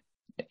got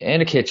in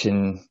a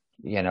kitchen,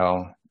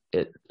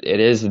 it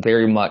is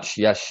very much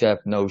yes chef,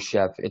 no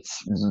chef.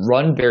 It's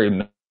run very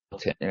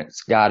militant, and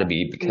it's got to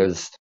be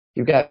because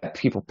you've got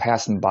people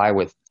passing by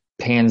with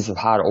pans of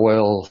hot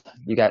oil.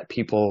 You got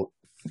people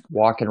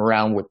walking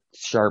around with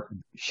sharp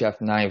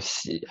chef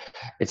knives.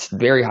 It's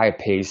very high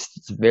paced.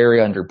 It's very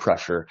under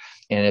pressure,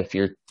 and if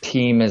your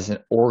team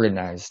isn't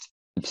organized,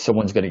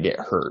 someone's going to get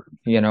hurt.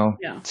 Yeah.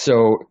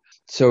 So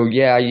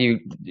yeah, you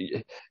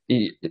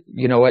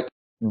know what?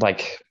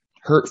 Like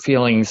hurt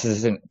feelings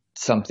isn't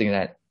something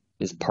that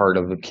is part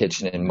of the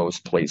kitchen in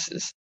most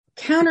places.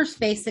 Counter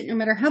space that no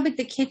matter how big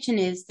the kitchen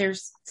is,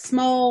 there's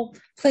small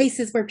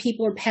places where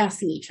people are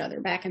passing each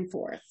other back and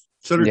forth.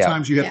 So there are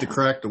times you have to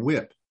crack the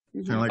whip.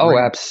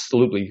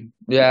 Absolutely.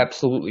 Yeah,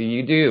 absolutely.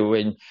 You do.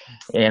 And,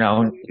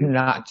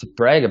 not to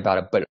brag about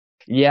it, but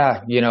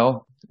yeah,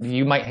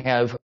 you might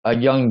have a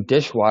young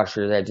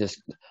dishwasher that just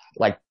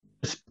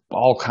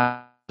all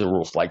kinds of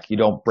rules. Like you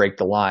don't break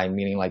the line,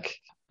 meaning like,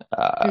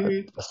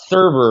 a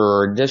server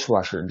or a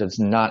dishwasher does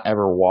not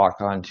ever walk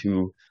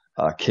onto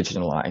a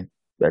kitchen line.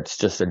 That's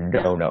just a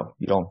no-no.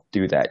 You don't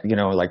do that.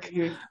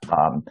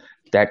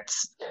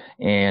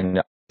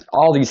 And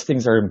all these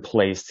things are in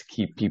place to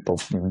keep people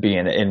from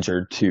being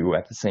injured too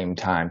at the same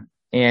time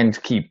and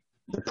keep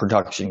the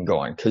production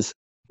going. Because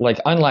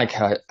unlike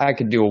how I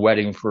could do a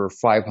wedding for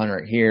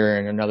 500 here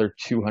and another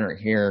 200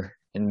 here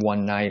in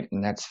one night,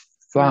 and that's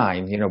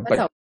fine,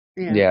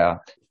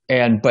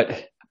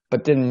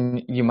 But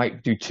then you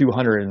might do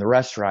 200 in the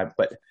restaurant,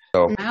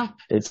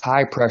 it's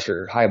high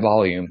pressure, high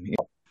volume.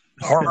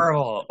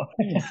 Horrible.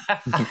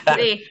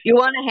 See, you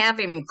want to have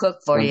him cook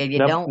for you.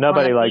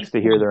 Nobody likes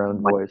to hear their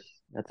own voice.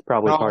 That's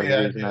probably part of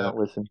the reason I don't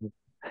listen.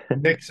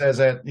 Nick says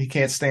that he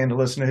can't stand to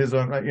listen to his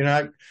own.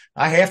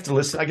 I have to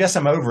listen. I guess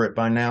I'm over it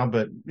by now,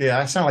 but yeah,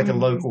 I sound like a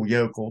local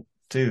yokel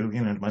too,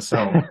 to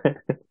myself.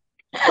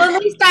 Well,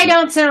 at least I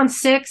don't sound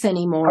 6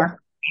 anymore.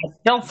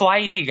 Don't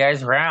fly you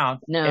guys around.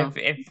 No.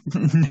 Yeah,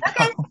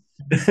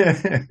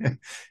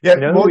 we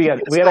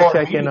got to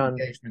check in on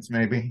engagements,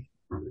 maybe.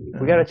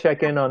 We got to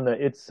check in on the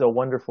 "It's a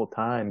Wonderful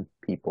Time"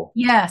 people.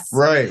 Yes,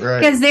 right.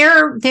 Because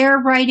they're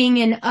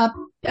writing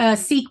a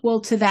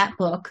sequel to that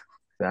book.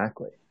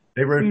 Exactly.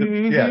 They wrote.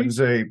 It was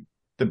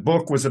the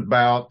book was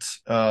about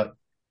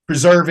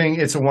preserving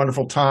 "It's a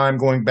Wonderful Time."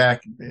 Going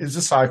back, it's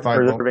a sci-fi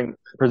book.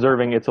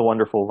 Preserving "It's a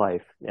Wonderful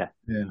Life." Yeah.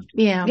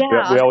 Yeah.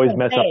 We always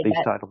mess up these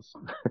titles.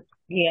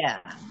 Yeah,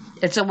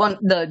 it's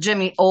the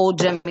Jimmy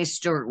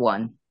Stewart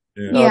one.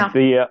 I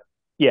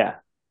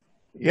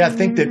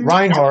think that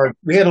Reinhard,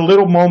 we had a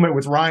little moment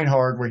with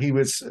Reinhard where he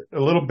was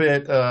a little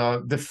bit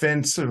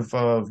defensive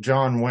of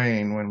John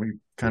Wayne when we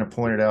kind of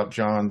pointed out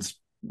John's,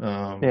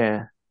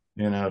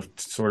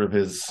 sort of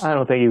his. I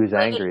don't think he was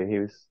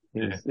angry.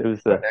 It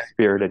was the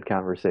spirited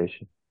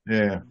conversation.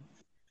 Yeah,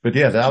 but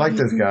I like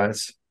those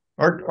guys.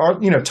 Or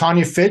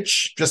Tanya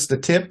Fitch, just the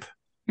tip.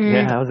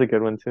 Yeah, that was a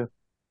good one too.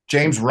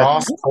 James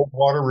Ross,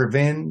 Coldwater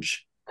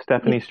Revenge.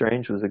 Stephanie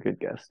Strange was a good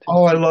guest.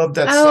 Oh, I love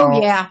that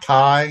song. Yeah.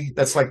 Pie.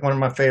 That's like one of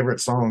my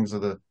favorite songs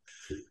of the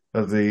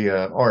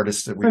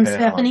artists that we've had.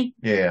 Stephanie?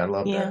 Yeah, I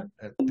love that.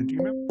 Did you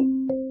remember?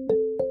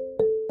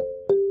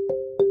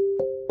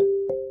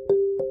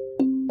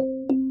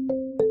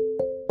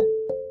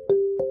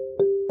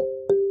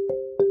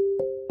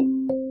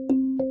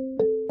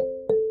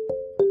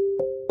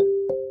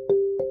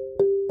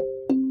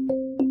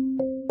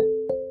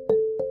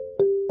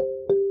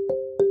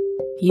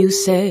 You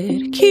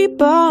said,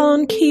 keep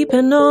on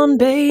keeping on,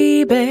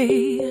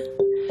 baby.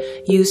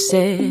 You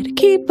said,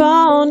 keep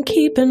on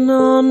keeping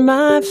on,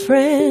 my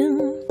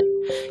friend.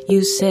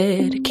 You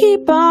said,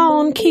 keep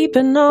on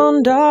keeping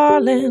on,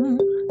 darling.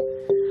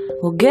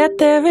 We'll get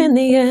there in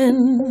the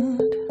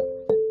end.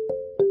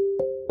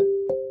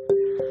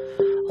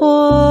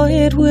 Oh,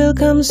 it will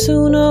come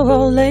sooner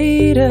or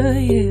later,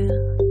 yeah.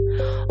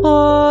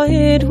 Oh,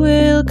 it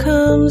will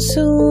come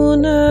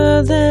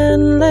sooner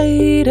than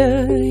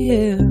later,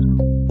 yeah.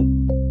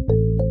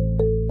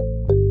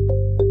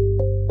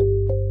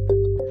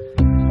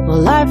 Well,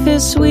 life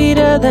is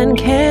sweeter than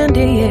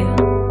candy, yeah.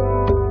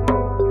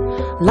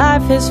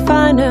 Life is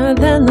finer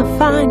than the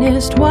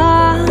finest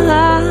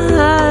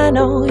wine,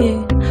 oh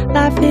yeah.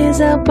 Life is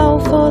a bowl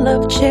full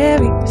of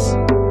cherries.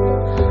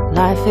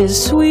 Life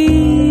is sweeter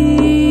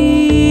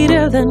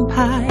than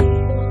pie,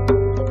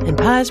 and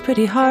pie's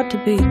pretty hard to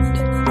beat.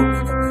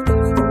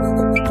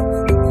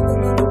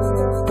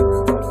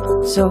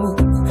 So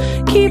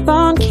keep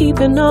on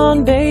keeping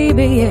on,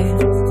 baby, yeah.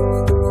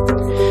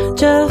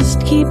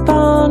 Just keep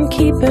on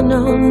keeping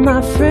on,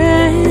 my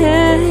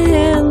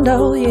friend,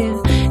 oh yeah.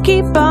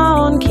 Keep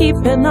on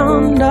keeping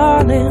on,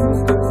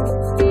 darling.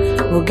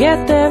 We'll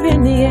get there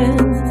in the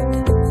end.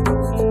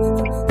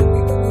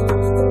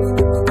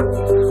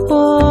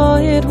 Oh,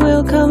 it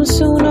will come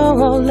sooner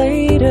or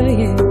later,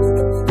 yeah.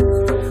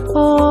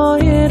 Oh,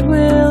 it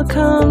will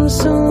come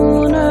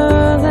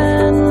sooner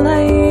than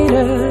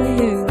later,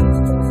 yeah.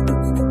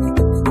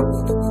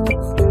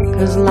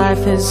 'Cause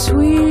life is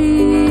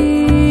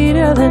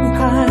sweeter than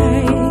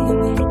pie,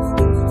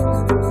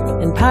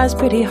 and pie's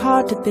pretty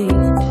hard to beat.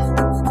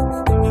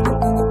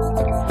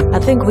 I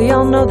think we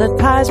all know that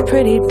pie's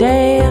pretty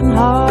damn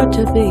hard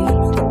to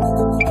beat.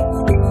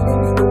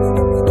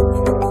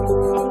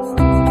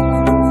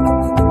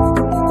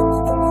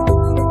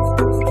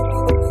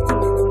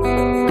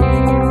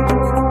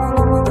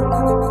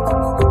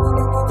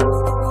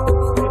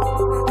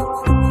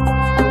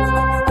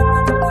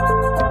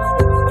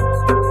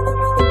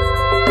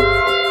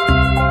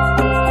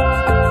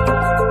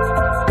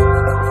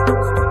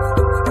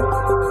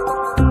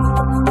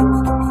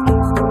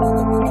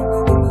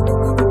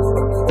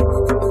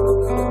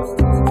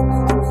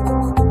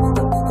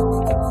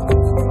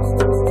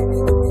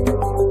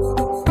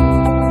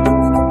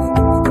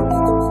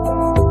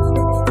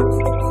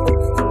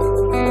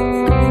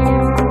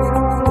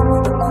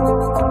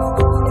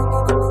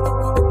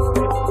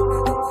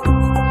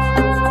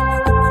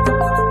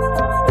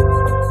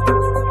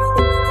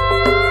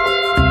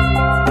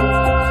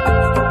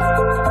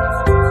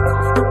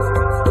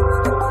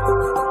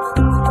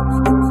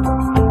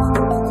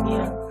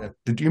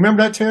 Do you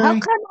remember that, Terry? How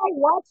come I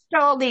watched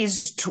all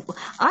these?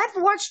 I've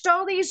watched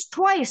all these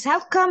twice. How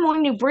come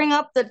when you bring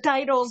up the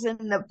titles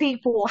and the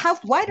people,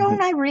 why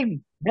don't I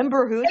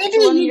remember who's Maybe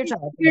one you're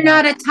talking you're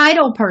about? not a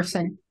title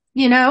person,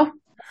 you know?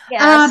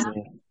 Yes.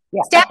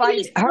 Yeah, Stephanie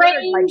if I heard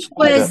Strange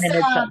like was, 5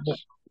 minutes of it.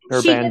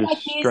 Her she band did is like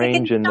music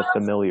Strange and and the stuff.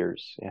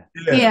 Familiars. Yeah.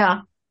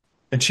 Yeah.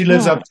 And she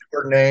lives Yeah. up to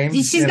her name.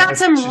 She's got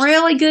some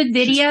really good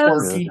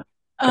videos.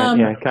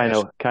 Yeah,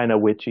 kind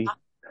of witchy.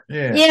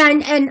 Yeah,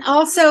 and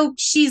also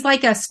she's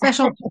like a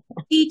special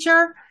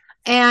teacher,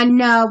 and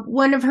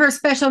one of her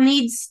special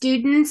needs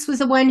students was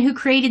the one who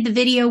created the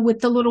video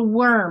with the little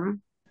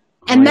worm.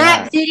 And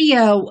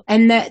video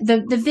and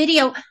the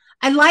video,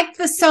 I liked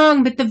the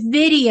song, but the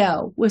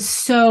video was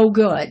so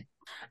good.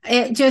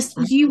 It just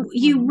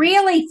you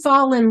really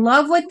fall in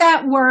love with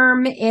that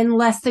worm in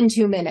less than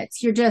 2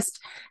 minutes. You're just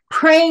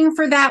praying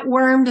for that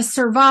worm to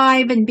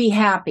survive and be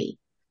happy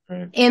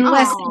in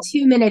less than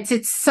 2 minutes.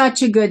 It's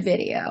such a good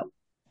video.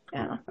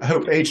 Yeah. I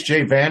hope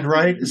H.J. Van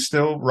Wright is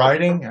still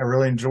writing. I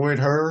really enjoyed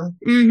her.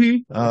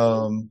 Mm-hmm.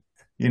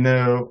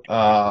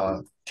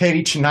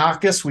 Katie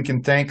Chonakis, we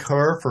can thank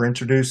her for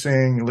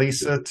introducing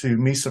Lisa to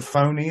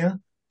misophonia.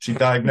 She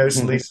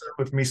diagnosed Lisa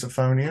with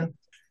misophonia.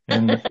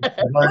 And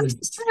I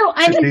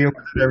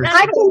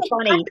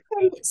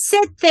can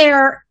sit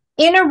there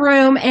in a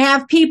room and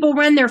have people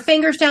run their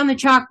fingers down the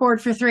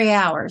chalkboard for 3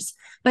 hours.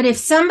 But if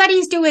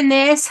somebody's doing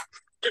this,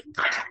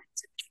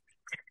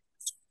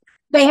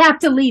 they have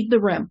to leave the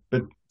room.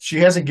 But she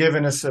hasn't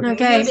given us a...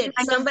 Okay.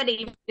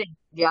 Somebody,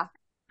 yeah.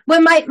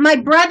 Well, my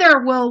brother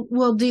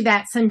will do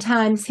that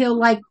sometimes. He'll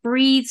like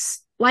breathe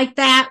like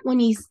that when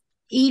he's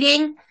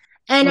eating.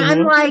 And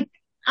I'm like,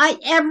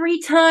 every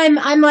time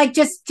I'm like,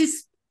 just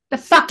the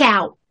fuck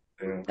out.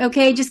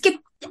 Okay. Just get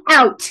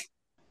out.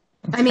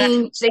 I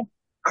mean,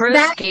 Chris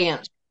that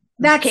can't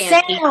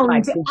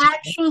sound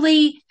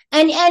actually,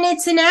 and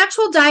it's an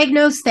actual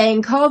diagnosed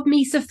thing called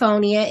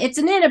misophonia.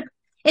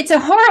 It's a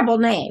horrible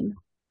name,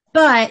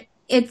 but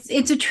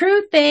it's a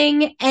true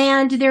thing,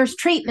 and there's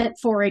treatment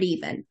for it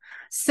even.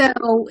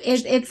 So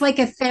it's like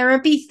a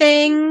therapy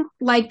thing.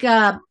 Like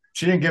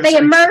she didn't give they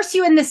immerse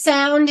you in the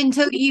sound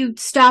until you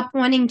stop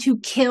wanting to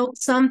kill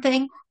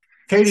something.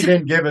 Katie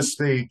didn't give us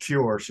the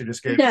cure. She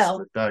just gave us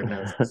the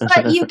diagnosis.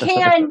 But you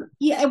can,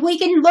 we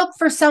can look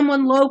for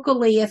someone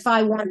locally if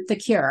I want the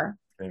cure.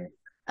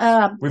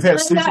 We've had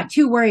I'm not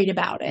too worried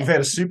about We've it.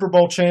 had a Super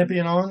Bowl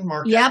champion on,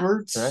 Mark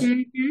Edwards. Right.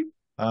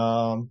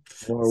 Mm-hmm.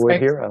 Norwood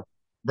Hero.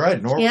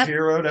 Right, Norwood Yep.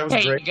 Hero. That was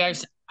Hey, great. you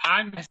guys,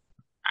 I'm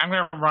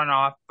gonna run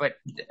off, but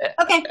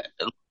Okay.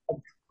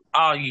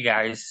 all you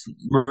guys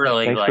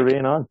really Thanks for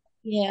being on.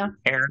 Yeah.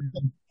 Aaron,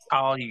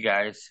 all you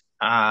guys.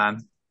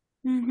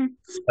 Mm-hmm.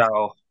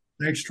 So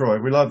Thanks, Troy.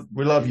 We love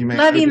you, man.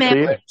 Love you, Good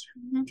man. that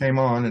you Came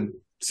on and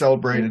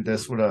celebrated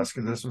this with us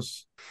because this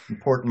was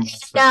important.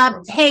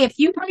 Hey, if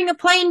you bring a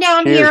plane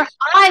down Cheers. here,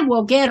 I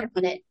will get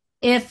on it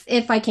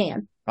if I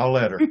can. I'll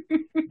let her.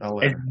 I'll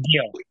let her.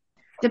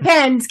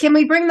 Depends. Can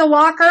we bring the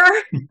walker?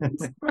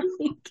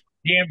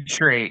 damn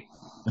straight.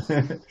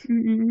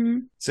 Mm-hmm.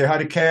 Say hi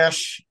to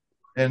Cash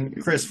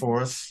and Chris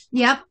for us.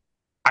 Yep.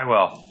 I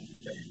will.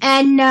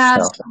 And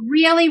So.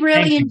 really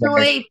Thank you,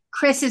 enjoy guys.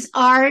 Chris's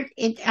art.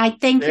 I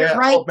think Yeah, you're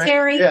right, oh, man,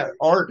 Terry. yeah,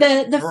 art.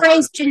 The Art.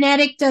 phrase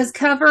genetic does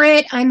cover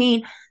it. I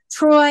mean,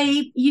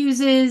 Troy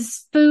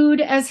uses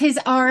food as his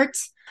art.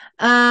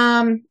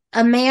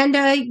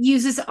 Amanda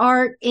uses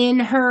art in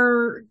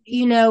her,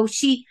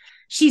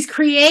 she's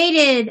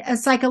created a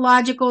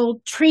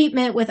psychological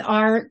treatment with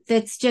art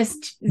that's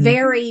just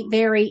very,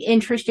 very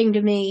interesting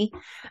to me.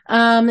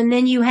 And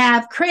then you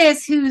have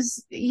Chris,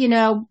 who's,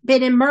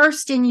 been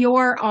immersed in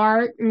your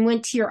art and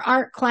went to your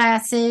art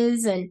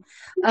classes and,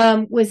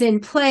 was in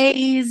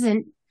plays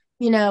and,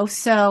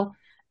 so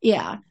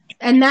yeah.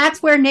 And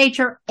that's where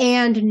nature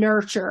and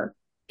nurture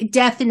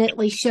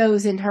definitely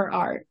shows in her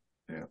art.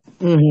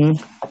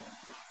 Mm-hmm.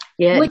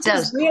 Yeah, which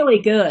is really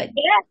good.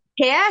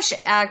 Cash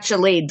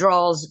actually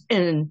draws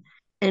in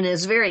and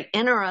is very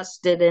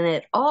interested in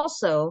it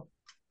also,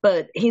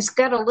 but he's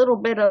got a little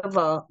bit of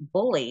a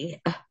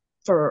bully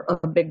for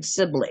a big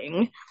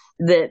sibling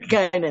that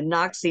kind of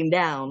knocks him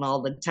down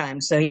all the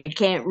time. So he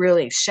can't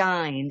really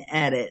shine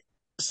at it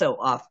so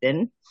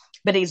often,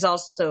 but he's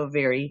also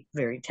very,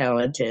 very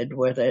talented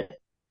with it.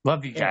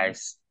 Love you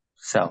guys.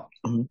 So,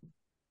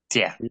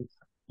 yeah.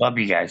 Love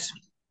you guys.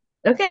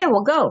 Okay,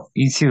 we'll go.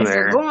 You too, If you're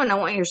Aaron. going, I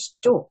want your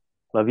stool.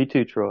 Love you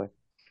too, Troy.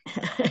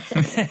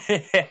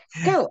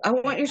 Go. I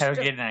want your Have a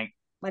stool. good night.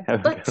 My Have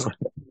a butt's good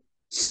one.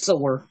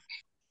 sore.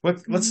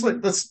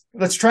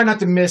 Let's try not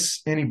to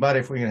miss anybody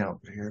if we can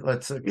help it here.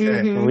 Let's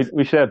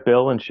We should have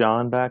Bill and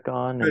Sean back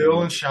on.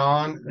 Bill and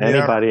Sean.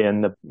 Anybody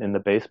in the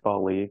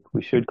baseball league.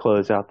 We should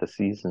close out the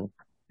season.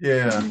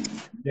 Yeah,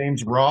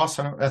 James Ross.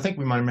 I think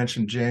we might have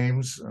mentioned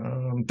James.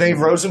 Dave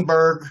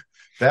Rosenberg.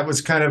 That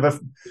was kind of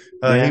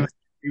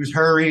he was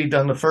hurried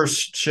on the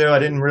first show. I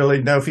didn't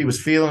really know if he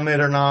was feeling it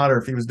or not, or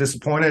if he was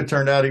disappointed. It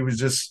turned out he was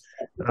just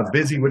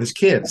busy with his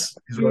kids.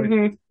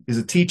 He's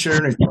a teacher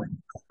and he's talking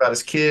about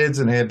his kids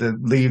and had to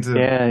leave. He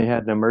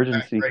had an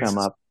emergency come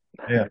up.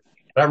 Yeah,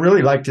 but I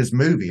really liked his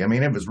movie. I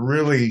mean, it was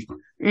really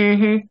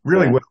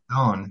well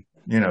done.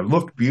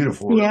 Looked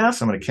beautiful. Yeah.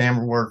 Some of the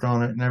camera work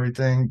on it and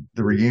everything.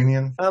 The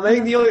reunion. I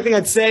think the only thing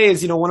I'd say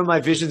is, one of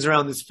my visions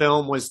around this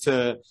film was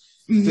to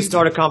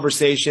start a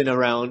conversation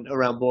around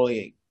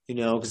bullying,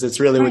 because it's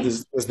really what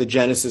was the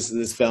genesis of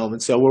this film.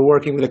 And so we're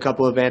working with a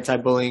couple of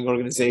anti-bullying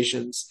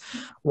organizations.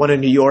 One in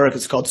New York,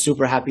 it's called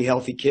Super Happy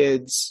Healthy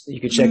Kids. You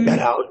can check that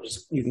out.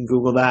 You can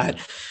Google that.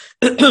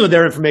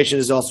 Their information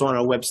is also on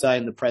our website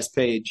and the press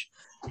page.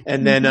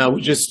 And then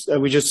we just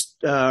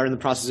are in the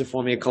process of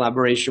forming a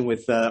collaboration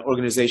with an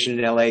organization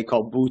in LA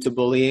called Boo to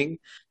Bullying.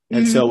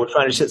 And so we're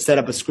trying to set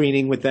up a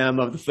screening with them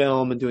of the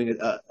film and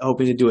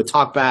hoping to do a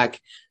talk back.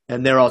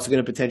 And they're also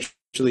going to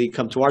potentially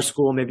come to our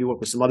school, maybe work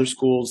with some other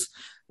schools.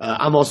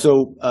 I'm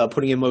also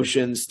putting in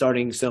motion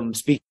starting some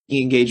speaking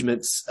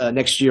engagements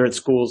next year at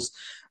schools,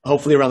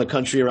 hopefully around the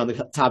country, around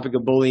the topic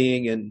of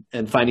bullying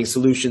and finding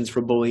solutions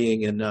for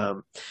bullying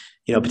and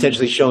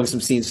potentially showing some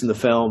scenes from the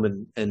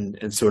film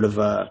and sort of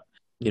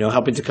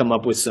helping to come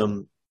up with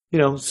some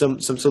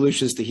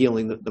solutions to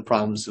healing the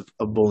problems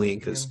of bullying.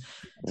 Because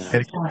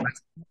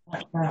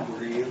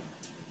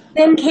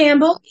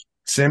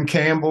Sim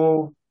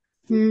Campbell.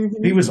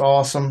 He was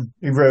awesome.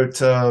 He wrote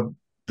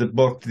the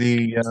book,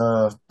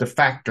 The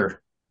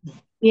Factor.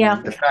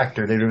 Yeah. The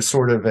Factor. It was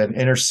sort of an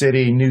inner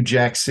city, New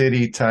Jack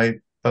City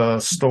type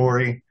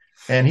story.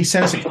 And he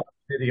sent us a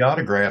copy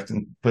autographed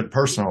and put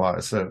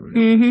personalized. So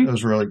it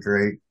was really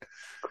great.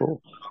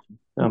 Cool.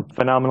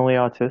 Phenomenally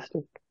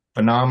autistic.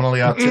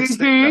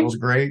 That was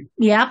great.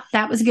 Yep,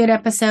 that was a good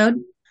episode.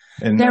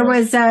 And there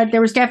was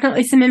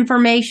definitely some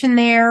information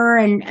there,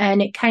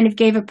 and it kind of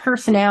gave a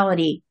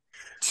personality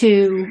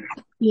to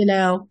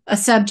a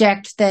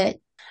subject that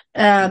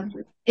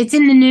it's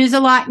in the news a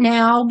lot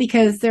now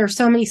because there are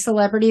so many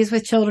celebrities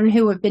with children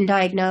who have been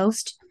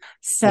diagnosed.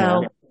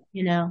 So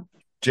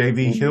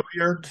J.V.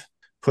 Hilliard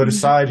put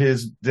aside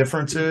his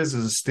differences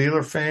as a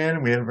Steeler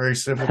fan. We had a very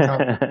civil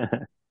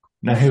conversation.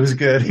 No, he was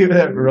good. He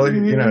had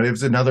really, it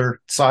was another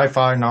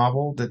sci-fi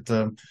novel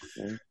that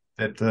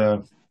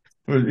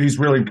he's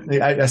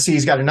really. I see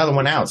he's got another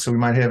one out, so we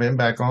might have him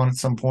back on at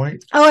some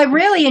point. Oh, I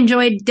really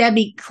enjoyed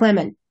Debbie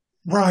Clement.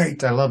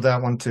 Right, I love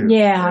that one too.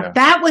 Yeah,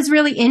 that was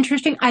really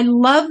interesting. I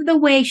love the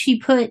way she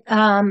put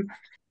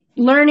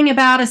learning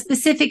about a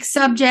specific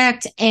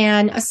subject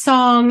and a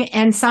song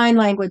and sign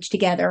language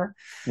together.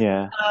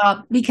 Yeah.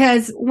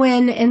 Because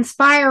when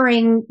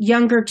inspiring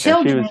younger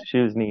children, she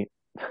was neat.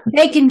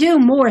 They can do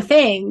more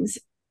things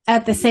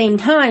at the same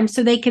time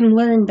so they can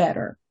learn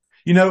better.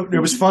 You know, it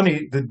was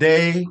funny. The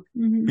day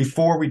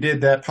before we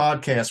did that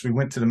podcast, we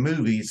went to the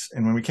movies.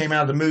 And when we came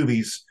out of the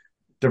movies,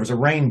 there was a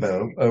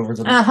rainbow over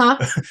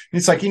the...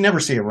 It's like you never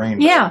see a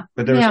rainbow. Yeah.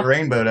 But there was a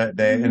rainbow that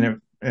day.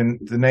 And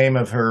the name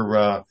of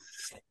her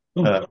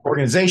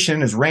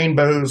organization is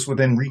Rainbows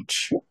Within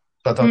Reach. So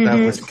I thought that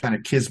was kind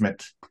of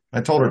kismet.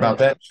 I told her about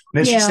that.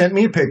 And then she sent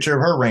me a picture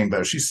of her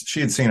rainbow. She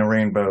had seen a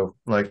rainbow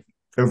like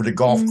over the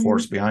golf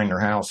course behind her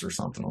house or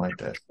something like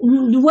that.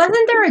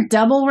 Wasn't there a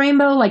double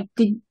rainbow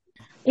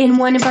in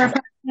one of our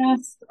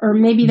podcasts? Or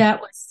maybe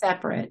that was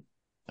separate.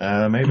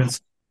 Maybe it's...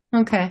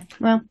 Okay,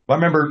 well. I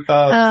remember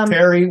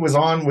Terry was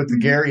on with the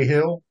Gary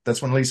Hill.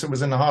 That's when Lisa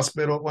was in the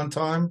hospital at one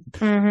time.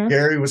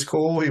 Gary was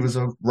cool. He was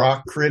a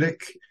rock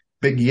critic,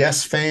 big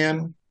Yes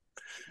fan.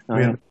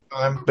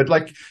 But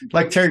like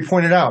Terry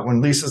pointed out,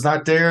 when Lisa's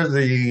not there, it's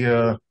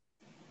a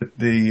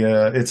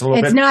little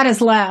bit... It's not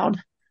as loud.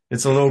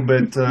 It's a little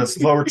bit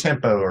slower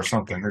tempo or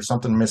something. There's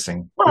something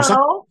missing.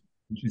 Well,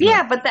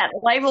 yeah, but that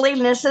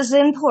liveliness is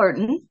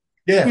important.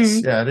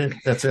 Yes, yeah,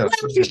 that's it.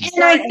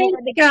 And I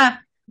think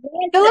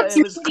Phillips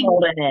was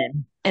calling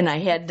in, and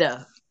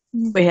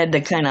we had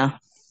to kind of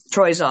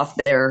Troy's off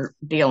there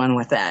dealing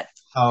with that.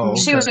 Oh,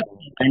 okay. She was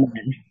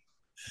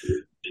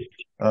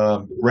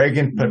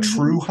Reagan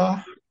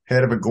Petruha,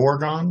 head of a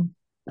Gorgon.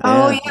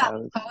 Oh yeah,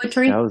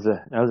 poetry. That was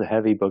a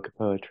heavy book of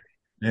poetry.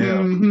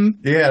 Yeah,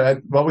 yeah.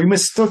 Well, we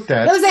mistook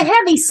that. It was a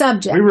heavy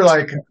subject. We were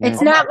like,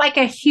 it's not like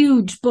a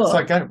huge book.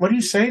 It's like, what do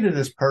you say to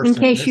this person? In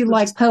case you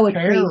like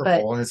poetry, terrible.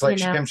 but and it's like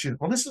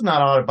well, this is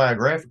not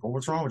autobiographical.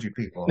 What's wrong with you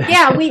people?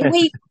 Yeah,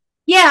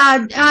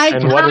 I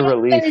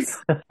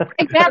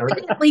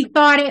definitely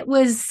thought it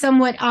was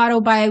somewhat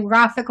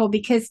autobiographical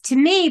because to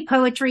me,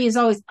 poetry is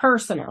always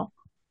personal.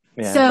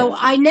 Yeah. So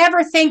I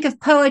never think of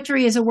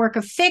poetry as a work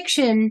of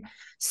fiction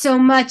so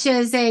much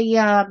as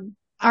a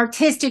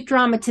artistic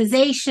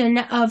dramatization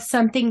of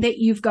something that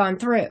you've gone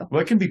through.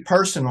 Well, it can be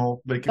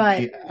personal, but it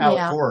can be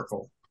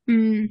allegorical.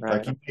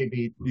 Like you may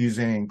be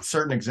using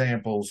certain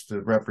examples to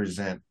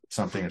represent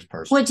something as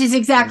personal. Which is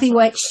exactly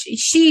what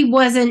she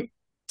wasn't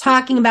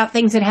talking about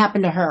things that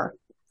happened to her.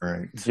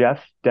 Right.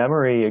 Jeff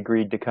Demery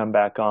agreed to come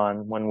back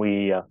on when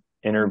we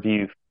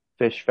interview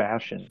Fish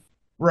Fashion.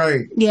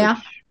 Right.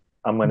 Yeah.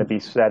 I'm going to be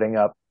setting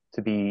up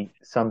to be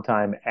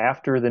sometime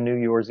after the New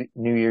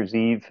Year's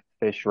Eve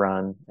fish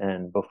run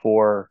and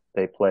before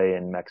they play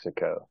in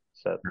Mexico.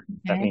 So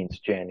that means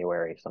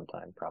January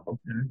sometime, probably.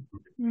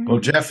 Well,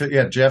 Jeff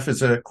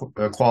is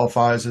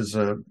qualifies as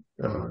a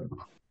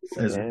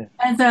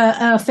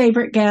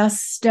favorite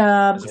guest.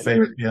 As a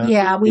favorite, he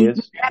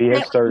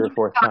has started a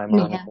fourth time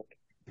on.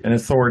 An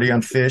authority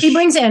on fish. He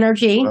brings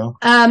energy.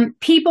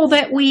 People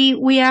that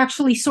we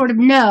actually sort of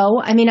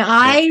know. I mean,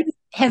 I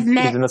have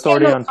met Tim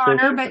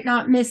O'Connor, but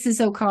not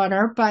Mrs.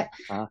 O'Connor. But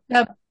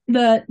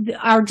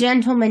our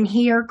gentleman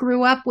here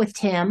grew up with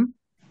Tim,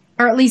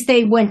 or at least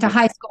they went to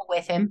high school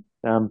with him.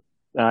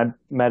 I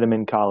met him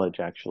in college,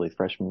 actually,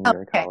 freshman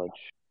year in college.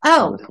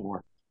 Oh,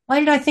 why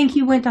did I think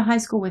you went to high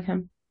school with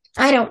him?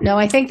 I don't know.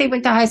 I think they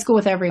went to high school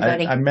with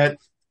everybody. I met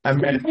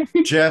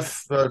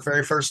Jeff the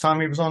very first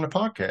time he was on the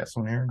podcast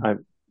on here.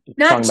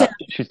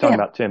 She's talking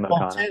about Tim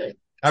O'Connor.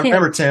 I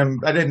remember Tim.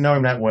 I didn't know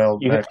him that well.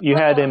 You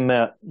had him.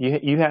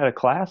 You had a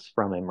class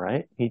from him,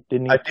 right?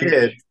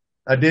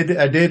 I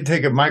did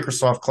take a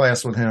Microsoft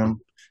class with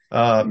him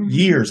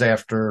years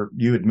after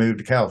you had moved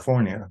to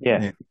California.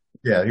 Yeah.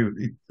 Yeah, he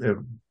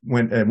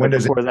went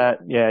Windows. Before that,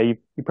 you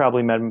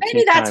probably met him.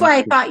 Maybe that's why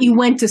I thought you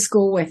went to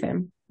school with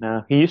him.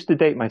 No, he used to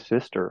date my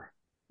sister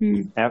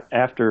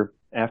after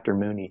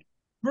Mooney.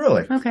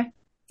 Really? Okay,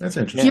 that's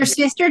interesting. Your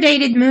sister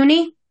dated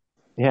Mooney?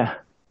 Yeah.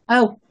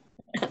 Oh,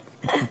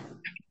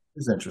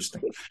 it's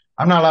interesting.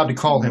 I'm not allowed to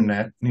call him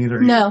that.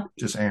 Neither. No,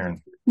 just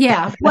Aaron.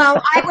 Yeah.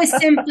 Well, I was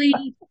simply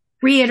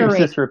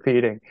reiterating. Just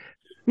repeating.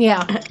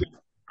 Yeah.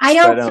 I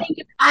don't think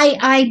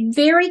I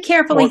very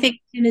carefully think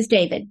of him as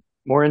David.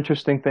 More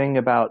interesting thing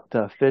about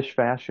Fish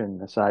Fashion,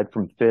 aside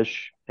from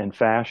fish and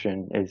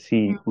fashion, is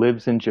he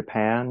lives in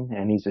Japan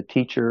and he's a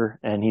teacher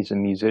and he's a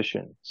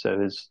musician. So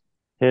his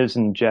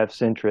and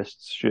Jeff's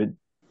interests should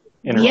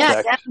intersect.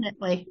 Yeah,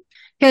 definitely.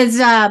 Because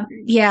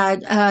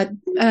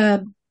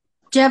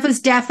Jeff is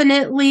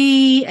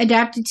definitely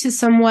adapted to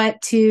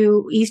somewhat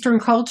to Eastern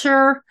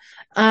culture.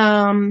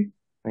 He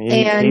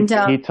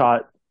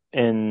taught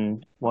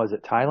in, was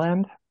it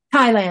Thailand?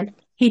 Thailand.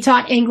 He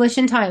taught English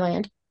in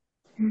Thailand.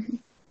 Mm-hmm.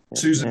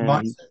 Susan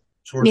White.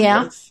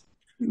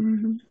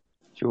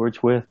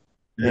 George Wythe.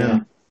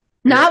 Yeah.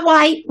 Not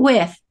White,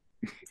 Wythe.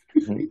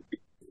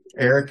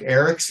 Eric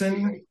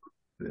Erickson,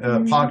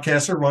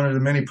 podcaster, one of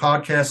the many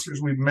podcasters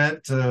we've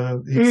met.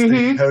 He's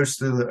the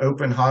host of the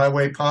Open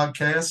Highway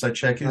podcast. I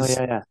check his.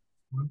 Oh, yeah.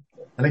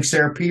 I think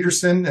Sarah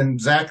Peterson and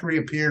Zachary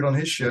appeared on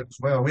his show as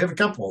well. We have a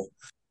couple.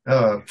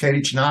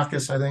 Katie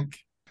Chonakis, I think.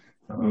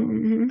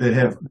 that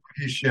have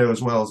his show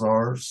as well as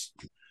ours.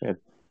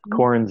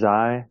 Corin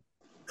Zai.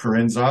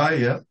 Corinne Zai,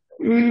 yeah.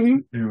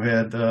 Who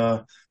had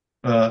a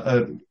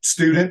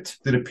student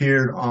that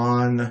appeared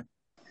on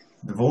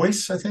The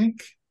Voice, I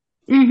think.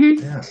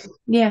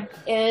 Yeah.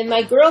 And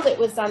my girl that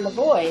was on The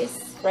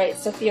Voice, right,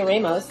 Sophia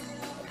Ramos,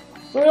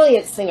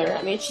 brilliant singer.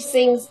 I mean, she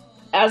sings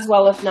as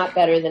well, if not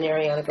better, than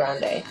Ariana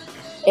Grande.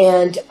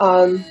 And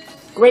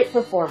great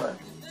performer.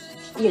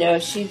 You know,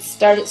 she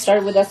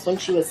started with us when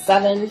she was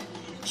 7.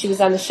 She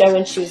was on the show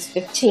when she was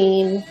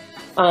 15.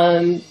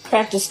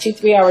 Practiced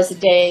 2-3 hours a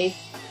day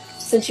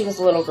since she was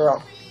a little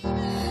girl.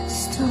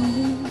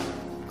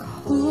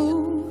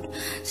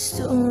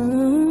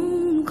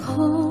 Stone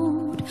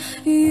cold,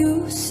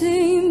 you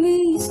see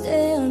me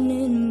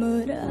standing,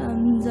 but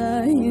I'm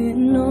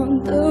dying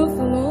on the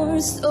floor.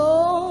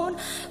 Stone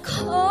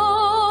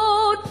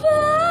cold,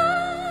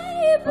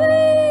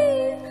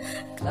 baby,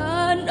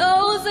 God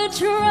knows I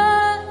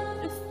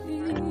tried to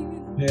feel.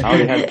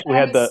 We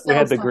had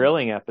the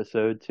grilling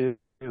episode too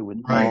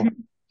with Paul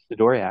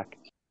Sidoriak.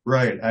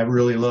 Right. I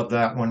really love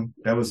that one.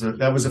 That was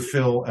a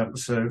Phil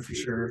episode for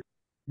sure.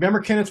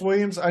 Remember Kenneth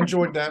Williams? I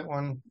enjoyed that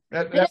one.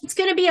 It's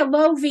going to be a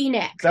low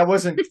V-neck. That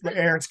wasn't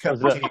Aaron's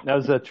cup of tea. That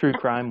was a true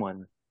crime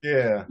one.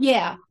 Yeah.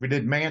 Yeah. We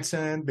did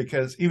Manson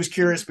because he was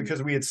curious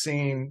because we had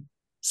seen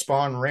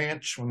Spawn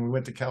Ranch when we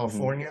went to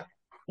California.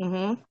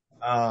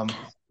 Mm-hmm.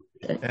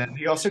 And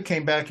he also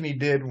came back and he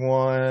did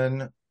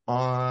one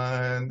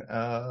on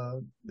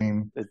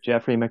the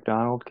Jeffrey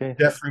McDonald case.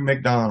 Jeffrey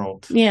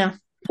McDonald. Yeah.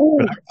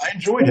 But I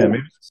enjoyed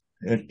him.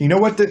 You know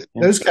what?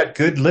 Those got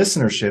good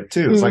listenership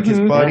too. It's like his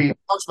buddy he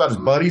talks about his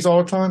buddies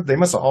all the time. They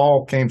must have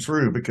all came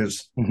through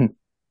because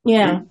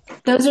yeah,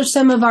 those are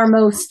some of our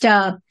most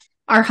our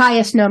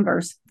highest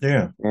numbers.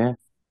 Yeah. And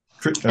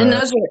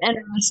those are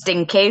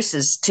interesting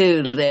cases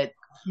too that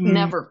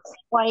never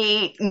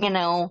quite,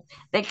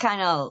 they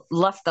kind of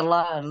left a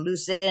lot of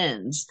loose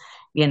ends,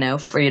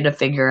 for you to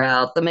figure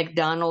out. The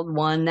McDonald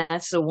one,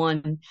 that's the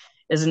one,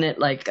 isn't it?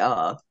 Like,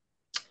 I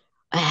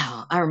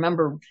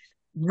remember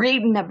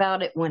reading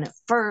about it when it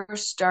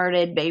first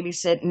started,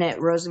 babysitting at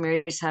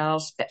Rosemary's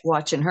house,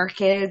 watching her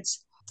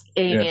kids.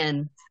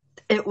 And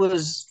it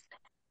was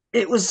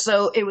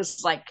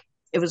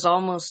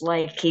almost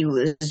like he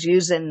was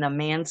using the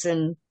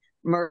Manson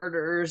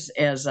murders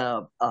as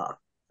a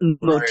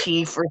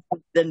motif or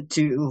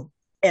something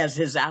as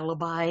his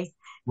alibi.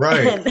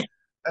 Right.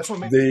 That's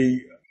what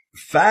the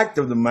fact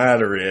of the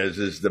matter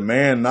is the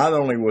man, not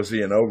only was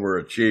he an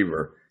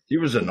overachiever, he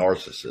was a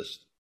narcissist.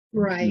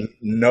 Right.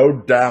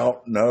 No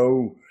doubt,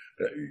 no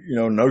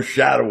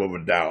shadow of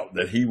a doubt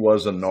that he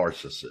was a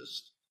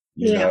narcissist,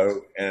 you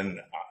know, and,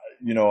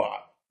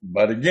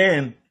 but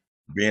again,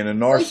 being a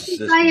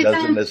narcissist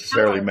doesn't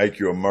necessarily make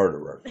you a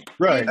murderer.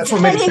 Right. That's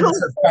what makes him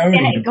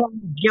so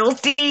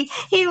guilty.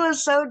 He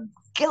was so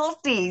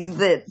guilty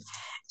that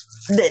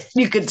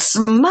you could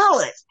smell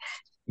it.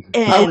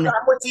 And I'm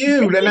with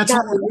you. And that's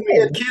what we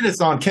had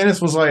Kenneth on.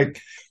 Kenneth was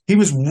like, he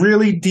was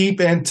really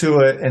deep into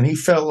it, and he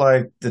felt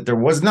like that there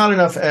was not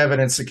enough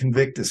evidence to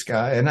convict this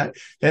guy.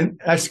 And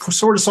I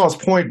sort of saw his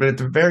point, but at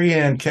the very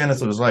end,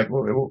 Kenneth was like,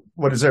 well,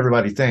 what does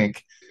everybody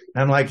think?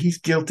 And I'm like, he's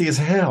guilty as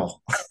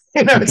hell.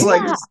 It's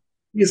like,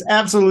 he's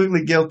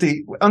absolutely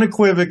guilty,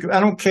 unequivocal.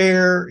 I don't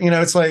care.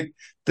 It's like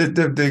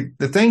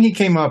the thing he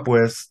came up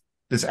with,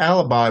 this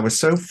alibi, was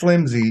so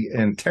flimsy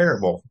and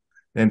terrible.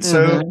 And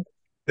so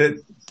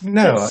that,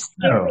 no.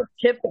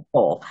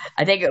 Typical.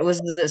 I think it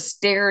was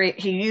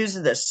he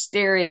used the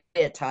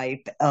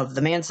stereotype of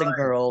the Manson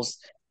girls,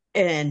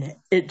 and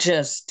it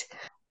just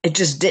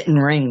didn't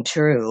ring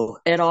true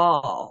at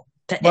all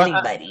to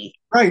anybody.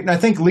 Right. And I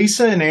think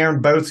Lisa and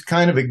Aaron both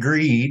kind of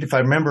agreed, if I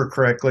remember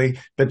correctly,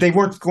 but they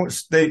weren't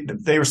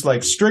they were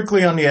like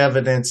strictly on the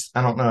evidence.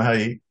 I don't know how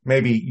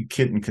maybe you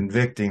couldn't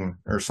convict him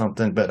or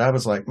something, but I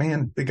was like,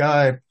 man, the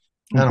guy,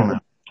 I don't know.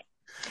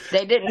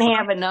 They didn't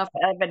have enough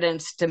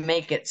evidence to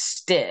make it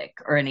stick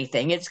or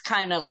anything. It's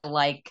kind of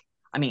like,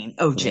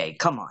 OJ,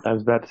 come on. I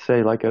was about to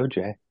say, like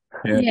OJ.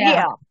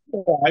 Yeah.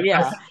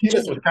 He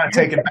just was kind of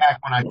taken back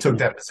when I took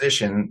that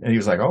position, and he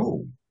was like,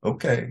 oh,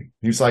 okay.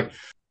 He was like,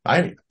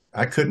 I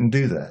couldn't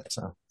do that.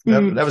 So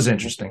that was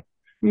interesting.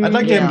 I'd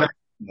like him.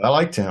 I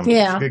liked him.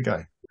 Yeah. He's a good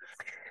guy.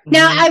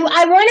 Now,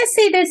 I want to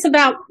say this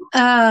about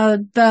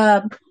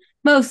the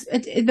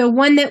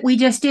one that we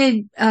just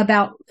did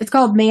about, it's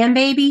called Man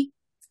Baby,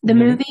 the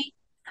movie.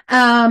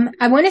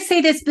 I want to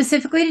say this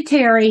specifically to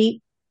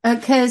Terry,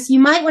 because you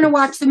might want to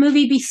watch the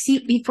movie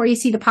before you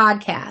see the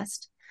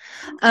podcast.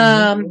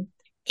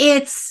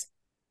 It's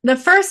the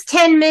first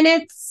 10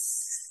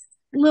 minutes,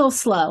 a little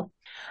slow.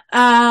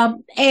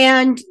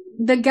 And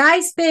the guy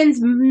spends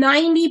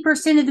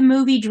 90% of the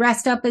movie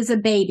dressed up as a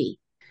baby,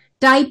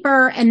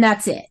 diaper, and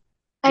that's it.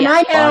 And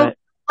I know,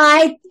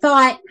 I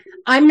thought,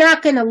 I'm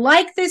not going to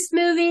like this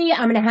movie.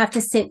 I'm going to have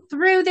to sit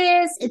through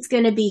this. It's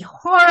going to be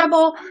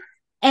horrible.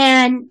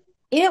 And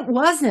it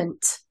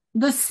wasn't.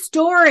 The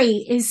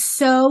story is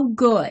so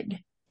good.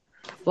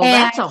 Well,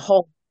 that's a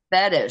whole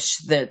fetish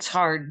that's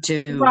hard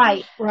to.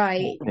 Right.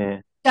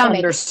 Yeah. stomach.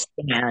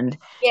 understand.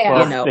 Yeah.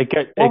 Well, You know, it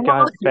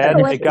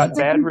got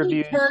bad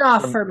reviews. Turn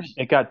off for me.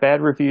 It got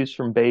bad reviews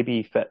from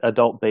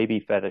adult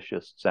baby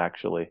fetishists.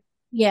 Actually,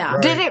 Yeah.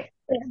 Right. did it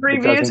it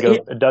reviews?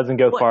 it doesn't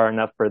go far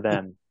enough for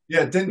them.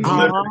 Yeah, it didn't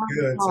deliver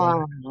good.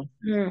 So.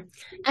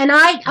 And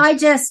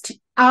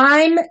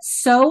I'm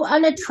so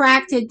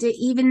unattracted to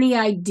even the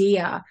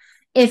idea.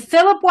 If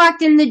Philip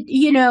walked in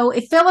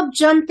if Philip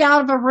jumped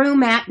out of a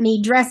room at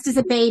me dressed as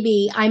a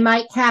baby, I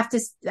might have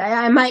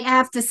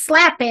to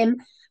slap him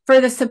for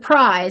the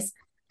surprise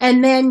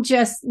and then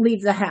just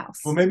leave the house.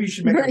 Well, maybe you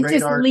should make a Just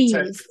radar leave.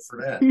 detector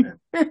for that.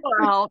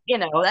 Well,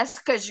 that's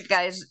because you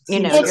guys, It's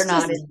you're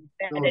not just-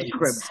 in the fetish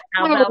group.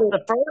 How about the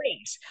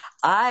furries?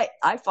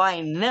 I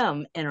find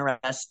them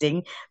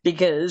interesting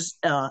because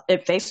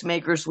at Face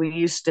Makers we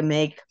used to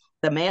make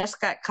the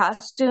mascot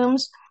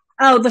costumes.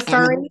 Oh, the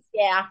furries,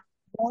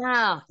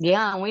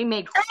 Yeah, we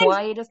made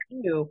quite a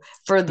few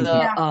for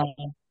the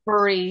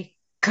furry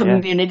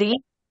community.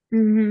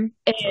 Mm-hmm.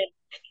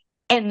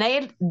 And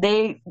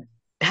they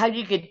how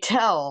you could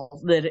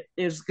tell that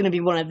it was going to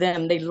be one of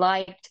them. They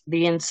liked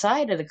the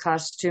inside of the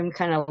costume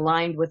kind of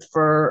lined with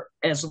fur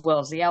as well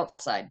as the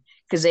outside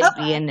because they'd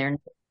be in there.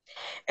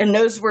 And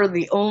those were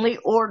the only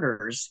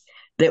orders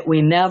that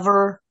we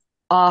never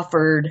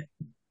offered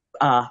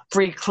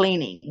free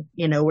cleaning,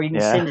 where you can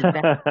send it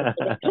back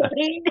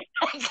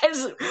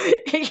because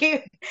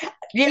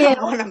you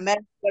don't want to mess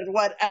with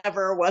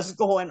whatever was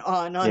going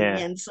on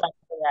the inside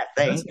of that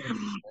thing.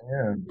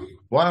 Yeah.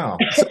 Wow.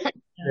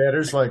 Yeah,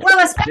 there's well,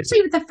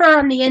 especially with the fur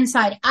on the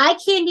inside. I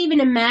can't even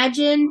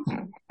imagine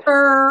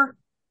fur.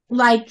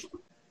 I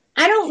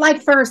don't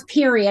like furs,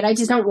 period. I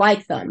just don't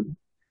like them.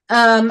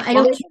 I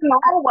don't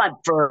all want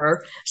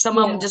fur. Some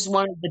of them just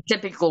wanted the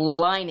typical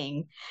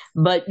lining,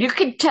 but you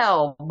could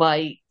tell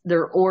by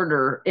their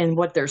order and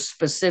what their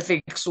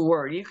specifics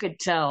were. You could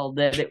tell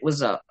that it was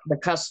the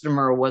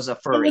customer was a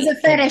furry. It was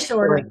a fetish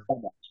order.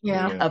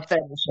 Yeah. A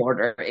fetish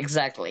order,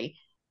 exactly.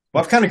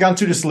 Well, I've kind of gone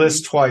through this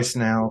list twice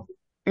now.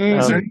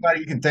 Is there anybody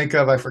you can think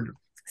of? I forgot.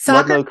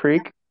 Ludlow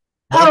Creek.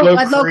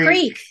 Ludlow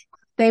Creek.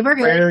 They were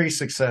good. Very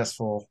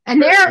successful.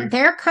 And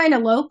they're kind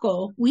of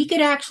local. We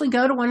could actually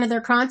go to one of their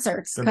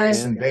concerts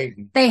because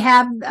they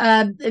have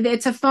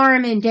it's a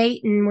farm in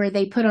Dayton where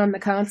they put on the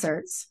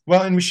concerts.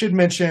 Well, and we should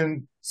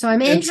mention. So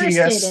I'm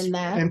interested in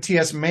that.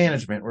 MTS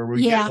Management, where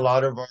we get a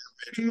lot of our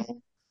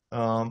original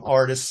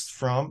artists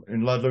from.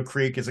 And Ludlow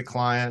Creek is a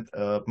client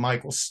of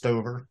Michael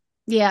Stover.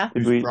 Yeah.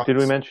 Did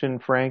we mention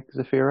Frank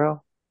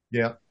Zafiro?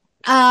 Yeah.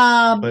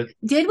 But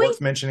did we?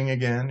 Worth mentioning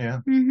again, yeah.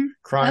 Mm-hmm.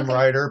 Crime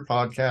writer,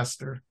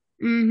 podcaster.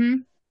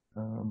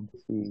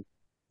 Mm-hmm.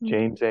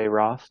 James A.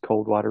 Ross,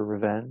 Coldwater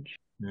Revenge.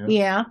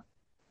 Yeah.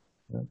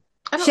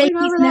 Shaky's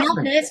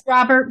Madness,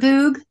 Robert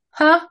Boog,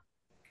 huh?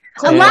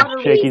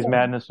 Shaky's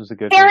Madness was a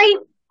good Harry,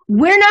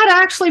 we're not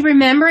actually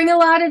remembering a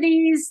lot of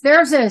these.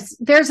 There's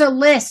a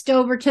list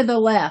over to the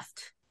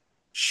left.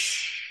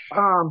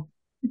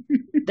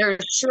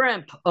 There's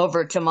shrimp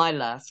over to my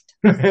left.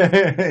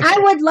 I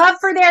would love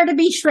for there to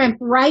be shrimp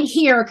right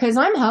here because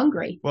I'm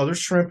hungry. Well, there's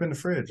shrimp in the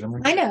fridge.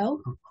 I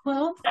know.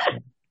 Well,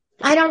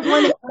 I don't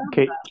want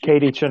to.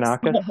 Katie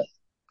Chinaka.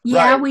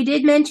 Yeah, we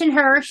did mention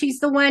her. She's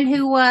the one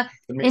who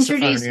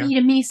introduced me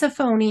to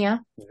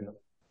misophonia. Yeah.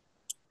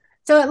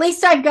 So at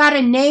least I've got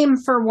a name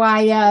for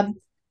why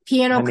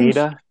piano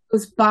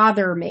concertos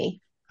bother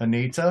me.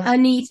 Anita.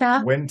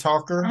 Wind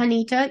Talker.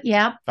 Anita,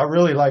 yeah. I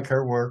really like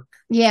her work.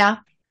 Yeah.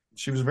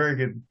 She was very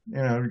good,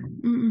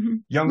 young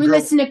We girl.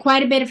 listened to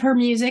quite a bit of her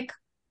music.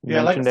 You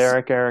mentioned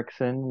Eric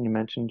Erickson. You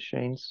mentioned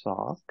Shane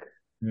Salk.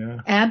 Yeah.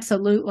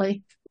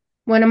 Absolutely.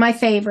 One of my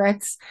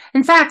favorites.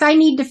 In fact, I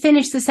need to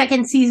finish the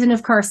second season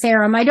of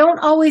Carcerum. I don't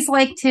always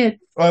like to.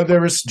 Oh,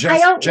 there was Jessica.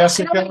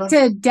 I don't like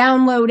to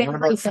download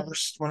everything.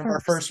 One of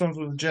our first ones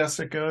was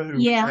Jessica,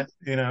 who,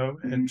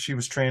 and she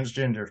was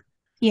transgender.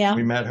 Yeah.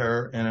 We met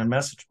her in a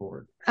message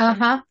board.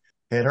 Uh-huh.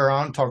 Had her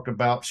on, talked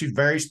about, she's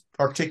very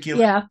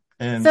articulate. Yeah.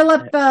 And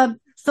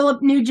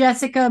Philip knew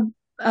Jessica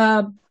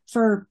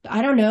for,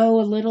 I don't know,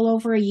 a little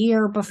over a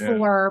year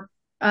before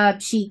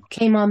she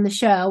came on the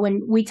show,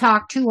 and we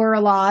talked to her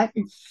a lot.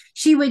 And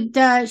she would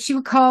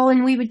call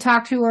and we would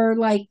talk to her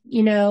like,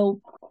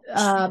 on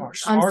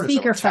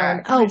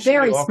speakerphone. Oh,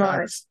 very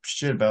smart.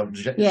 Shit about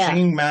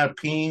Shane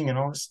Mapping and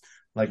all this,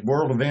 like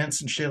world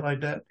events and shit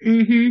like that.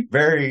 Mm-hmm.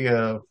 Very,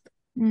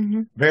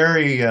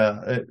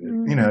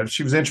 very,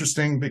 she was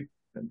interesting.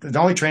 The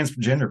only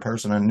transgender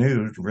person I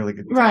knew was really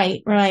good.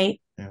 Right.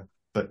 Yeah,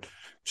 but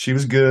she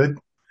was good.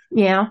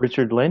 Yeah.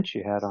 Richard Lynch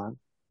you had on.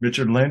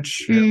 Richard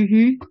Lynch. Yeah.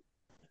 Mm-hmm.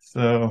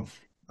 So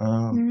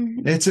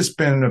it's just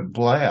been a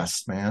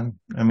blast, man.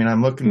 I mean,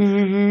 I'm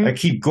looking, I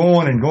keep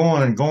going and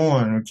going and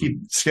going and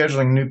keep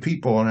scheduling new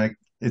people. And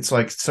it's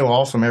like so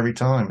awesome every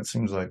time. It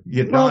seems like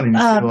you get on and you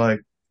feel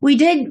like. We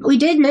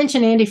did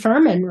mention Andy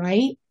Furman,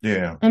 right?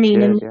 Yeah. I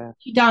mean, Lou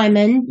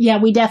Diamond. Yeah,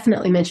 we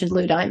definitely mentioned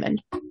Lou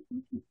Diamond.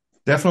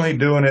 Definitely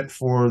doing it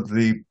for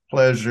the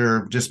pleasure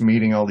of just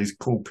meeting all these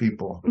cool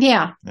people.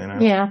 Yeah.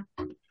 Yeah.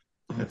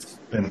 It's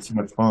been so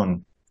much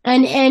fun.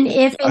 And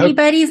if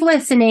anybody's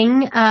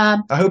listening,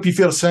 I hope you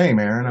feel the same,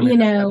 Aaron. I mean,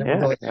 hey,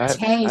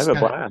 I have a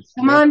blast.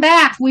 come on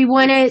back. We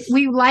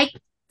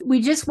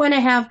just want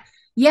to have,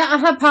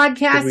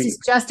 podcast is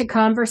just a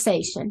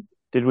conversation.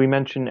 Did we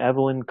mention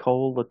Evelyn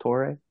Cole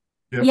Latore?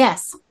 Yep.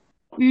 Yes.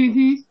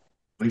 Mm-hmm.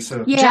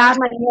 Lisa. Yeah. Jog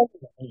my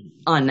memory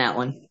on that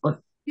one.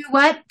 Do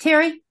what,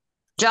 Terry?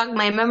 Jog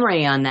my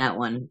memory on that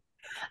one.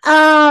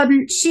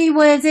 She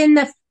was in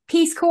the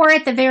Peace Corps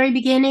at the very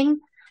beginning,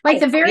 like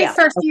the very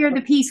first year of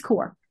the Peace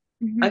Corps.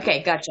 Mm-hmm.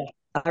 Okay, gotcha.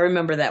 I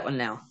remember that one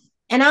now.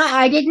 And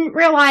I didn't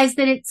realize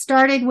that it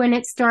started when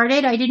it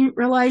started. I didn't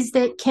realize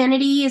that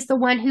Kennedy is the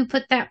one who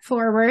put that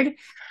forward.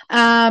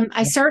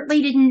 I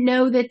certainly didn't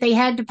know that they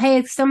had to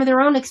pay some of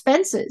their own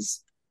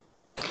expenses.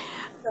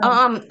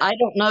 I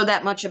don't know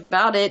that much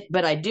about it,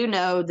 but I do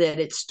know that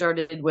it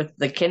started with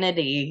the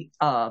Kennedy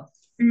era,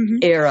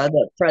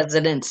 the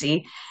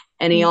presidency,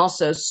 and he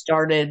also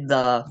started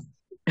the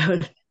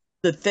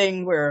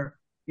thing where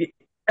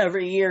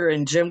every year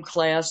in gym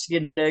class,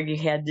 you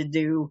had to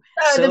do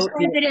the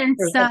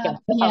president's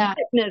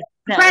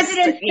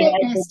president's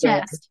fitness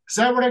test. Is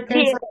that where that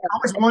came from? I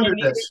always wondered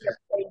this.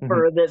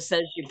 Paper that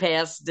says you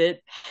passed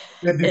it.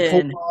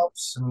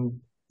 Pull-ups and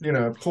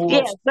pull-ups.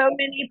 Yeah, so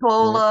many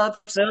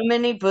pull-ups, so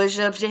many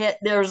push-ups.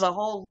 There's a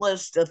whole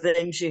list of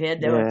things you had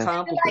to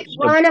accomplish.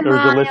 There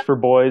was a list for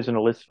boys and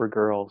a list for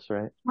girls,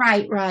 right?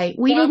 Right. I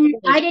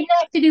didn't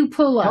have to do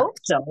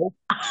pull-ups. So.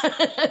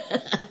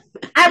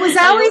 I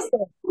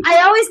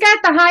always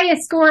got the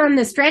highest score on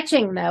the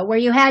stretching though, where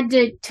you had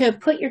to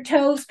put your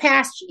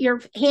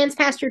hands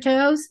past your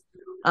toes.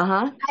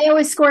 I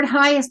always scored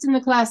highest in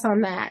the class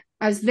on that.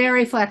 I was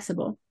very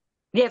flexible.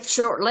 You have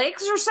short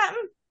legs or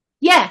something?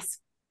 Yes.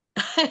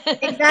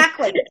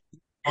 Exactly.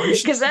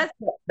 Because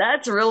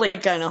that's really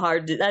kind of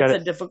hard. That's a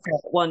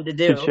difficult one to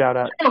do.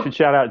 Should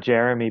shout out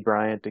Jeremy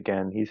Bryant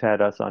again. He's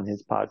had us on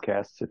his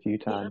podcasts a few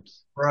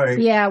times. Right.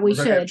 Yeah, we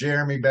should have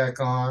Jeremy back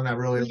on. I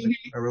really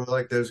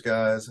like those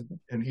guys,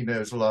 and he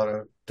knows a lot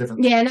of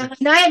different. Yeah,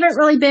 and I haven't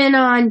really been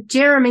on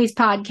Jeremy's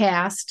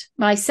podcast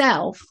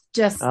myself.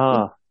 Just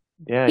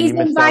you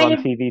missed out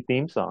on TV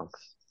theme songs.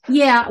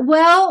 Yeah,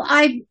 well,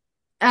 I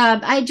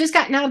just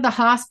gotten out of the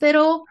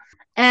hospital,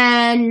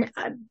 and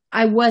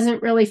I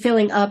wasn't really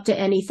feeling up to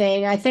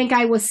anything. I think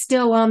I was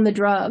still on the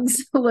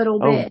drugs a little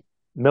bit.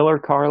 Miller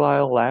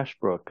Carlisle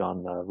Lashbrook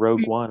on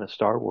Rogue One, a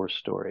Star Wars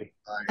story.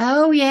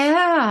 Oh,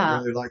 yeah.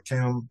 I really liked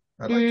him.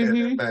 I'd like to have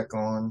him back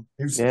on.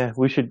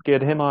 We should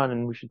get him on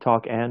and we should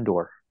talk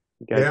Andor.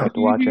 You guys have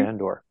to watch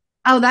Andor.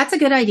 Oh, that's a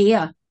good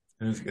idea.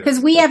 Because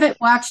we haven't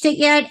watched it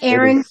yet.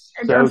 Aaron,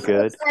 so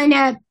good. Kind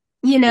of,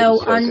 when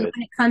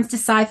it comes to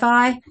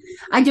sci-fi.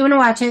 I do want to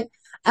watch it.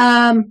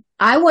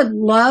 I would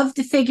love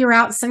to figure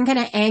out some kind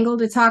of angle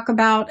to talk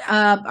about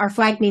Our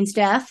Flag Means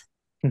Death.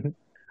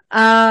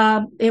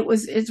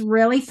 It's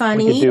really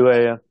funny. We could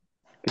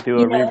do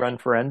a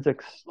rerun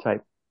forensics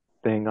type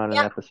thing on an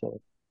episode.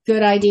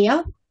 Good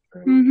idea.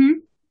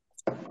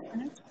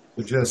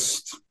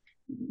 Just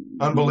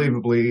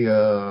unbelievably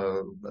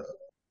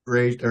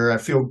great. Or I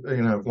feel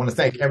want to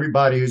thank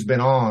everybody who's been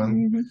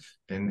on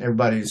and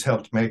everybody who's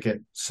helped make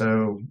it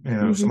so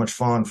so much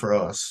fun for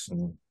us.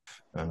 And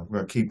we're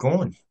gonna keep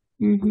going.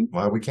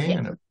 While we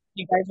can. Yeah.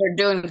 You guys are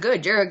doing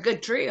good. You're a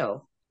good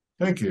trio.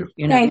 Thank you.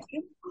 Thank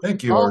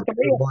you.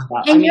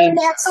 And you're an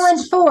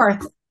excellent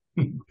fourth.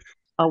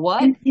 A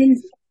what?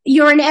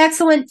 You're an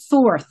excellent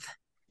fourth.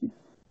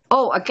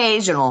 Oh,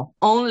 occasional.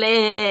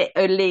 Only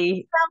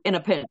in a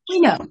pinch. We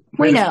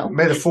know.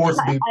 May the fourth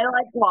be. I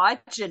like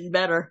watching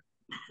better.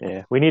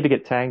 Yeah, we need to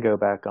get Tango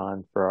back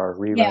on for our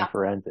rerun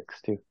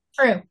forensics too.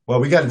 True. Well,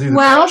 we got to do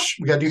MASH.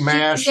 We got to do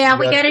MASH. Yeah,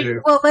 we got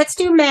to. Well, let's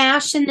do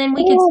MASH, and then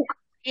we can.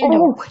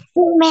 Do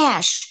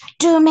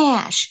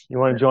MASH. You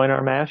want to join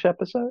our MASH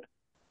episode?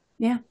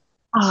 Yeah.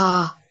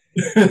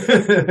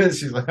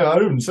 She's like, I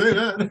didn't say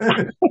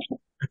that.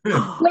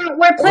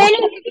 We're planning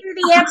to do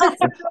the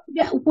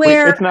episode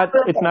where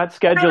it's not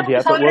scheduled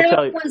yet, but we'll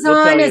tell you. Was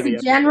on as a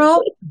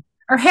general,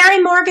 or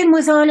Harry Morgan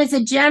was on as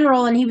a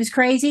general, and he was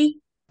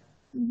crazy.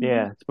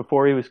 Yeah, it's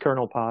before he was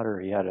Colonel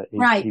Potter. He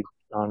right. He's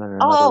on another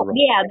role.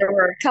 Yeah, there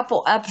were a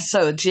couple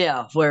episodes,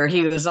 where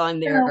he was on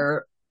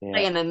there.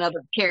 Playing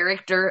another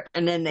character,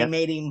 and then they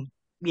made him.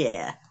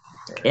 Yeah,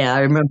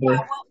 I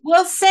remember.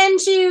 We'll send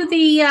you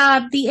the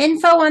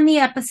info on the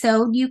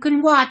episode. You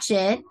can watch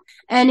it,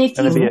 and if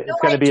it's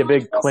going to be a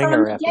big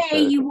clinger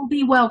episode, you will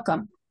be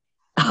welcome.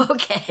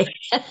 Okay.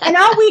 And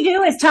all we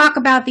do is talk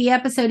about the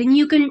episode, and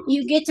you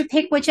get to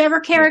pick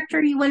whichever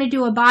character you want to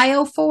do a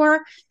bio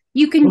for.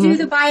 You can do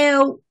the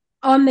bio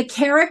on the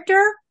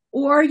character,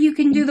 or you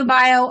can do the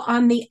bio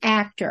on the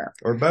actor,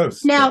 or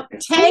both. Now,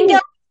 Tango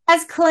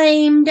has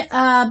claimed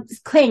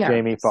Klinger.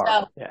 Jamie Farr.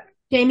 So,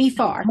 Jamie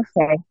Farr.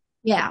 Okay.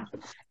 Yeah.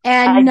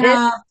 And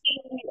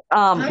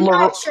I'm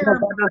not sure.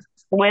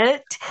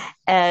 Split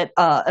at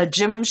a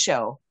gym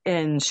show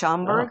in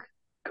Schaumburg.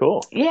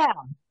 Cool. Yeah.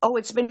 Oh,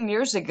 it's been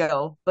years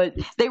ago, but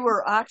they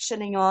were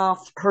auctioning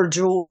off her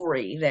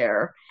jewelry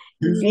there.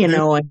 And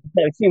so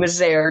she was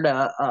there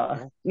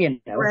to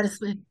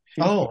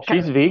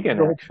she's vegan,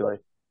 actually.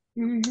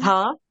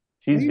 Huh?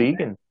 She's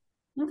vegan.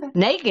 Okay.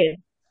 Naked.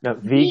 No,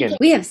 vegan.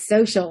 We have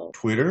social.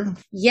 Twitter.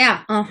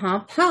 Yeah,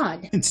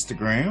 pod.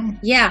 Instagram.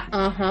 Yeah,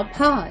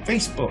 pod.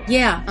 Facebook.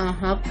 Yeah,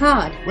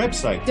 pod.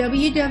 Website.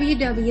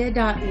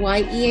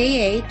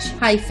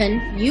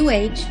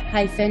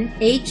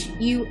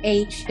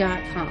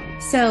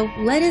 www.yeah-uh-huh.com. So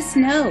let us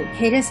know.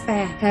 Hit us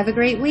back. Have a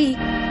great week.